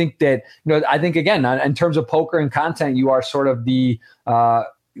 And, I think that, I think again, in terms of poker and content, you are sort of the,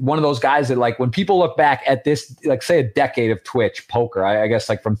 one of those guys that like when people look back at this, like say a decade of Twitch poker, I guess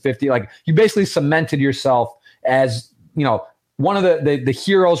like from 50, like you basically cemented yourself as, one of the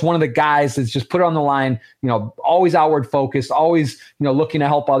heroes, one of the guys that's just put it on the line, always outward focused, always, looking to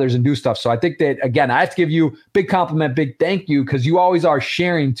help others and do stuff. So I think that, again, I have to give you big compliment, big thank you, because you always are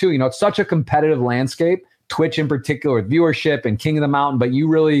sharing too. It's such a competitive landscape, Twitch in particular with viewership and King of the Mountain, but you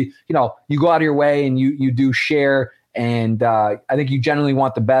really, you go out of your way and you do share. And I think you generally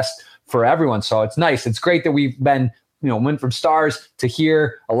want the best for everyone. So it's nice. It's great that we've been, went from stars to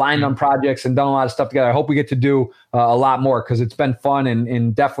here, aligned on projects and done a lot of stuff together. I hope we get to do a lot more because it's been fun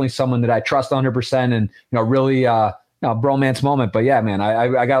and definitely someone that I trust 100% and, really bromance moment. But yeah, man,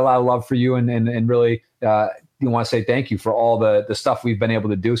 I got a lot of love for you and really you want to say thank you for all the stuff we've been able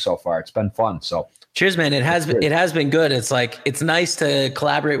to do so far. It's been fun. So cheers, man. It has been good. It's like, it's nice to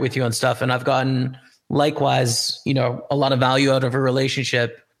collaborate with you on stuff. And I've gotten likewise, a lot of value out of a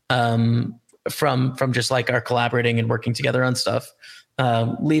relationship from just like our collaborating and working together on stuff,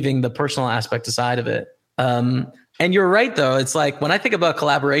 leaving the personal aspect aside of it. And you're right, though. It's like when I think about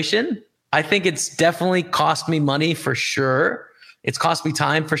collaboration, I think it's definitely cost me money for sure. It's cost me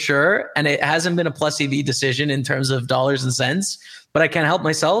time for sure. And it hasn't been a plus EV decision in terms of dollars and cents, but I can't help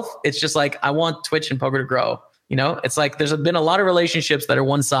myself. It's just like I want Twitch and poker to grow. It's like there's been a lot of relationships that are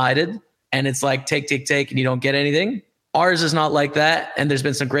one-sided. And it's like take, and you don't get anything. Ours is not like that. And there's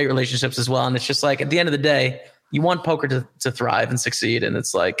been some great relationships as well. And it's just like, at the end of the day, you want poker to thrive and succeed. And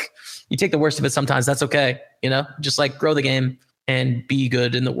it's like, you take the worst of it sometimes. That's okay. Just like grow the game and be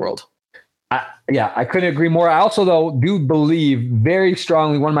good in the world. I couldn't agree more. I also, though, do believe very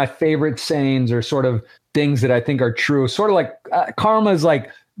strongly one of my favorite sayings or sort of things that I think are true, sort of like karma is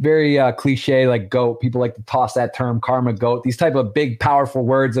like, very cliche, like GOAT. People like to toss that term, karma, GOAT, these type of big, powerful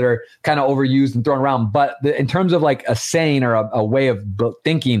words that are kind of overused and thrown around. But in terms of like a saying or a way of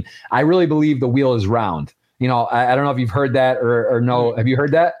thinking, I really believe the wheel is round. I don't know if you've heard that or no. Have you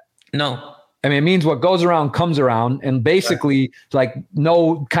heard that? No. I mean, it means what goes around comes around. And basically, like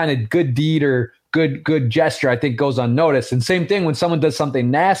no kind of good deed or good gesture, I think, goes unnoticed. And same thing when someone does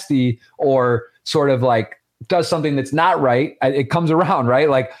something nasty or sort of like does something that's not right, it comes around, right?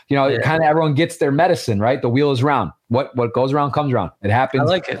 Like, kind of everyone gets their medicine, right? The wheel is round. What goes around comes around. It happens. I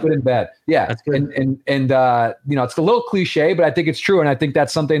like it. Good and bad. Yeah. That's good. And it's a little cliche, but I think it's true. And I think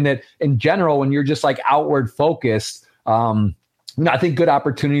that's something that in general, when you're just like outward focused, I think good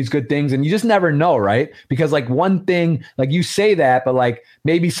opportunities, good things, and you just never know, right? Because like one thing, like you say that, but like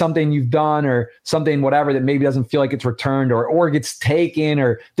maybe something you've done or something, whatever, that maybe doesn't feel like it's returned or gets taken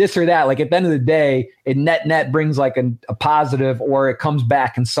or this or that. Like at the end of the day, it net brings like a positive or it comes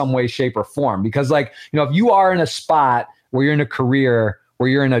back in some way, shape or form. Because like, if you are in a spot where you're in a career, where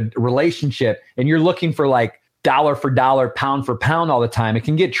you're in a relationship and you're looking for like dollar for dollar, pound for pound all the time, it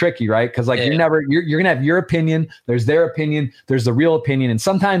can get tricky, right? Because like you're gonna have your opinion, there's their opinion, there's the real opinion, and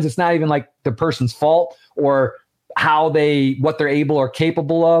sometimes it's not even like the person's fault or what they're able or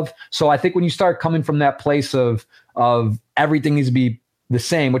capable of. So I think when you start coming from that place of everything needs to be the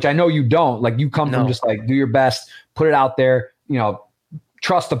same, which I know you don't, like you come from just like do your best, put it out there,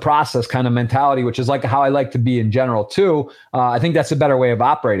 trust the process kind of mentality, which is like how I like to be in general too. I think that's a better way of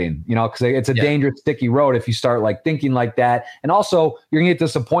operating, because it's a dangerous, sticky road if you start like thinking like that. And also you're gonna get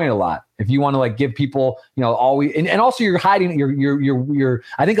disappointed a lot if you want to like give people, always, and also you're hiding your,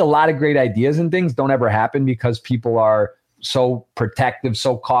 I think a lot of great ideas and things don't ever happen because people are so protective,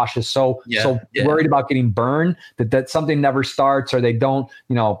 so cautious, so worried about getting burned that something never starts or they don't,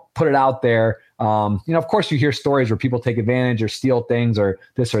 put it out there. Of course you hear stories where people take advantage or steal things or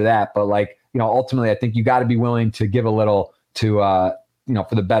this or that, but like, ultimately I think you got to be willing to give a little to,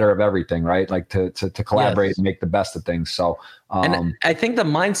 for the better of everything, right? Like to collaborate and make the best of things. So, and I think the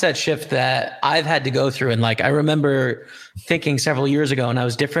mindset shift that I've had to go through, and like, I remember thinking several years ago and I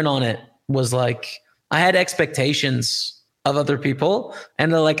was different on it, was like, I had expectations of other people.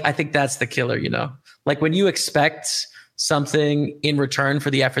 And like, I think that's the killer, you know, like when you expect something in return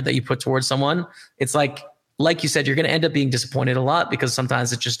for the effort that you put towards someone, it's like you said, you're going to end up being disappointed a lot because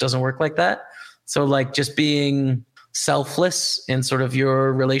sometimes it just doesn't work like that. So like just being selfless in sort of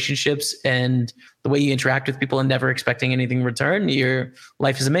your relationships and the way you interact with people and never expecting anything in return, your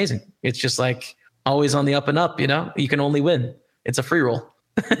life is amazing. It's just like always on the up and up, you know, you can only win. It's a free roll.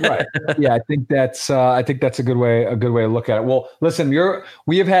 Right. Yeah, I think that's a good way to look at it. Well, listen,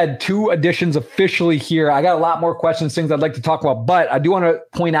 we have had 2 editions officially here. I got a lot more questions, things I'd like to talk about, but I do want to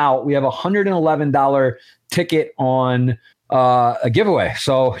point out we have a $111 ticket on a giveaway.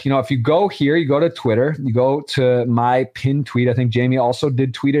 So, you know, if you go here, you go to Twitter, you go to my pinned tweet. I think Jamie also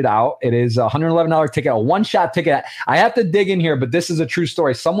did tweet it out. It is a $111 ticket, a one-shot ticket. I have to dig in here, but this is a true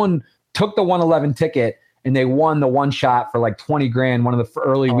story. Someone took the 111 ticket and they won the one shot for like 20 grand one of the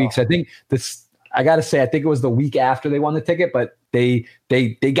early weeks. I think I got to say, I think it was the week after they won the ticket, but they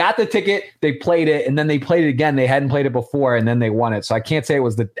got the ticket, they played it, and then they played it again. They hadn't played it before, and then they won it. So I can't say it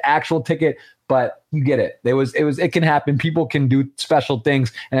was the actual ticket, but you get it. It can happen. People can do special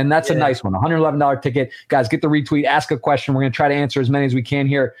things, and that's a nice one. $111 ticket. Guys, get the retweet, ask a question. We're going to try to answer as many as we can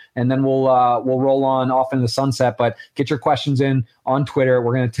here, and then we'll roll on off into the sunset. But get your questions in on Twitter.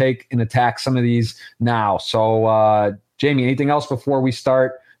 We're going to take and attack some of these now. So, Jamie, anything else before we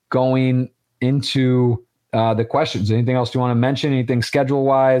start going into the questions? Anything else you want to mention? Anything schedule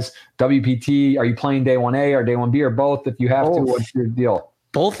wise? WPT, are you playing day 1A or day 1B or both? If you have to, what's your deal?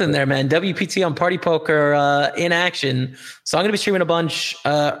 Both in there, man. WPT on Party Poker in action. So I'm going to be streaming a bunch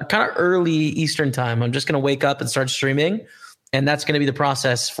kind of early Eastern time. I'm just going to wake up and start streaming. And that's going to be the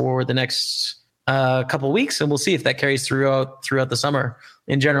process for the next couple of weeks. And we'll see if that carries throughout the summer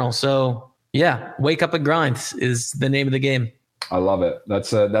in general. So yeah, wake up and grind is the name of the game. I love it. That's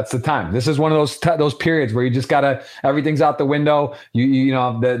the time. This is one of those periods where you just gotta, everything's out the window. You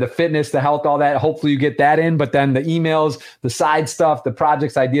know, the fitness, the health, all that. Hopefully you get that in, but then the emails, the side stuff, the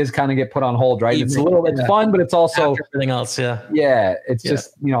projects, ideas kind of get put on hold, right? It's fun, but it's also after everything else. Yeah. Yeah. It's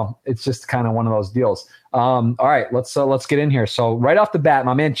just, you know, it's just kind of one of those deals. All right, let's get in here. So right off the bat,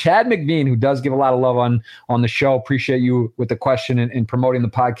 my man Chad McVean, who does give a lot of love on the show, appreciate you with the question and promoting the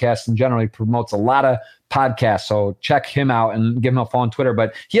podcast in general. He promotes a lot of podcasts, so check him out and give him a follow on Twitter.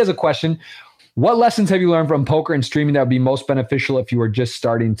 But he has a question: what lessons have you learned from poker and streaming that would be most beneficial if you were just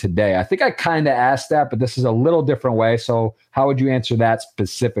starting today? I think I kind of asked that, but this is a little different way. So how would you answer that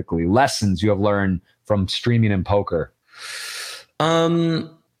specifically? Lessons you have learned from streaming and poker?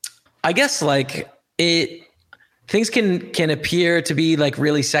 I guess like things can appear to be like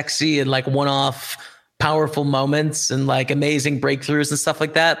really sexy and like one-off powerful moments and like amazing breakthroughs and stuff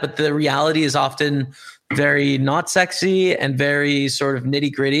like that. But the reality is often very not sexy and very sort of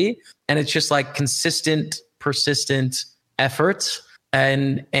nitty gritty. And it's just like consistent, persistent effort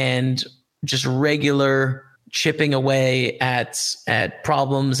and just regular chipping away at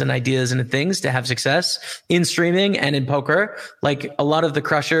problems and ideas and things to have success in streaming and in poker. Like a lot of the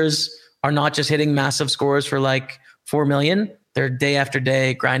crushers are not just hitting massive scores for like 4 million. They're day after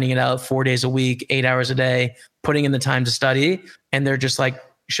day grinding it out 4 days a week, 8 hours a day, putting in the time to study. And they're just like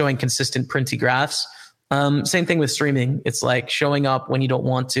showing consistent printy graphs. Same thing with streaming. It's like showing up when you don't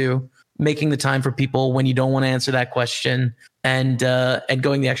want to, making the time for people when you don't want to answer that question, and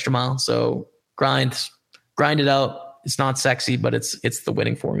going the extra mile. So grind it out. It's not sexy, but it's the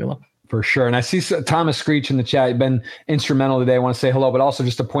winning formula. For sure. And I see Thomas Screech in the chat. You've been instrumental today. I want to say hello, but also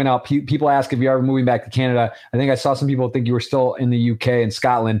just to point out, people ask if you're ever moving back to Canada. I think I saw some people think you were still in the UK and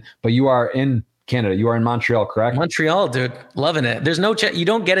Scotland, but you are in Canada. You are in Montreal, correct? Montreal, dude. Loving it. There's no you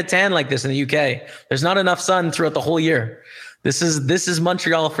don't get a tan like this in the UK. There's not enough sun throughout the whole year. This is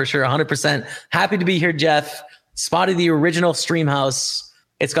Montreal for sure. 100%. Happy to be here, Jeff. Spotted the original stream house.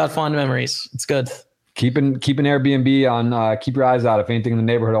 It's got fond memories. It's good. Keep an Airbnb on. Keep your eyes out if anything in the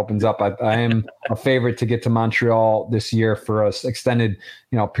neighborhood opens up. I am a favorite to get to Montreal this year for an extended,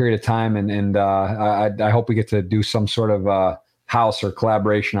 period of time, and I hope we get to do some sort of house or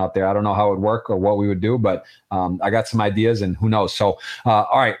collaboration out there. I don't know how it would work or what we would do, but I got some ideas, and who knows. So,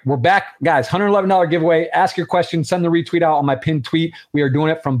 all right, we're back, guys. $111 giveaway. Ask your question. Send the retweet out on my pinned tweet. We are doing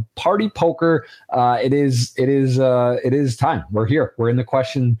it from Party Poker. It is time. We're here. We're in the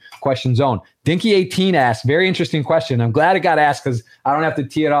question zone. Dinky18 asked, very interesting question. I'm glad it got asked because I don't have to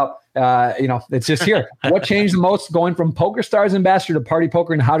tee it up. It's just here. What changed the most going from PokerStars ambassador to Party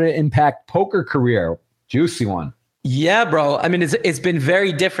Poker, and how did it impact poker career? Juicy one. Yeah, bro. I mean, it's been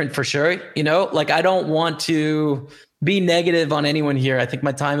very different for sure. I don't want to be negative on anyone here. I think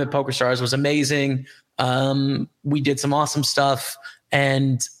my time at PokerStars was amazing. We did some awesome stuff,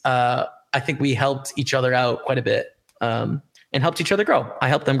 and I think we helped each other out quite a bit. and helped each other grow. I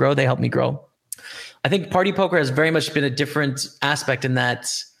helped them grow. They helped me grow. I think Party Poker has very much been a different aspect in that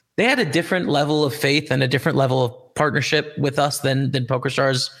they had a different level of faith and a different level of partnership with us than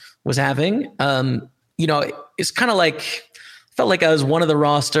PokerStars was having. It's kind of like, felt like I was one of the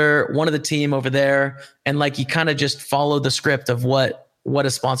roster, one of the team over there. And like, you kind of just follow the script of what a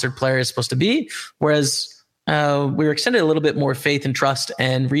sponsored player is supposed to be. Whereas we were extended a little bit more faith and trust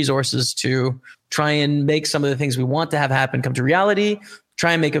and resources to try and make some of the things we want to have happen come to reality,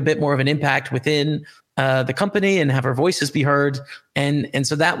 try and make a bit more of an impact within the company and have our voices be heard. And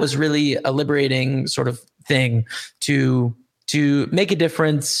so that was really a liberating sort of thing to make a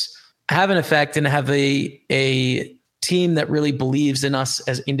difference, have an effect, and have a team that really believes in us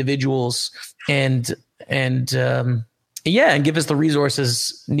as individuals and give us the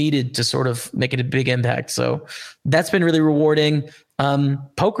resources needed to sort of make it a big impact. So that's been really rewarding.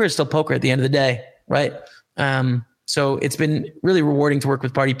 Poker is still poker at the end of the day, right? So it's been really rewarding to work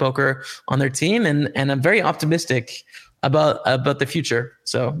with Party Poker on their team, and I'm very optimistic about the future.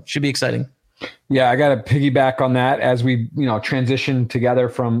 So it should be exciting. Yeah, I got to piggyback on that as we transition together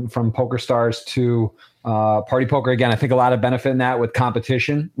from PokerStars to Party Poker. Again, I think a lot of benefit in that with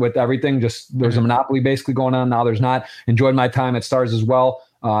competition, with everything. Just there's a monopoly basically going on now. There's not. Enjoyed my time at Stars as well.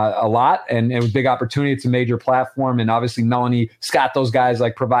 A lot, and it was a big opportunity. It's a major platform, and obviously Melanie, Scott, those guys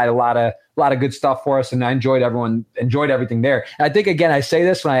like provide a lot of good stuff for us, and I enjoyed everything there. And I think, again, I say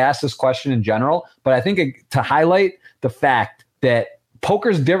this when I ask this question in general, but I think to highlight the fact that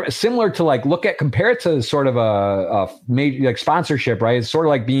poker's different, similar to compare it to sort of a major like sponsorship, right? It's sort of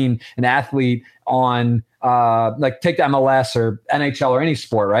like being an athlete on take the MLS or NHL or any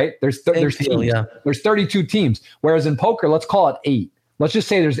sport, right? There's teams. Yeah. There's 32 teams, whereas in poker, let's call it 8. Let's just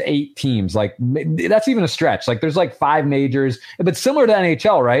say there's 8 teams. Like that's even a stretch. Like there's like 5 majors, but similar to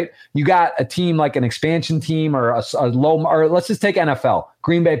NHL, right? You got a team like an expansion team or a low, or let's just take NFL,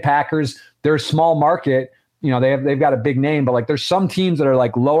 Green Bay Packers. They're a small market. They've got a big name, but like there's some teams that are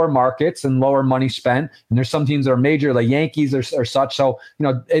like lower markets and lower money spent. And there's some teams that are major, like Yankees or such. So,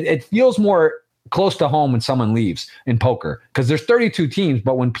 it feels more close to home when someone leaves in poker because there's 32 teams.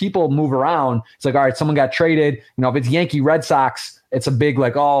 But when people move around, it's like, all right, someone got traded. If it's Yankee Red Sox, it's a big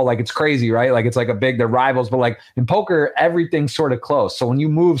it's crazy, right? Like it's like they're rivals, but like in poker, everything's sort of close. So when you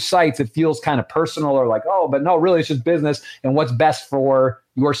move sites, it feels kind of personal or like, oh, but no, really it's just business and what's best for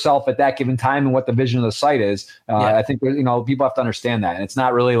yourself at that given time and what the vision of the site is. I think, people have to understand that. And it's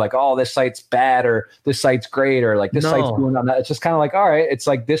not really like, oh, this site's bad or this site's great or like this site's doing on that. It's just kind of like, all right, it's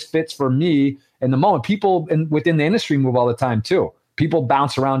like this fits for me in the moment. People within the industry move all the time too. People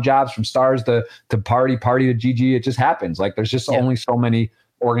bounce around jobs from Stars to party to GG. It just happens. Like there's just only so many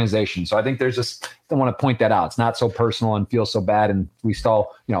organizations. So I think I want to point that out. It's not so personal and feels so bad. And we still,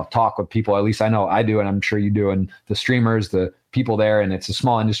 talk with people. At least I know I do, and I'm sure you do. And the streamers, the people there, and it's a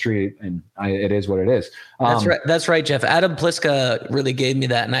small industry, and it is what it is. That's right. That's right, Jeff. Adam Pliska really gave me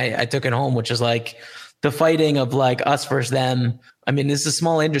that, and I took it home, which is like the fighting of like us versus them. I mean, this is a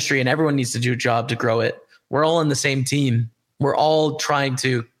small industry, and everyone needs to do a job to grow it. We're all on the same team. We're all trying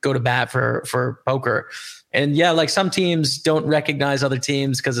to go to bat for poker. And yeah, like some teams don't recognize other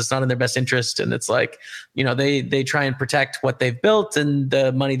teams because it's not in their best interest. And it's like, they try and protect what they've built and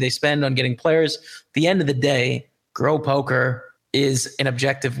the money they spend on getting players. At the end of the day, grow poker is an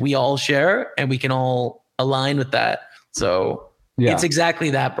objective we all share and we can all align with that. So it's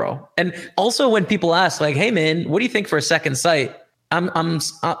exactly that, bro. And also when people ask like, hey man, what do you think for a second site? I'm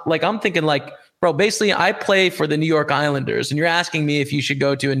thinking like, bro, basically I play for the New York Islanders and you're asking me if you should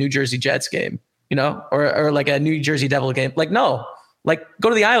go to a New Jersey Jets game, or like a New Jersey Devil game. Like, no, like go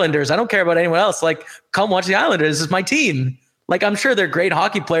to the Islanders. I don't care about anyone else. Like come watch the Islanders. This is my team. Like, I'm sure they're great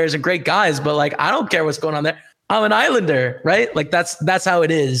hockey players and great guys, but like, I don't care what's going on there. I'm an Islander, right? Like that's how it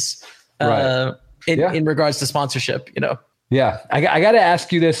is in regards to sponsorship, Yeah, I got to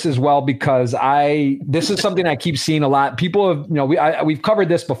ask you this as well because this is something I keep seeing a lot. People have, we've covered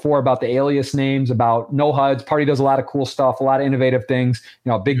this before about the alias names, about no HUDs. Party does a lot of cool stuff, a lot of innovative things.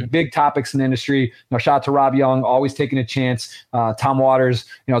 Big topics in the industry. Shout out to Rob Young, always taking a chance. Tom Waters,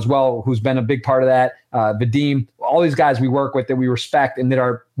 as well, who's been a big part of that. Vadim, all these guys we work with that we respect and that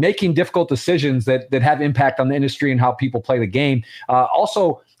are making difficult decisions that have impact on the industry and how people play the game.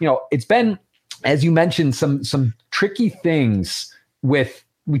 Also, it's been, as you mentioned, some tricky things with,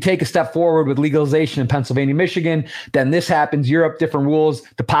 we take a step forward with legalization in Pennsylvania, Michigan, then this happens, Europe, different rules,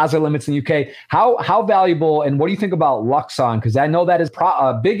 deposit limits in the UK. How valuable, and what do you think about Luxon? Because I know that is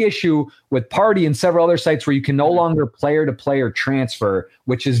a big issue with Party and several other sites where you can no longer player-to-player transfer,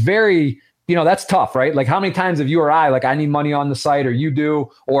 which is very, that's tough, right? Like how many times have you or I need money on the site, or you do,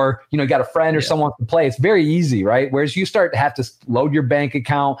 or, you got a friend or someone to play. It's very easy, right? Whereas you start to have to load your bank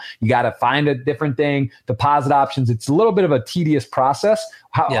account. You got to find a different thing, deposit options. It's a little bit of a tedious process.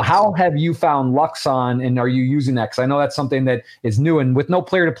 How have you found Luxon, and are you using that? Because I know that's something that is new, and with no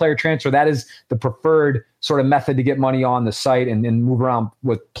player-to-player transfer, that is the preferred sort of method to get money on the site and move around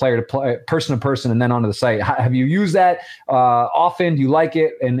with player-to-player, person-to-person, and then onto the site. Have you used that often? Do you like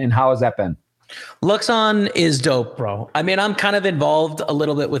it? And how has that been? Luxon is dope, bro. I mean, I'm kind of involved a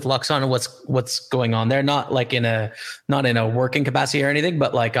little bit with Luxon and what's going on there. Not like in a working capacity or anything,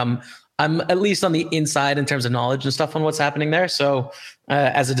 but like I'm at least on the inside in terms of knowledge and stuff on what's happening there. So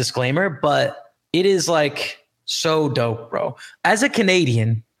as a disclaimer, but it is like so dope, bro. As a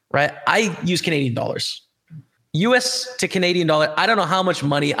Canadian, right? I use Canadian dollars. US to Canadian dollar, I don't know how much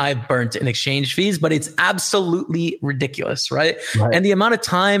money I've burnt in exchange fees, but it's absolutely ridiculous, right? And the amount of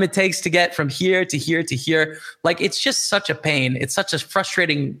time it takes to get from here to here to here, like it's just such a pain. It's such a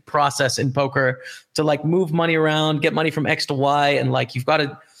frustrating process in poker to like move money around, get money from X to Y, and like you've got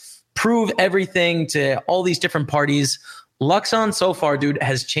to prove everything to all these different parties. Luxon so far, dude,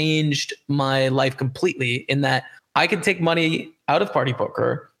 has changed my life completely in that I can take money out of Party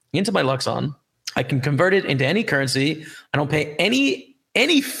Poker into my Luxon. I can convert it into any currency. I don't pay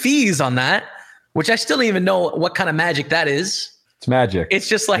any fees on that, which I still don't even know what kind of magic that is. It's magic. It's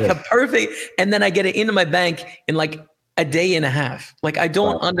just like a perfect, and then I get it into my bank in like a day and a half. Like I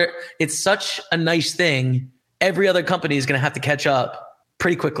don't it's such a nice thing. Every other company is going to have to catch up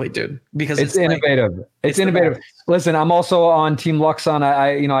pretty quickly, dude, because it's innovative. Like, it's innovative. Listen, I'm also on Team Luxon.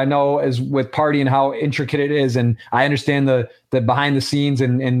 I know as with Party and how intricate it is, and I understand the behind the scenes,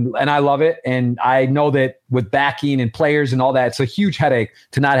 and I love it. And I know that with backing and players and all that, it's a huge headache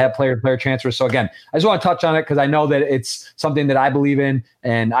to not have player-to-player transfers. So again, I just want to touch on it because I know that it's something that I believe in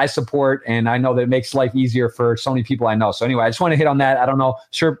and I support, and I know that it makes life easier for so many people I know. So anyway, I just want to hit on that. I don't know,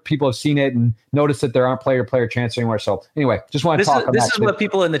 sure people have seen it and noticed that there aren't player-to-player transfers anywhere. So anyway, just want to talk on that. This is what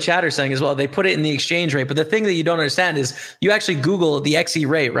people in the chat are saying as well. They put it in the exchange rate, but the thing that you don't understand is you actually Google the XE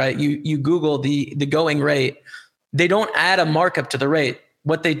rate, right? You Google the going rate. They don't add a markup to the rate.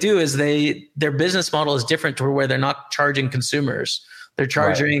 What they do is their business model is different to where they're not charging consumers. They're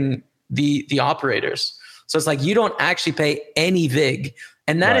charging the operators. So it's like you don't actually pay any VIG.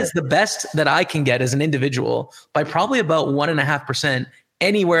 And that is the best that I can get as an individual by probably about 1.5%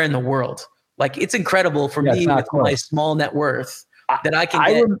 anywhere in the world. Like it's incredible for me with my small net worth that I can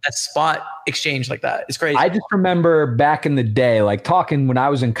get a spot exchange like that. It's crazy. I just remember back in the day, like talking when I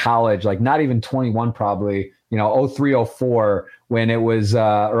was in college, like not even 21 probably, 03, 04, when it was,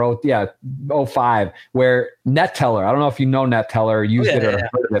 05, where NetTeller, I don't know if you know NetTeller or used it or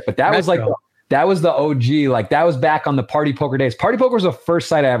heard of it, but that was like, that was the OG. Like that was back on the Party Poker days. Party Poker was the first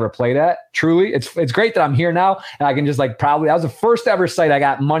site I ever played at. Truly, it's great that I'm here now and I can just like that was the first ever site I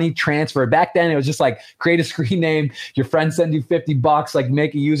got money transferred. Back then, it was just like create a screen name. Your friend send you $50, like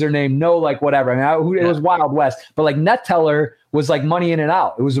make a username, no, like whatever. I mean, it was Wild West, but like NetTeller was like money in and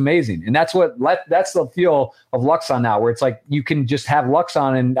out. It was amazing, and that's the feel of Luxon now, where it's like you can just have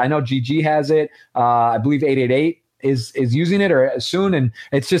Luxon, and I know GG has it. I believe 888. Is using it or soon, and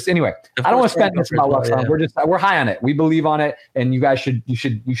it's just anyway. I don't want to spend this about Luxon. We're high on it. We believe on it, and you guys should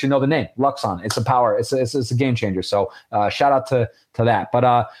know the name Luxon. It's a power. It's a game changer. So shout out to that.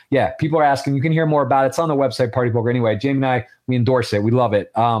 But people are asking. You can hear more about it. It's on the website Party Poker. Anyway, Jamie and I, we endorse it. We love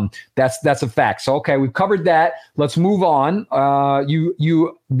it. That's a fact. So okay, we've covered that. Let's move on.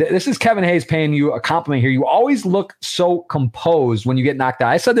 This is Kevin Hayes paying you a compliment here. You always look so composed when you get knocked out.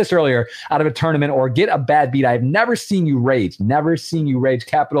 I said this earlier, out of a tournament or get a bad beat. I've never seen you rage. Never seen you rage.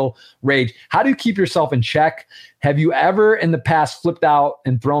 Capital rage. How do you keep yourself in check? Have you ever in the past flipped out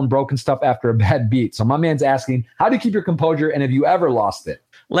and thrown broken stuff after a bad beat? So my man's asking, how do you keep your composure, and have you ever lost it?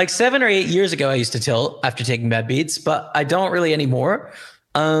 Like 7 or 8 years ago, I used to tilt after taking bad beats, but I don't really anymore.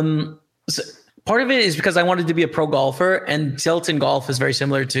 So part of it is because I wanted to be a pro golfer, and tilt in golf is very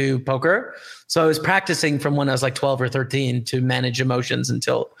similar to poker. So I was practicing from when I was like 12 or 13 to manage emotions and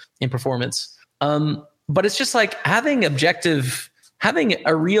tilt in performance. But it's just like having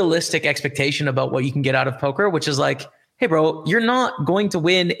a realistic expectation about what you can get out of poker, which is like, hey, bro, you're not going to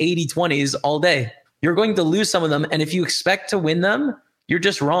win 80-20s all day. You're going to lose some of them. And if you expect to win them, you're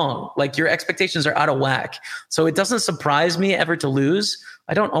just wrong. Like your expectations are out of whack. So it doesn't surprise me ever to lose.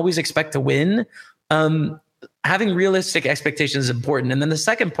 I don't always expect to win. Having realistic expectations is important. And then the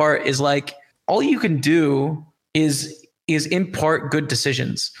second part is like, all you can do is impart good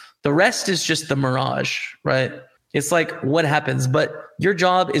decisions. The rest is just the mirage, right? It's like what happens, but your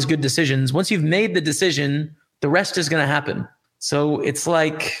job is good decisions. Once you've made the decision, the rest is going to happen. So it's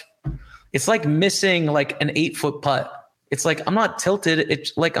like, It's like missing like an 8-foot putt. It's like, I'm not tilted.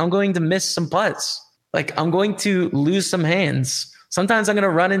 It's like, I'm going to miss some putts. Like, I'm going to lose some hands. Sometimes I'm going to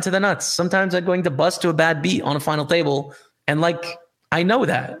run into the nuts. Sometimes I'm going to bust to a bad beat on a final table. And like, I know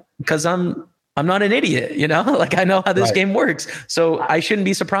that because I'm not an idiot, you know, like I know how this game works. So I shouldn't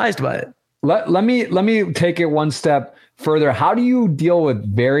be surprised by it. Let me take it one step further. How do you deal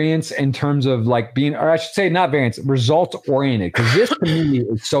with variance in terms of like being, or I should say not variance, results oriented? Because this to me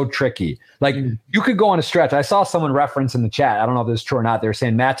is so tricky. Like you could go on a stretch. I saw someone reference in the chat. I don't know if this is true or not. They're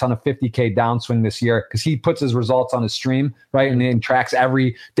saying Matt's on a 50K downswing this year because he puts his results on his stream, right? And then tracks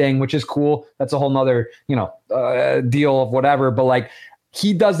every thing, which is cool. That's a whole nother, deal of whatever. But like,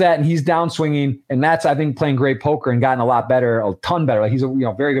 he does that and he's downswinging, and that's, I think, playing great poker and gotten a lot better, a ton better. Like he's a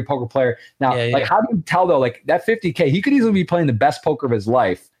very good poker player. Now, how do you tell though, like that 50K, he could easily be playing the best poker of his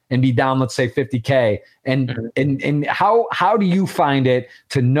life and be down, let's say 50K. And how do you find it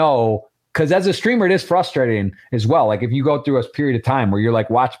to know? Because as a streamer, it is frustrating as well. Like if you go through a period of time where you're like,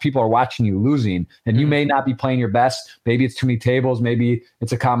 people are watching you losing and you may not be playing your best. Maybe it's too many tables. Maybe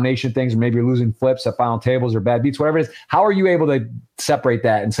it's a combination of things, or maybe you're losing flips at final tables or bad beats, whatever it is. How are you able to separate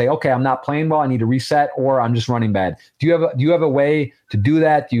that and say, okay, I'm not playing well, I need to reset, or I'm just running bad? Do you have a way to do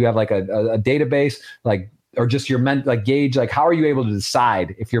that? Do you have like a database, like, or just your gauge? Like, how are you able to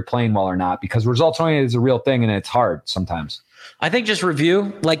decide if you're playing well or not? Because results oriented is a real thing and it's hard sometimes. I think just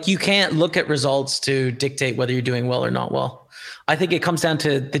review. Like you can't look at results to dictate whether you're doing well or not well. I think it comes down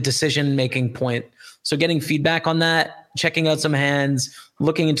to the decision-making point. So getting feedback on that, checking out some hands,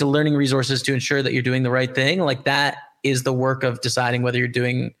 looking into learning resources to ensure that you're doing the right thing. Like that is the work of deciding whether you're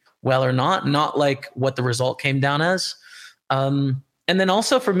doing well or not like what the result came down as. And then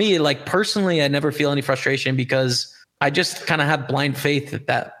also for me, like personally, I never feel any frustration because I just kind of have blind faith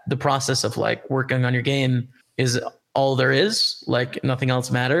that the process of like working on your game is all there is. Like nothing else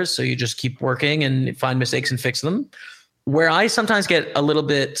matters. So you just keep working and find mistakes and fix them. Where I sometimes get a little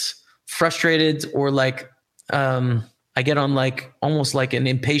bit frustrated or like, I get on like almost like an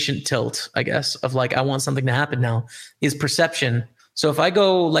impatient tilt, I guess, of like, I want something to happen now, is perception. So if I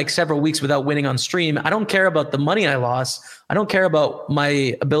go like several weeks without winning on stream, I don't care about the money I lost. I don't care about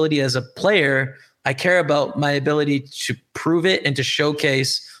my ability as a player. I care about my ability to prove it and to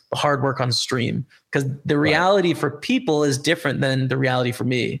showcase the hard work on stream. Because the reality for people is different than the reality for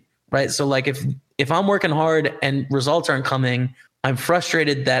me, right? So like if I'm working hard and results aren't coming, I'm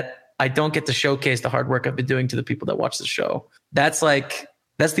frustrated that I don't get to showcase the hard work I've been doing to the people that watch the show. That's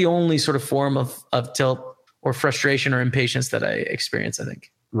the only sort of form of tilt or frustration or impatience that I experience, I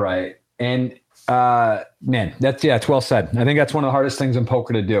think. Right. And man, it's well said. I think that's one of the hardest things in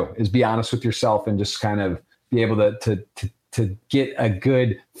poker to do is be honest with yourself and just kind of be able to get a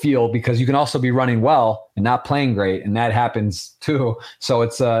good feel, because you can also be running well and not playing great, and that happens too. So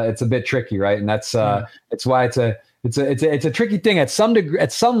it's a bit tricky, right? And that's it's why it's a tricky thing at some degree,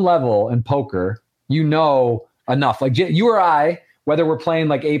 at some level in poker. Enough. Like you or I, whether we're playing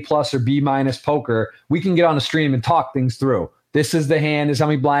like A+ or B- poker, we can get on the stream and talk things through. This is the hand. This is how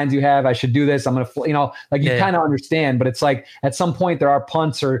many blinds you have. I should do this. I'm going to, you kind of understand, but it's like at some point there are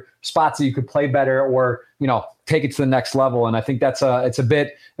punts or spots that you could play better or, take it to the next level. And I think it's a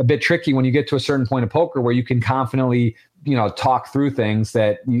bit tricky when you get to a certain point of poker where you can confidently, talk through things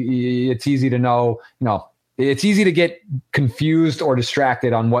that it's easy to know, it's easy to get confused or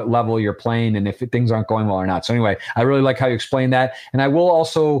distracted on what level you're playing and if things aren't going well or not. So anyway, I really like how you explain that. And I will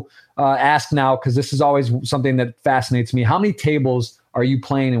also ask now, because this is always something that fascinates me, how many tables are you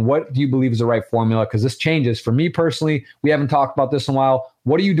playing and what do you believe is the right formula? Because this changes. For me personally, we haven't talked about this in a while.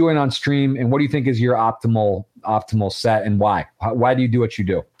 What are you doing on stream and what do you think is your optimal set and why? Why do you do what you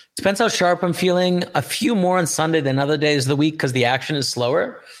do? Depends how sharp I'm feeling. A few more on Sunday than other days of the week because the action is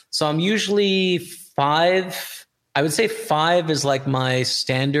slower. So I'm usually 5. I would say 5 is like my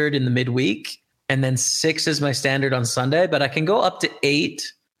standard in the midweek, and then 6 is my standard on Sunday, but I can go up to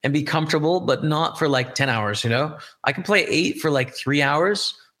 8 and be comfortable, but not for like 10 hours, I can play 8 for like 3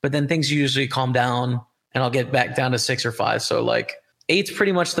 hours, but then things usually calm down and I'll get back down to 6 or 5. So like 8's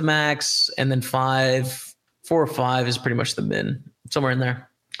pretty much the max, and then 4 or 5 is pretty much the min, somewhere in there.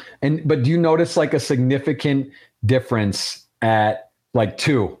 But do you notice like a significant difference at like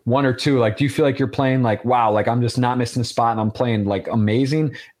 1 or 2? Like, do you feel like you're playing like, wow, like I'm just not missing a spot and I'm playing like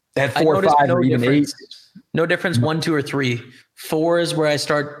amazing at 4 or 5 or even 8? No difference 1, 2, or 3. 4 is where I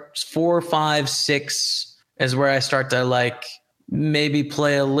start. 4, 5, 6 is where I start to like maybe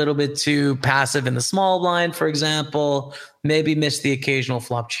play a little bit too passive in the small blind, for example. Maybe miss the occasional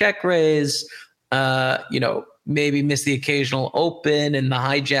flop check raise. Maybe miss the occasional open and the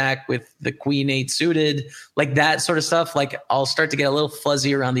hijack with the queen 8 suited, like that sort of stuff. Like I'll start to get a little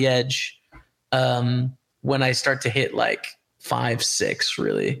fuzzy around the edge when I start to hit like 5, 6,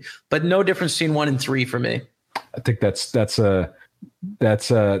 really, but no difference between 1 and 3 for me. I think that's a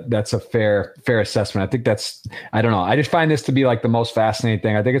fair assessment. I think I don't know. I just find this to be like the most fascinating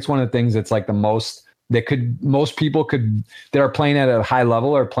thing. I think it's one of the things that's like the most most people that are playing at a high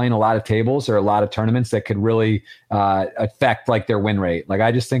level or playing a lot of tables or a lot of tournaments that could really affect like their win rate. Like,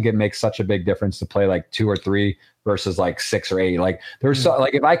 I just think it makes such a big difference to play like 2 or 3 versus like 6 or 8. Like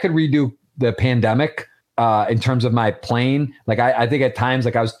like if I could redo the pandemic in terms of my playing, like I think at times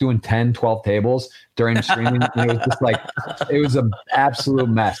like I was doing 10, 12 tables during streaming. And it was just like, it was an absolute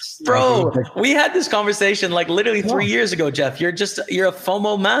mess. Bro, we had this conversation like literally 3 years ago, Jeff. You're a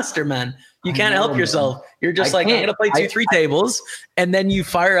FOMO master, man. You can't help yourself. You're just I'm going to play 2, 3 tables. And then you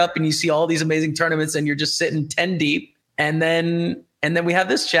fire up and you see all these amazing tournaments and you're just sitting 10 deep. And then we have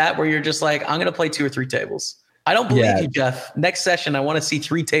this chat where you're just like, I'm going to play 2 or 3 tables. I don't believe you, Jeff. Next session, I want to see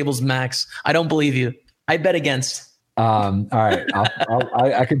 3 tables max. I don't believe you. I bet against. All right.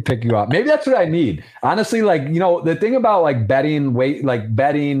 I can pick you up. Maybe that's what I need. Honestly, like, the thing about like betting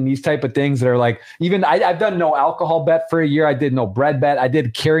these type of things that are like, even I've done no alcohol bet for a year. I did no bread bet. I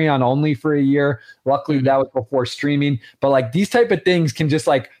did carry on only for a year. Luckily that was before streaming, but like these type of things can just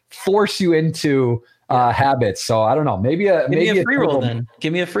like force you into habits. So I don't know, maybe a free roll then.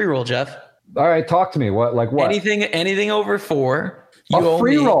 Give me a free roll, Jeff. All right. Talk to me. What? Anything over 4. A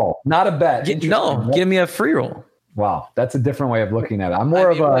free roll, not a bet. Give me a free roll. Wow, that's a different way of looking at it. I'm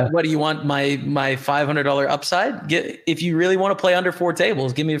more of a. What do you want? My $500 upside? If you really want to play under 4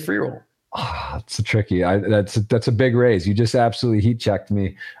 tables, give me a free roll. Oh, that's a tricky. That's a big raise. You just absolutely heat checked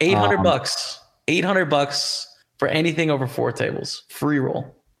me. $800. $800 for anything over 4 tables. Free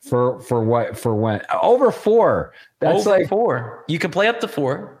roll. For what? For when? Over 4. That's over like 4. You can play up to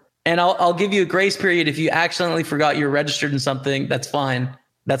 4. And I'll give you a grace period if you accidentally forgot you're registered in something. That's fine.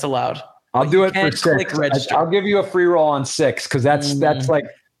 That's allowed. I'll do it for 6. I'll give you a free roll on 6 because that's like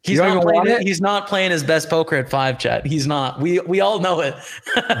he's not playing his best poker at 5, Chat. He's not. We all know it.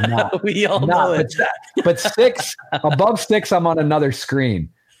 We all know it. But 6 above 6, I'm on another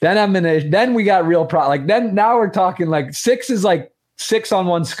screen. Then we got real Like then now we're talking like 6 is like 6 on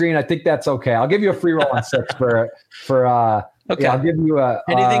one screen. I think that's okay. I'll give you a free roll on 6 for. Okay. Yeah, I'll give you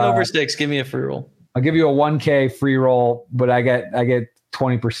anything over 6. Give me a free roll. I'll give you a 1K free roll, but I get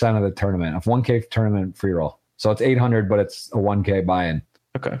 20% of the tournament. A 1K tournament free roll. So it's 800, but it's a 1K buy-in.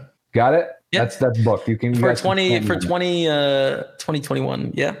 Okay. Got it? Yep. That's booked. You can for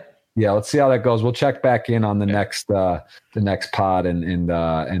 2021. Yeah. Yeah, let's see how that goes. We'll check back in on the next pod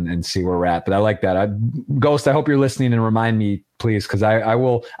and see where we're at. But I like that. Ghost, I hope you're listening and remind me, please, because I'm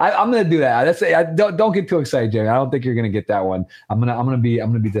gonna do that. Don't get too excited, Jamie. I don't think you're gonna get that one. I'm gonna be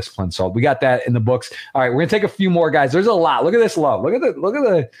disciplined. So we got that in the books. All right, we're gonna take a few more, guys. There's a lot. Look at this love. Look at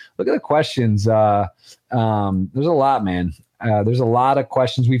the questions. There's a lot, man. There's a lot of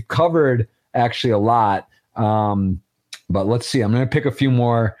questions. We've covered actually a lot. But let's see. I'm gonna pick a few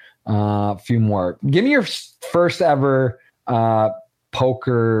more. Give me your first ever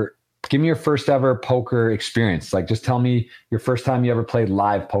poker. Give me your first ever poker experience. Like, just tell me your first time you ever played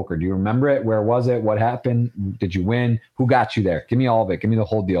live poker. Do you remember it? Where was it? What happened? Did you win? Who got you there? Give me all of it. Give me the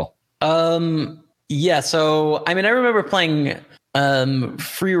whole deal. Yeah. So, I mean, I remember playing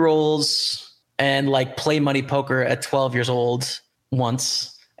free rolls and like play money poker at 12 years old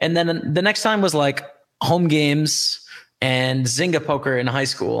once. And then the next time was like home games and Zynga poker in high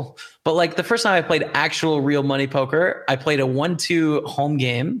school. But like the first time I played actual real money poker, I played a 1-2 home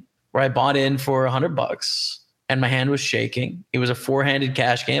game where I bought in for $100 and my hand was shaking. It was a 4-handed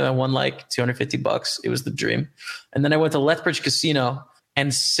cash game. I won like $250. It was the dream. And then I went to Lethbridge Casino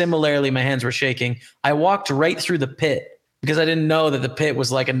and similarly, my hands were shaking. I walked right through the pit because I didn't know that the pit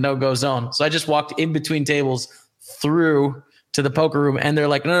was like a no-go zone. So I just walked in between tables through to the poker room and they're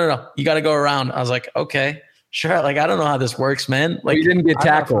like, no, you got to go around. I was like, okay. Sure, like I don't know how this works, man. Like you didn't get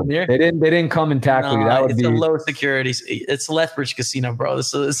tackled. They didn't come and tackle you. That would be a low security. It's Lethbridge Casino, bro.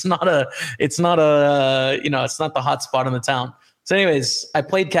 It's not the hot spot in the town. So, anyways, I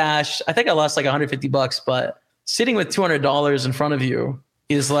played cash. I think I lost like $150, but sitting with $200 in front of you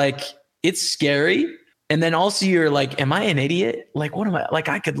is like it's scary. And then also you're like, am I an idiot? Like, what am I? Like,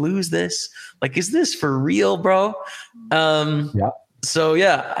 I could lose this. Like, is this for real, bro? Yeah. So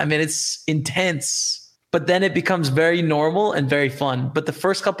yeah, I mean, it's intense. But then it becomes very normal and very fun. But the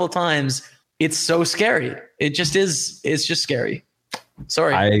first couple of times, it's so scary. It just is. It's just scary.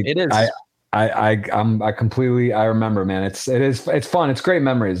 Sorry, it is. I completely. I remember, man. It's fun. It's great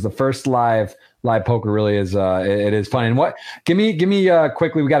memories. The first live poker really is. It is fun. And what? Give me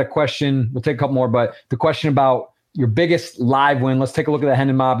quickly. We got a question. We'll take a couple more. But the question about your biggest live win. Let's take a look at the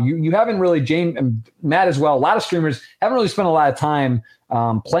Hendon Mob. You haven't really, James and Matt as well, a lot of streamers haven't really spent a lot of time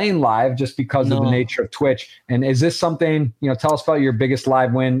playing live just because of the nature of Twitch. And is this something, tell us about your biggest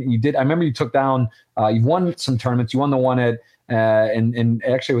live win you did? I remember you took down, you won some tournaments. You won the one at, and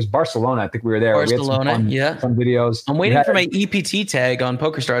actually it was Barcelona. I think we were there. Barcelona, we had some videos. I'm waiting for my EPT tag on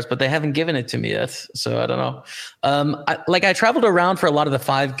PokerStars, but they haven't given it to me yet. So I don't know. I traveled around for a lot of the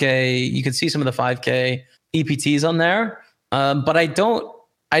 5K. You can see some of the 5K EPTs on there. But I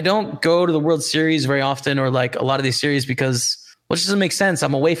don't go to the World Series very often, or like a lot of these series, because it just doesn't make sense.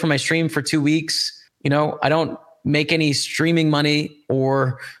 I'm away from my stream for 2 weeks. I don't make any streaming money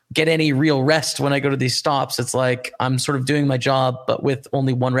or get any real rest when I go to these stops. It's like I'm sort of doing my job, but with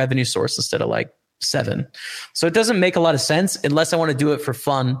only one revenue source instead of like 7. So it doesn't make a lot of sense unless I want to do it for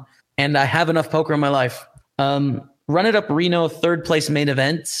fun. And I have enough poker in my life. Run It Up Reno 3rd place main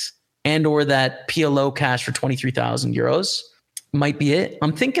event and or that PLO cash for 23,000 euros might be it.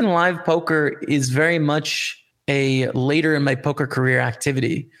 I'm thinking live poker is very much a later in my poker career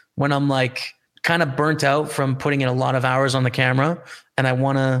activity when I'm like kind of burnt out from putting in a lot of hours on the camera and I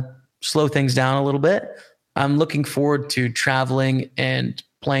want to slow things down a little bit. I'm looking forward to traveling and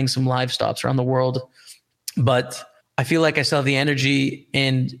playing some live stops around the world. But I feel like I still have the energy,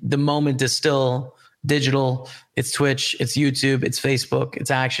 and the moment is still digital. It's Twitch, it's YouTube, it's Facebook, it's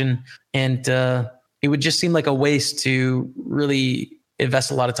action. And it would just seem like a waste to really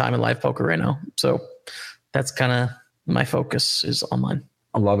invest a lot of time in live poker right now. So that's kind of my focus is online.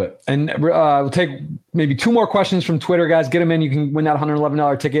 I love it. And we'll take maybe 2 more questions from Twitter, guys. Get them in. You can win that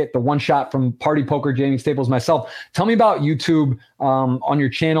 $111 ticket, the one shot from Party Poker, Jamie Staples, myself. Tell me about YouTube on your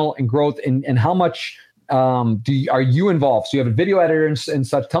channel and growth, and how much are you involved? So you have a video editor and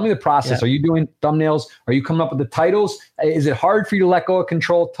such. Tell me the process. Yeah. Are you doing thumbnails? Are you coming up with the titles? Is it hard for you to let go of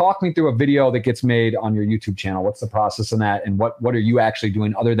control? Talk me through a video that gets made on your YouTube channel. What's the process in that? And what are you actually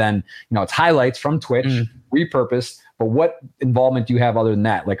doing other than, it's highlights from Twitch, repurposed, but what involvement do you have other than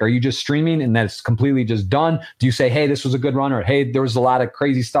that? Like, are you just streaming and that's completely just done? Do you say, hey, this was a good run, or hey, there was a lot of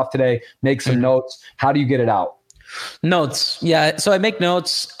crazy stuff today, make some notes? How do you get it out? Notes. Yeah. So I make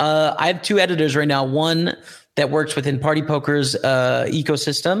notes. I have 2 editors right now. One that works within Party Poker's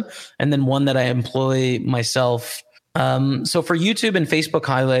ecosystem, and then one that I employ myself. So for YouTube and Facebook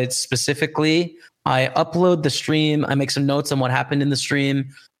highlights specifically, I upload the stream. I make some notes on what happened in the stream.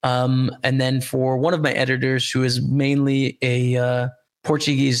 And then for one of my editors, who is mainly a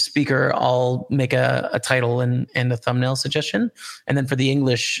Portuguese speaker, I'll make a title and a thumbnail suggestion. And then for the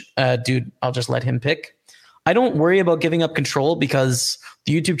English dude, I'll just let him pick. I don't worry about giving up control, because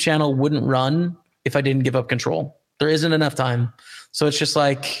the YouTube channel wouldn't run if I didn't give up control. There isn't enough time. So it's just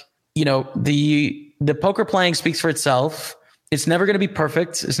like, the poker playing speaks for itself. It's never going to be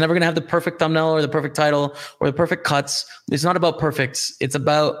perfect. It's never going to have the perfect thumbnail or the perfect title or the perfect cuts. It's not about perfect. It's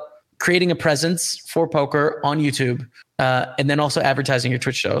about creating a presence for poker on YouTube, and then also advertising your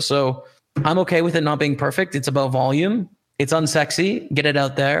Twitch show. So I'm okay with it not being perfect. It's about volume. It's unsexy. Get it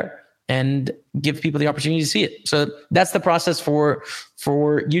out there and give people the opportunity to see it. So that's the process for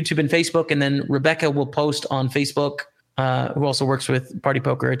YouTube and Facebook. And then Rebecca will post on Facebook, who also works with Party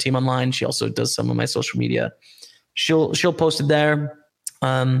Poker, Team Online. She also does some of my social media. She'll post it there.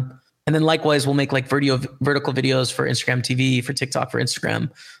 And then likewise, we'll make like vertical videos for Instagram TV, for TikTok, for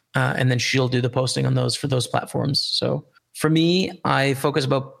Instagram. And then she'll do the posting on those for those platforms. So for me, I focus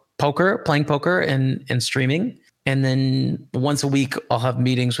about poker, playing poker and streaming. And then once a week, I'll have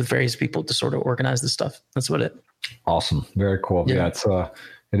meetings with various people to sort of organize this stuff. That's about it. Awesome. Very cool. Yeah,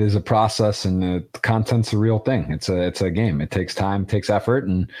 it is a process, and the content's a real thing. It's a game. It takes time, takes effort.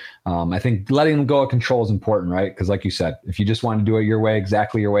 And I think letting them go of control is important, right? Because like you said, if you just want to do it your way,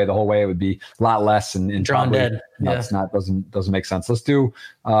 exactly your way, the whole way, it would be a lot less and drawn dead. It's not, doesn't make sense. Let's do,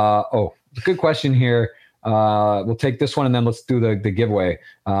 good question here. We'll take this one and then let's do the giveaway.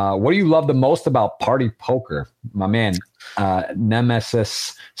 What do you love the most about Party Poker? My man,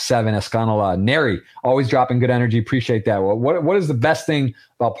 Nemesis 7 Escanola, Neri, always dropping good energy. Appreciate that. What is the best thing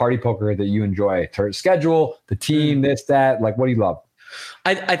about Party Poker that you enjoy? Schedule, the team, this, that, like, what do you love?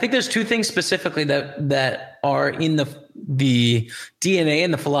 I think there's 2 things specifically that are in the DNA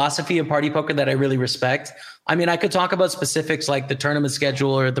and the philosophy of Party Poker that I really respect. I mean, I could talk about specifics like the tournament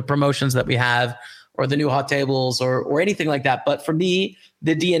schedule or the promotions that we have, or the new hot tables or anything like that. But for me,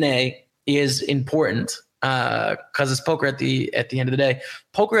 the DNA is important because it's poker at the end of the day.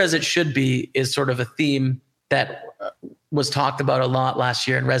 Poker as it should be is sort of a theme that was talked about a lot last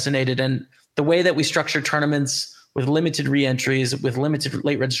year and resonated. And the way that we structure tournaments with limited re-entries, with limited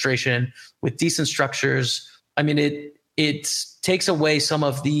late registration, with decent structures, I mean, it takes away some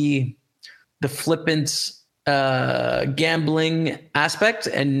of the flippant gambling aspect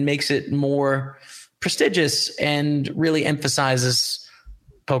and makes it more prestigious and really emphasizes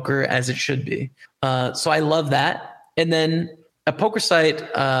poker as it should be. So I love that. And then a poker site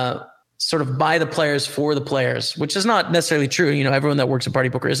sort of by the players for the players, which is not necessarily true. You know, everyone that works at Party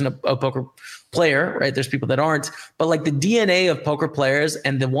Poker isn't a poker player, right? There's people that aren't. But like the DNA of poker players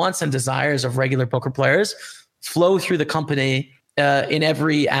and the wants and desires of regular poker players flow through the company in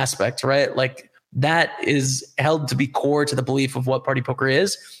every aspect, right? Like that is held to be core to the belief of what Party Poker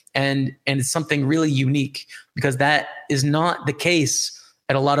is. And it's something really unique because that is not the case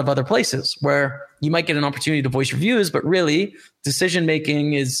at a lot of other places where you might get an opportunity to voice your views, but really decision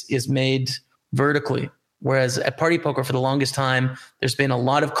making is made vertically. Whereas at Party Poker for the longest time, there's been a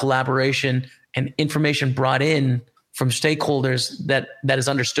lot of collaboration and information brought in from stakeholders that is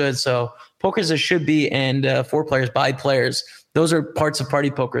understood. So poker as it should be, and for players by players. Those are parts of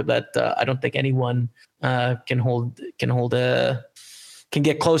Party Poker that I don't think anyone can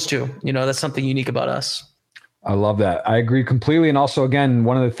get close to. You know, that's something unique about us. I love that. I agree completely. And also, again,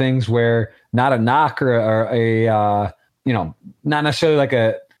 one of the things where not a knock or a not necessarily like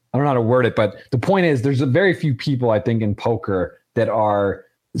I don't know how to word it, but the point is there's a very few people I think in poker that are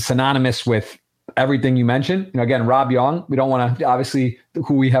synonymous with everything you mentioned. You know, again, Rob Young, we don't want to, obviously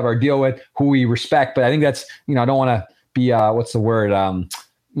who we have our deal with, who we respect, but I think that's, you know, I don't want to be, what's the word?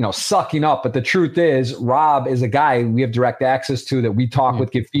 Sucking up. But the truth is Rob is a guy we have direct access to that we talk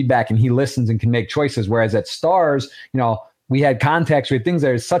with, give feedback, and he listens and can make choices. Whereas at Stars, you know, we had contacts with things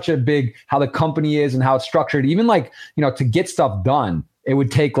that are such a big, how the company is and how it's structured, even like, you know, to get stuff done, it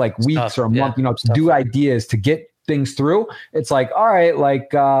would take like weeks or a month, you know, to do ideas, to get things through. It's like, all right, like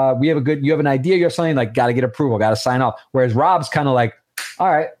you have an idea, you have something, like got to get approval, got to sign off. Whereas Rob's kind of like, all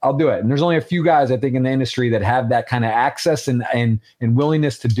right, I'll do it. And there's only a few guys I think in the industry that have that kind of access and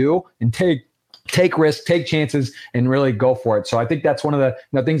willingness to do and take risks, take chances, and really go for it. So I think that's one of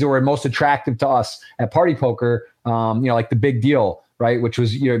the things that were most attractive to us at Party Poker. Like the big deal, right? Which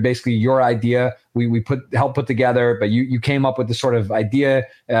was, you know, basically your idea. We helped put together, but you came up with the sort of idea,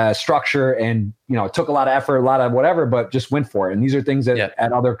 structure, and, you know, it took a lot of effort, a lot of whatever, but just went for it. And these are things that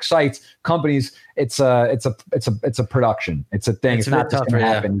at other sites, companies, it's a production. It's a thing. It's not just going to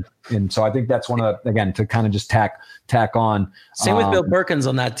happen. And so I think that's one of the, again, to kind of just tack on. Same with Bill Perkins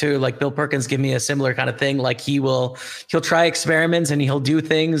on that too. Like Bill Perkins give me a similar kind of thing. Like he'll try experiments and he'll do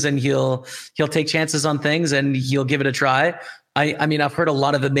things and he'll take chances on things and he'll give it a try. I mean, I've heard a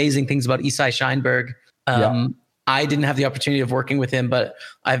lot of amazing things about Isai Scheinberg. I didn't have the opportunity of working with him, but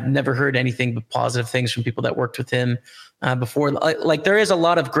I've never heard anything but positive things from people that worked with him before. Like there is a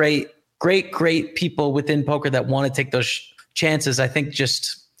lot of great people within poker that want to take those chances. I think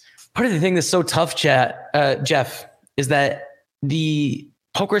just part of the thing that's so tough, Jeff, is that the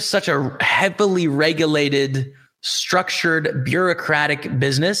poker is such a heavily regulated, structured, bureaucratic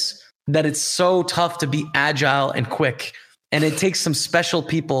business that it's so tough to be agile and quick. And it takes some special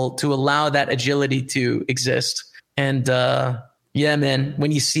people to allow that agility to exist. And yeah, man,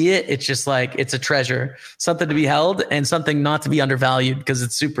 when you see it, it's just like, it's a treasure, something to be held and something not to be undervalued because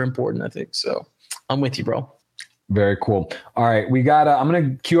it's super important, I think. So I'm with you, bro. Very cool. All right. I'm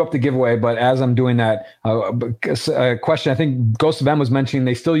going to queue up the giveaway, but as I'm doing that, a question, I think Ghost of M was mentioning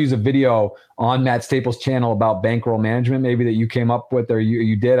they still use a video on Matt Staples' channel about bankroll management, maybe that you came up with, or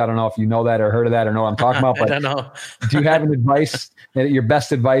you did. I don't know if you know that or heard of that or know what I'm talking about, but I don't know. Do you have your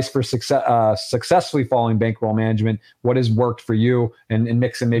best advice for successfully following bankroll management? What has worked for you and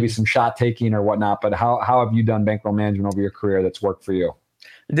mixing maybe some shot taking or whatnot, but how have you done bankroll management over your career that's worked for you?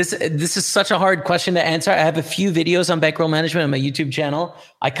 This is such a hard question to answer. I have a few videos on bankroll management on my YouTube channel.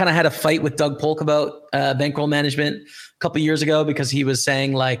 I kind of had a fight with Doug Polk about bankroll management a couple of years ago because he was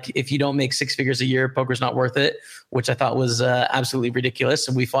saying, like, if you don't make six figures a year, poker's not worth it, which I thought was absolutely ridiculous.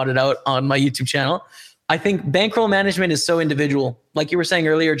 And we fought it out on my YouTube channel. I think bankroll management is so individual. Like you were saying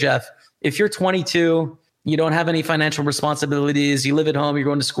earlier, Jeff, if you're 22, you don't have any financial responsibilities, you live at home, you're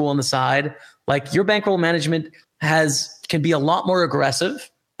going to school on the side, like your bankroll management can be a lot more aggressive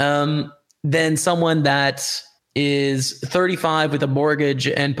than someone that is 35 with a mortgage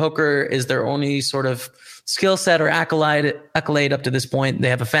and poker is their only sort of skill set or accolade up to this point. They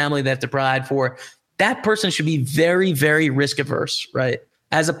have a family they have to provide for. That person should be very, very risk averse, right?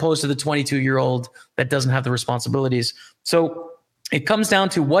 As opposed to the 22-year-old that doesn't have the responsibilities. So it comes down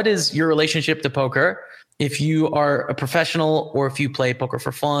to what is your relationship to poker? If you are a professional or if you play poker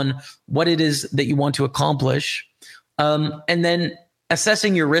for fun, what it is that you want to accomplish, and then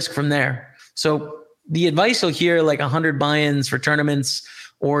assessing your risk from there. So the advice you'll hear, like 100 buy-ins for tournaments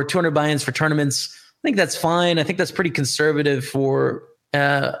or 200 buy-ins for tournaments, I think that's fine. I think that's pretty conservative for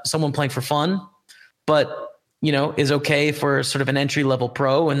someone playing for fun. But is okay for sort of an entry level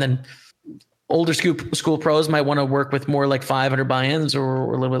pro. And then older school pros might want to work with more like 500 buy-ins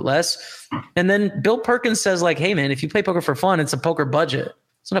or a little bit less. And then Bill Perkins says like, hey man, if you play poker for fun, it's a poker budget.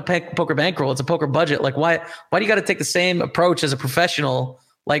 It's not a poker bankroll. It's a poker budget. Like why do you got to take the same approach as a professional?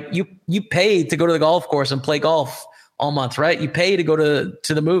 Like you pay to go to the golf course and play golf all month, right? You pay to go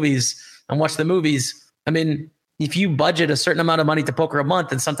to the movies and watch the movies. I mean, if you budget a certain amount of money to poker a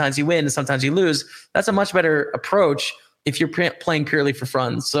month and sometimes you win and sometimes you lose, that's a much better approach if you're playing purely for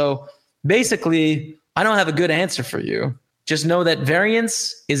fun. So basically, I don't have a good answer for you. Just know that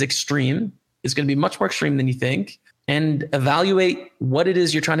variance is extreme. It's going to be much more extreme than you think. And evaluate what it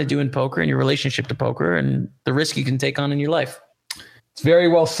is you're trying to do in poker and your relationship to poker and the risk you can take on in your life. It's very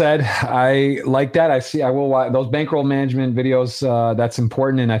well said. I like that. I will watch those bankroll management videos. That's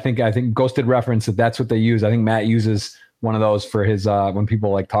important. And I think Ghosted reference that that's what they use. I think Matt uses one of those for his, when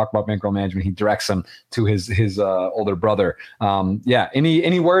people like talk about bankroll management, he directs them to his older brother.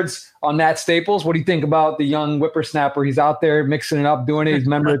 Any words on Matt Staples? What do you think about the young whippersnapper? He's out there mixing it up, doing it. He's a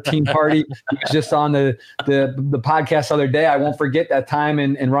member of Team Party. He was just on the podcast the other day. I won't forget that time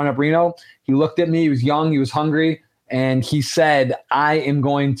in Run Up Reno. He looked at me. He was young. He was hungry. And he said, I am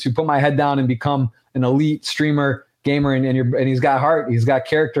going to put my head down and become an elite streamer, gamer, and he's got heart. He's got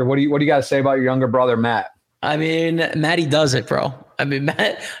character. What do you got to say about your younger brother, Matt? I mean, Matty does it, bro. I mean,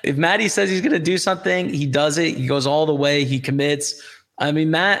 if Matty says he's going to do something, he does it. He goes all the way. He commits. I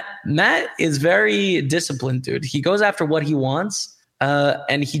mean, Matt is very disciplined, dude. He goes after what he wants,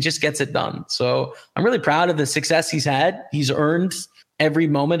 and he just gets it done. So I'm really proud of the success he's had. He's earned every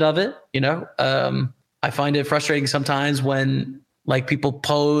moment of it, I find it frustrating sometimes when like people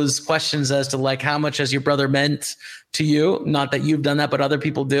pose questions as to like how much has your brother meant to you? Not that you've done that, but other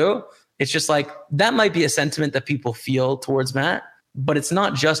people do. It's just like that might be a sentiment that people feel towards Matt, but it's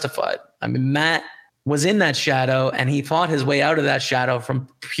not justified. I mean, Matt was in that shadow and he fought his way out of that shadow from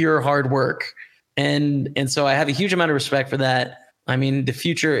pure hard work. And so I have a huge amount of respect for that. I mean, the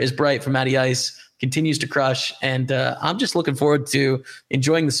future is bright for Matty Ice, continues to crush. And I'm just looking forward to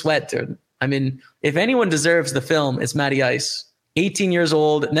enjoying the sweat, dude. I mean, if anyone deserves the film, it's Matty Ice. 18 years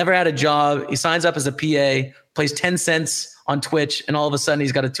old, never had a job. He signs up as a PA, plays 10 cents on Twitch, and all of a sudden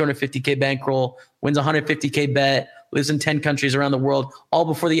he's got a $250K bankroll, wins a $150K bet, lives in 10 countries around the world, all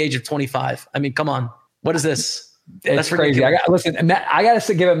before the age of 25. I mean, come on. What is this? That's crazy. Matt, I got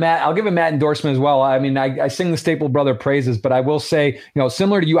to give it Matt. I'll give a Matt endorsement as well. I mean, I sing the Staple brother praises, but I will say,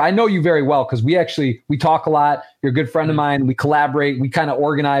 similar to you, I know you very well because we talk a lot. You're a good friend of mine. We collaborate. We kind of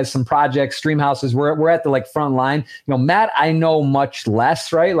organize some projects, stream houses. We're at the front line. Matt, I know much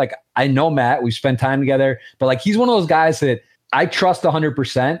less, right? Like I know Matt. We spend time together, but he's one of those guys that I trust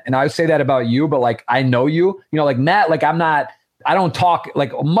 100%. And I would say that about you, but I know you. Matt, I don't talk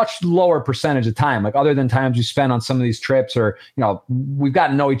a much lower percentage of time, other than times we spend on some of these trips or, we've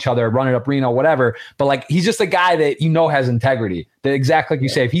gotten to know each other, run it up Reno, whatever. But he's just a guy that, has integrity. That exactly like you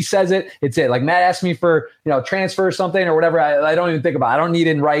say, if he says it, it's it. Matt asked me for, transfer or something or whatever. I don't even think about it. I don't need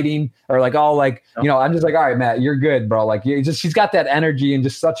it in writing or I'm just all right, Matt, you're good, bro. He's got that energy and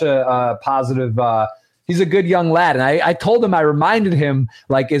just such a positive, he's a good young lad. And I told him, I reminded him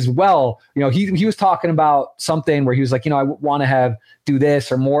as well, he was talking about something where he was I want to do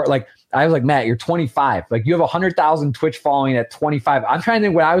this or more. I was like, Matt, you're 25. You have 100,000 Twitch following at 25. I'm trying to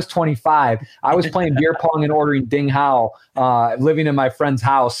think when I was 25, I was playing beer pong and ordering Ding Hao, living in my friend's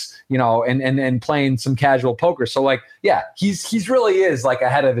house, and playing some casual poker. So he's really is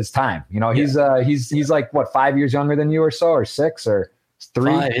ahead of his time. He's 5 years younger than you or so, or 6 or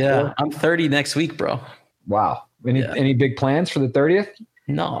 3. 5, yeah. 4. I'm 30 next week, bro. Wow. Any big plans for the 30th?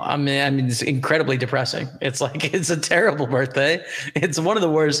 No, I mean, it's incredibly depressing. It's it's a terrible birthday. It's one of the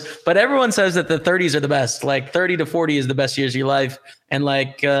worst, but everyone says that the 30s are the best. 30 to 40 is the best years of your life. And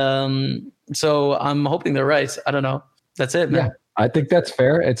so I'm hoping they're right. I don't know. That's it, man. Yeah, I think that's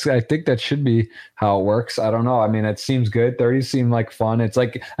fair. I think that should be how it works. I don't know. I mean, it seems good. 30s seem like fun. It's I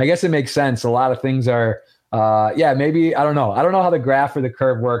guess it makes sense. A lot of things are, maybe, I don't know. I don't know how the graph or the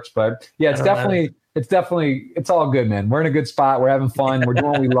curve works, but yeah, it's all good, man. We're in a good spot. We're having fun. We're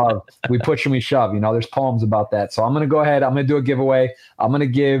doing what we love. We push and we shove. There's poems about that. So I'm going to go ahead. I'm going to do a giveaway. I'm going to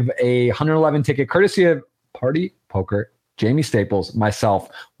give a 111 ticket courtesy of Party Poker, Jamie Staples, myself.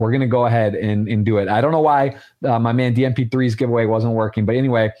 We're going to go ahead and do it. I don't know why my man DMP3's giveaway wasn't working, but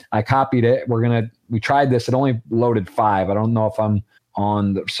anyway, I copied it. We tried this. It only loaded 5. I don't know if I'm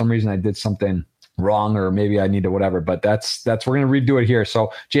on, for some reason I did something wrong, or maybe I need to whatever, but that's we're going to redo it here.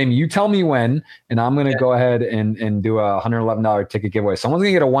 So Jamie, you tell me when, and I'm going to go ahead and do a $111 ticket giveaway. Someone's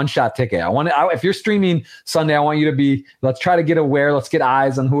going to get a one-shot ticket. If you're streaming Sunday, I want you to be, let's try to get aware. Let's get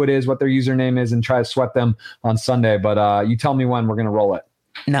eyes on who it is, what their username is, and try to sweat them on Sunday. But you tell me when we're going to roll it.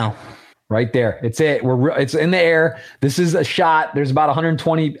 No. Right there. It's in the air. This is a shot. There's about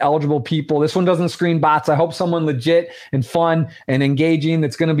 120 eligible people. This one doesn't screen bots. I hope someone legit and fun and engaging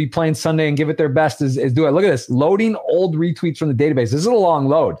that's going to be playing Sunday and give it their best is do it. Look at this. Loading old retweets from the database. This is a long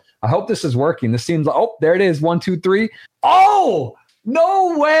load. I hope this is working. This seems like, oh, there it is. 1, 2, 3. Oh,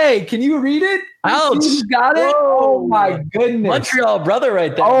 no way. Can you read it? Ouch. You got it? Oh, my goodness. Montreal brother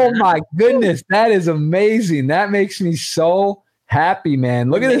right there. Oh, my goodness. That is amazing. That makes me so happy, man.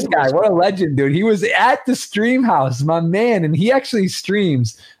 Look at this guy. What a legend, dude. He was at the Stream House, my man, and he actually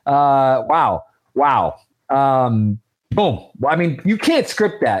streams. Wow. Boom. Well, I mean, you can't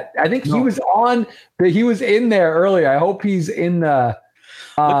script that. I think he was in there earlier. I hope he's in the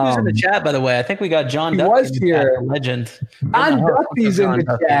look who's in the chat, by the way. I think we got John Duffy. He was here. Legend. John Duffy's in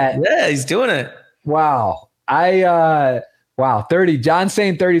the chat. Yeah, he's doing it. Wow. Wow, 30. John's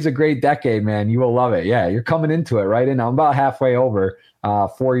saying 30 is a great decade, man. You will love it. Yeah, you're coming into it right in. I'm about halfway over,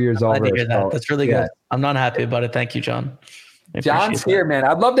 4 years over. So, that's really good. I'm not happy about it. Thank you, John. John's here, man.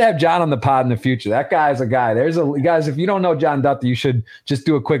 I'd love to have John on the pod in the future. That guy's a guy. Guys, if you don't know John Duffy, you should just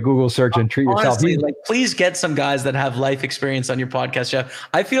do a quick Google search and treat yourself. Honestly, please get some guys that have life experience on your podcast, Jeff.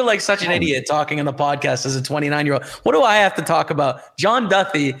 I feel like such an idiot talking on the podcast as a 29-year-old. What do I have to talk about? John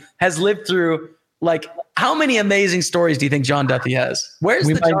Duffy has lived through how many amazing stories do you think John Duffy has? Where's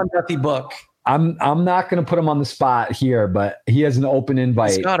John Duffy book? I'm not going to put him on the spot here, but he has an open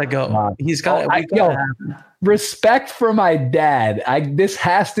invite. He's got to go. He's got respect for my dad. This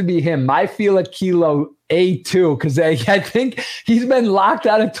has to be him. My Fila Kilo A2, because I think he's been locked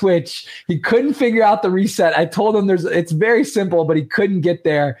out of Twitch. He couldn't figure out the reset. I told him it's very simple, but he couldn't get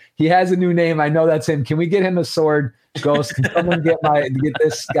there. He has a new name. I know that's him. Can we get him a sword? Ghost, can someone get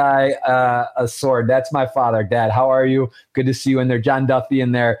this guy a sword? That's my father. Dad, how are you? Good to see you in there. John Duffy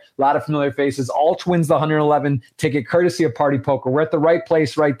in there. A lot of familiar faces. Alt wins the 111 ticket courtesy of Party Poker. We're at the right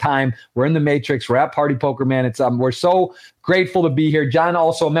place, right time. We're in the Matrix. We're at Party Poker, man. It's we're so grateful to be here. John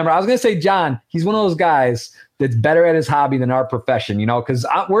also a member. I was going to say, John, he's one of those guys that's better at his hobby than our profession, because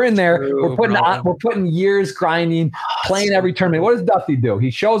we're in there. True, we're putting years grinding, playing every tournament. What does Duffy do? He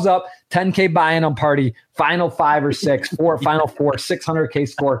shows up, 10K buy-in on Party, final 5 or 6, final 4, 600K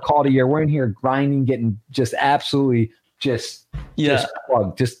score, call to year. We're in here grinding, getting just absolutely just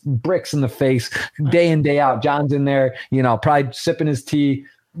plugged, just bricks in the face, day in, day out. John's in there, probably sipping his tea,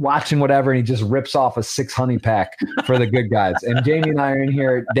 watching whatever, and he just rips off a 6 honey pack for the good guys. And Jamie and I are in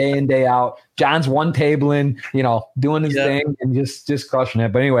here day in, day out. John's one tabling, doing his thing and just crushing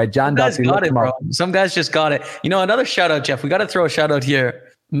it. But anyway, John Duffy got it, bro. Some guys just got it. Another shout out, Jeff. We got to throw a shout out here.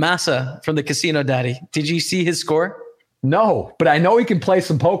 Massa from the Casino Daddy. Did you see his score? No, but I know he can play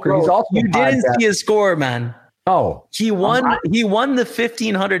some poker. Bro, he's also didn't see his score, man. Oh, he won the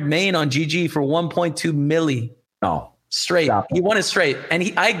 1500 main on GG for 1.2 milli. No. Straight. He won it straight.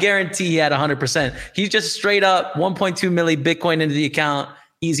 And I guarantee he had 100%. He's just straight up 1.2 milli Bitcoin into the account.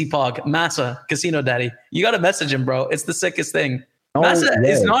 Easy pog. Massa, Casino Daddy. You got to message him, bro. It's the sickest thing. Massa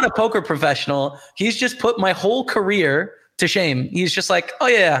is not a poker professional. He's just put my whole career to shame. He's just like, oh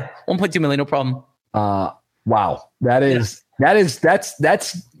yeah, 1.2 million, no problem. Wow. That's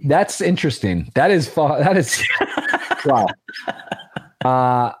interesting. That is wow.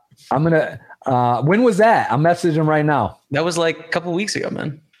 I'm going to, when was that? I'm messaging him right now. That was like a couple weeks ago,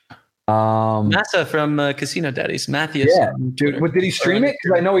 man. Massa from Casino Daddies. Matthews. Yeah. Dude, did he stream it?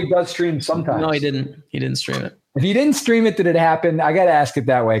 Because I know he does stream sometimes. No, he didn't. He didn't stream it. If he didn't stream it, did it happen? I got to ask it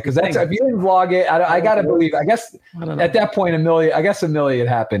that way. Because if you didn't vlog it, I got to believe. I guess at that point, a million it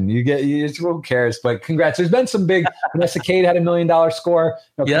happened. Who cares? But congrats. There's been some big. Vanessa Cade had $1 million score.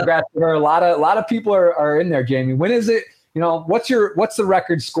 Congrats to her. A lot of people are in there, Jamie. When is it? What's the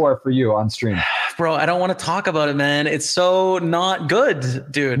record score for you on stream? Bro, I don't want to talk about it, man. It's so not good,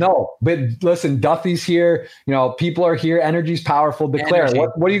 dude. No, but listen, Duffy's here. People are here. Energy's powerful. Declare.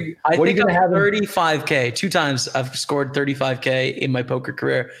 What are you going to have? 35K. 2 times I've scored 35K in my poker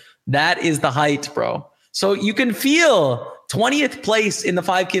career. That is the height, bro. So you can feel 20th place in the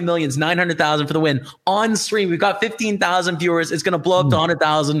 5K millions, 900,000 for the win on stream. We've got 15,000 viewers. It's going to blow up to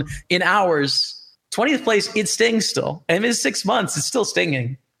 100,000 in hours. 20th place, it stings still. And it's 6 months. It's still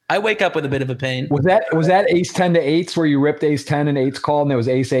stinging. I wake up with a bit of a pain. Was that ace 10 to 8s where you ripped ace 10 and 8s call and there was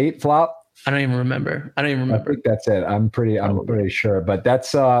ace 8 flop? I don't even remember. I think that's it. I'm pretty sure. But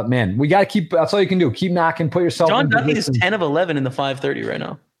that's man, we got to keep. That's all you can do. Keep knocking. Put yourself. John Duffy is 10 of 11 in the 530 right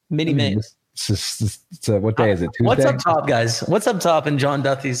now. Mini main. What day is it? Tuesday? What's up top, guys? What's up top in John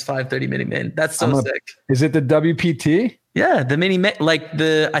Duffy's 530 mini main? That's so sick. Is it the WPT? Yeah, the mini main,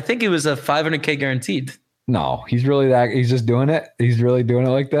 I think it was a 500K guaranteed. No, he's just doing it. He's really doing it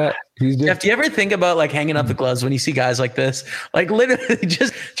like that. Jeff, do you ever think about like hanging up the gloves when you see guys like this? Like literally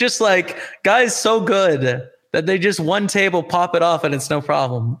just like guys so good that they just one table pop it off and it's no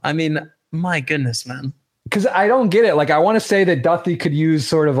problem. I mean, my goodness, man. Because I don't get it. Like, I want to say that Duthie could use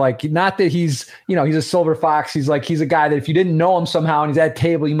sort of like, not that he's a silver fox. He's a guy that if you didn't know him somehow and he's at a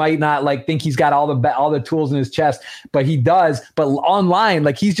table, you might not like think he's got all the tools in his chest, but he does. But online,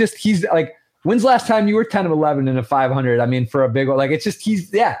 like he's like, when's the last time you were 10 of 11 in a 500? I mean, for a big one, like it's just,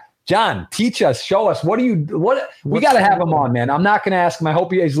 John, teach us, show us. We got to have him on, man. I'm not going to ask him. I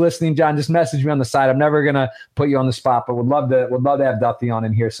hope he's listening, John. Just message me on the side. I'm never going to put you on the spot, but would love to have Duthie on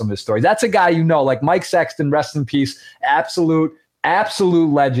and hear some of his stories. That's a guy, like Mike Sexton, rest in peace. Absolute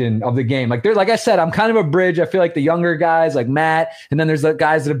legend of the game. Like I said, I'm kind of a bridge. I feel like the younger guys like Matt, and then there's the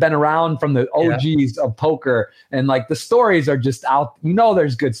guys that have been around from the OGs of poker. And like the stories are just out,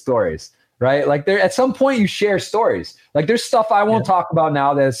 there's good stories. Right? Like there, at some point you share stories. Like there's stuff I won't talk about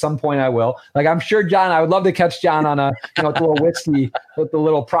now that at some point I will. Like I'm sure John, I would love to catch John on a, with a little whiskey with the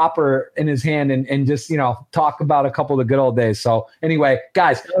little propper in his hand and just, talk about a couple of the good old days. So anyway,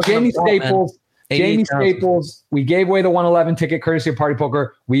 guys, Jamie Staples, we gave away the 111 ticket courtesy of Party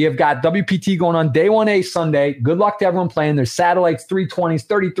Poker. We have got WPT going on day 1A Sunday. Good luck to everyone playing. There's satellites, 320s,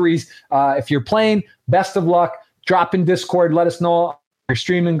 33s. If you're playing, best of luck. Drop in Discord. Let us know. If you're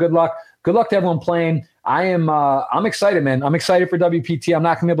streaming. Good luck. Good luck to everyone playing. I'm excited, man. I'm excited for WPT. I'm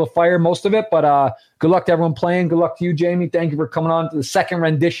not going to be able to fire most of it, but good luck to everyone playing. Good luck to you, Jamie. Thank you for coming on to the second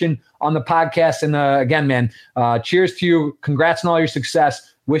rendition on the podcast. And again, man, cheers to you. Congrats on all your success.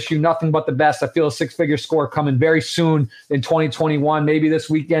 Wish you nothing but the best. I feel a six-figure score coming very soon in 2021, maybe this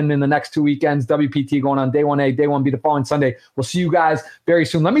weekend, in the next 2 weekends. WPT going on day 1A, day 1B the following Sunday. We'll see you guys very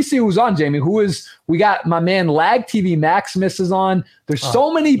soon. Let me see who's on, Jamie. We got my man Lag TV Maximus is on. There's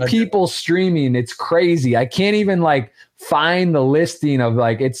so many people streaming. It's crazy. I can't even find the listing of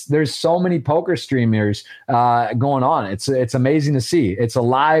there's so many poker streamers going on. It's amazing to see. It's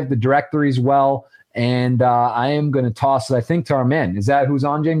alive. The directory's well. And I am going to toss it, I think, to our man. Is that who's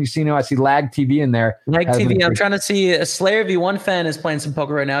on, James? You see, I see Lag TV in there. Lag TV. I'm trying to see a Slayer V1 fan is playing some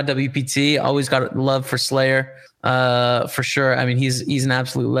poker right now. WPT. Always got love for Slayer, for sure. I mean, he's an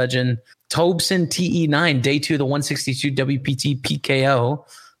absolute legend. Tobson TE9, day 2, the 162 WPT PKO,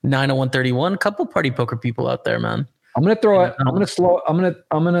 90131. A couple party poker people out there, man. I'm gonna throw it. I'm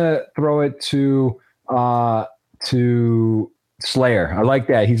gonna throw it to Slayer. I like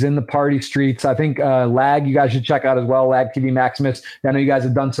that. He's in the party streets. I think Lag, you guys should check out as well. Lag TV Maximus. I know you guys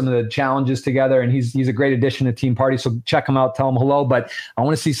have done some of the challenges together, and he's a great addition to Team Party. So check him out. Tell him hello. But I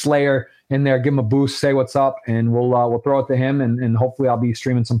want to see Slayer in there. Give him a boost. Say what's up, and we'll throw it to him. And hopefully I'll be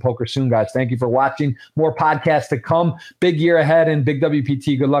streaming some poker soon, guys. Thank you for watching. More podcasts to come. Big year ahead and big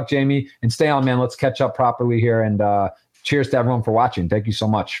WPT. Good luck, Jamie, and stay on, man. Let's catch up properly here. And cheers to everyone for watching. Thank you so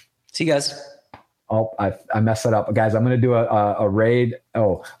much. See you guys. Oh, I messed that up, guys. I'm gonna do a raid.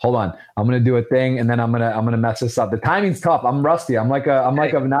 Oh, hold on. I'm gonna do a thing, and then I'm gonna mess this up. The timing's tough. I'm rusty. I'm not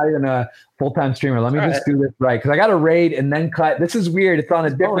even a full-time streamer. Let me do this right, because I got to raid and then cut. This is weird. It's on a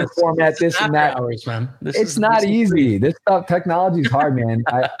different format. This and that. Hours, man. It's not easy. This stuff, technology is hard, man.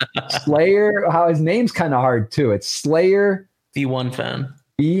 Slayer. How his name's kind of hard too. It's Slayer V1 fan.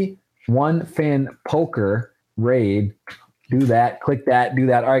 V1 fan poker raid. Do that, click that, do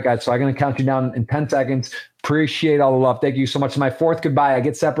that. All right, guys. So I'm going to count you down in 10 seconds. Appreciate all the love. Thank you so much. My fourth goodbye. I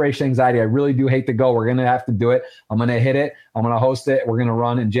get separation anxiety. I really do hate to go. We're going to have to do it. I'm going to hit it. I'm going to host it. We're going to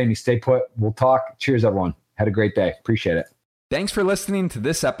run. And Jamie, stay put. We'll talk. Cheers, everyone. Had a great day. Appreciate it. Thanks for listening to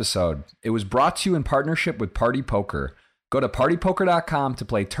this episode. It was brought to you in partnership with Party Poker. Go to partypoker.com to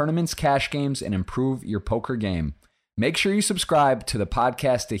play tournaments, cash games, and improve your poker game. Make sure you subscribe to the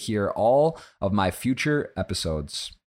podcast to hear all of my future episodes.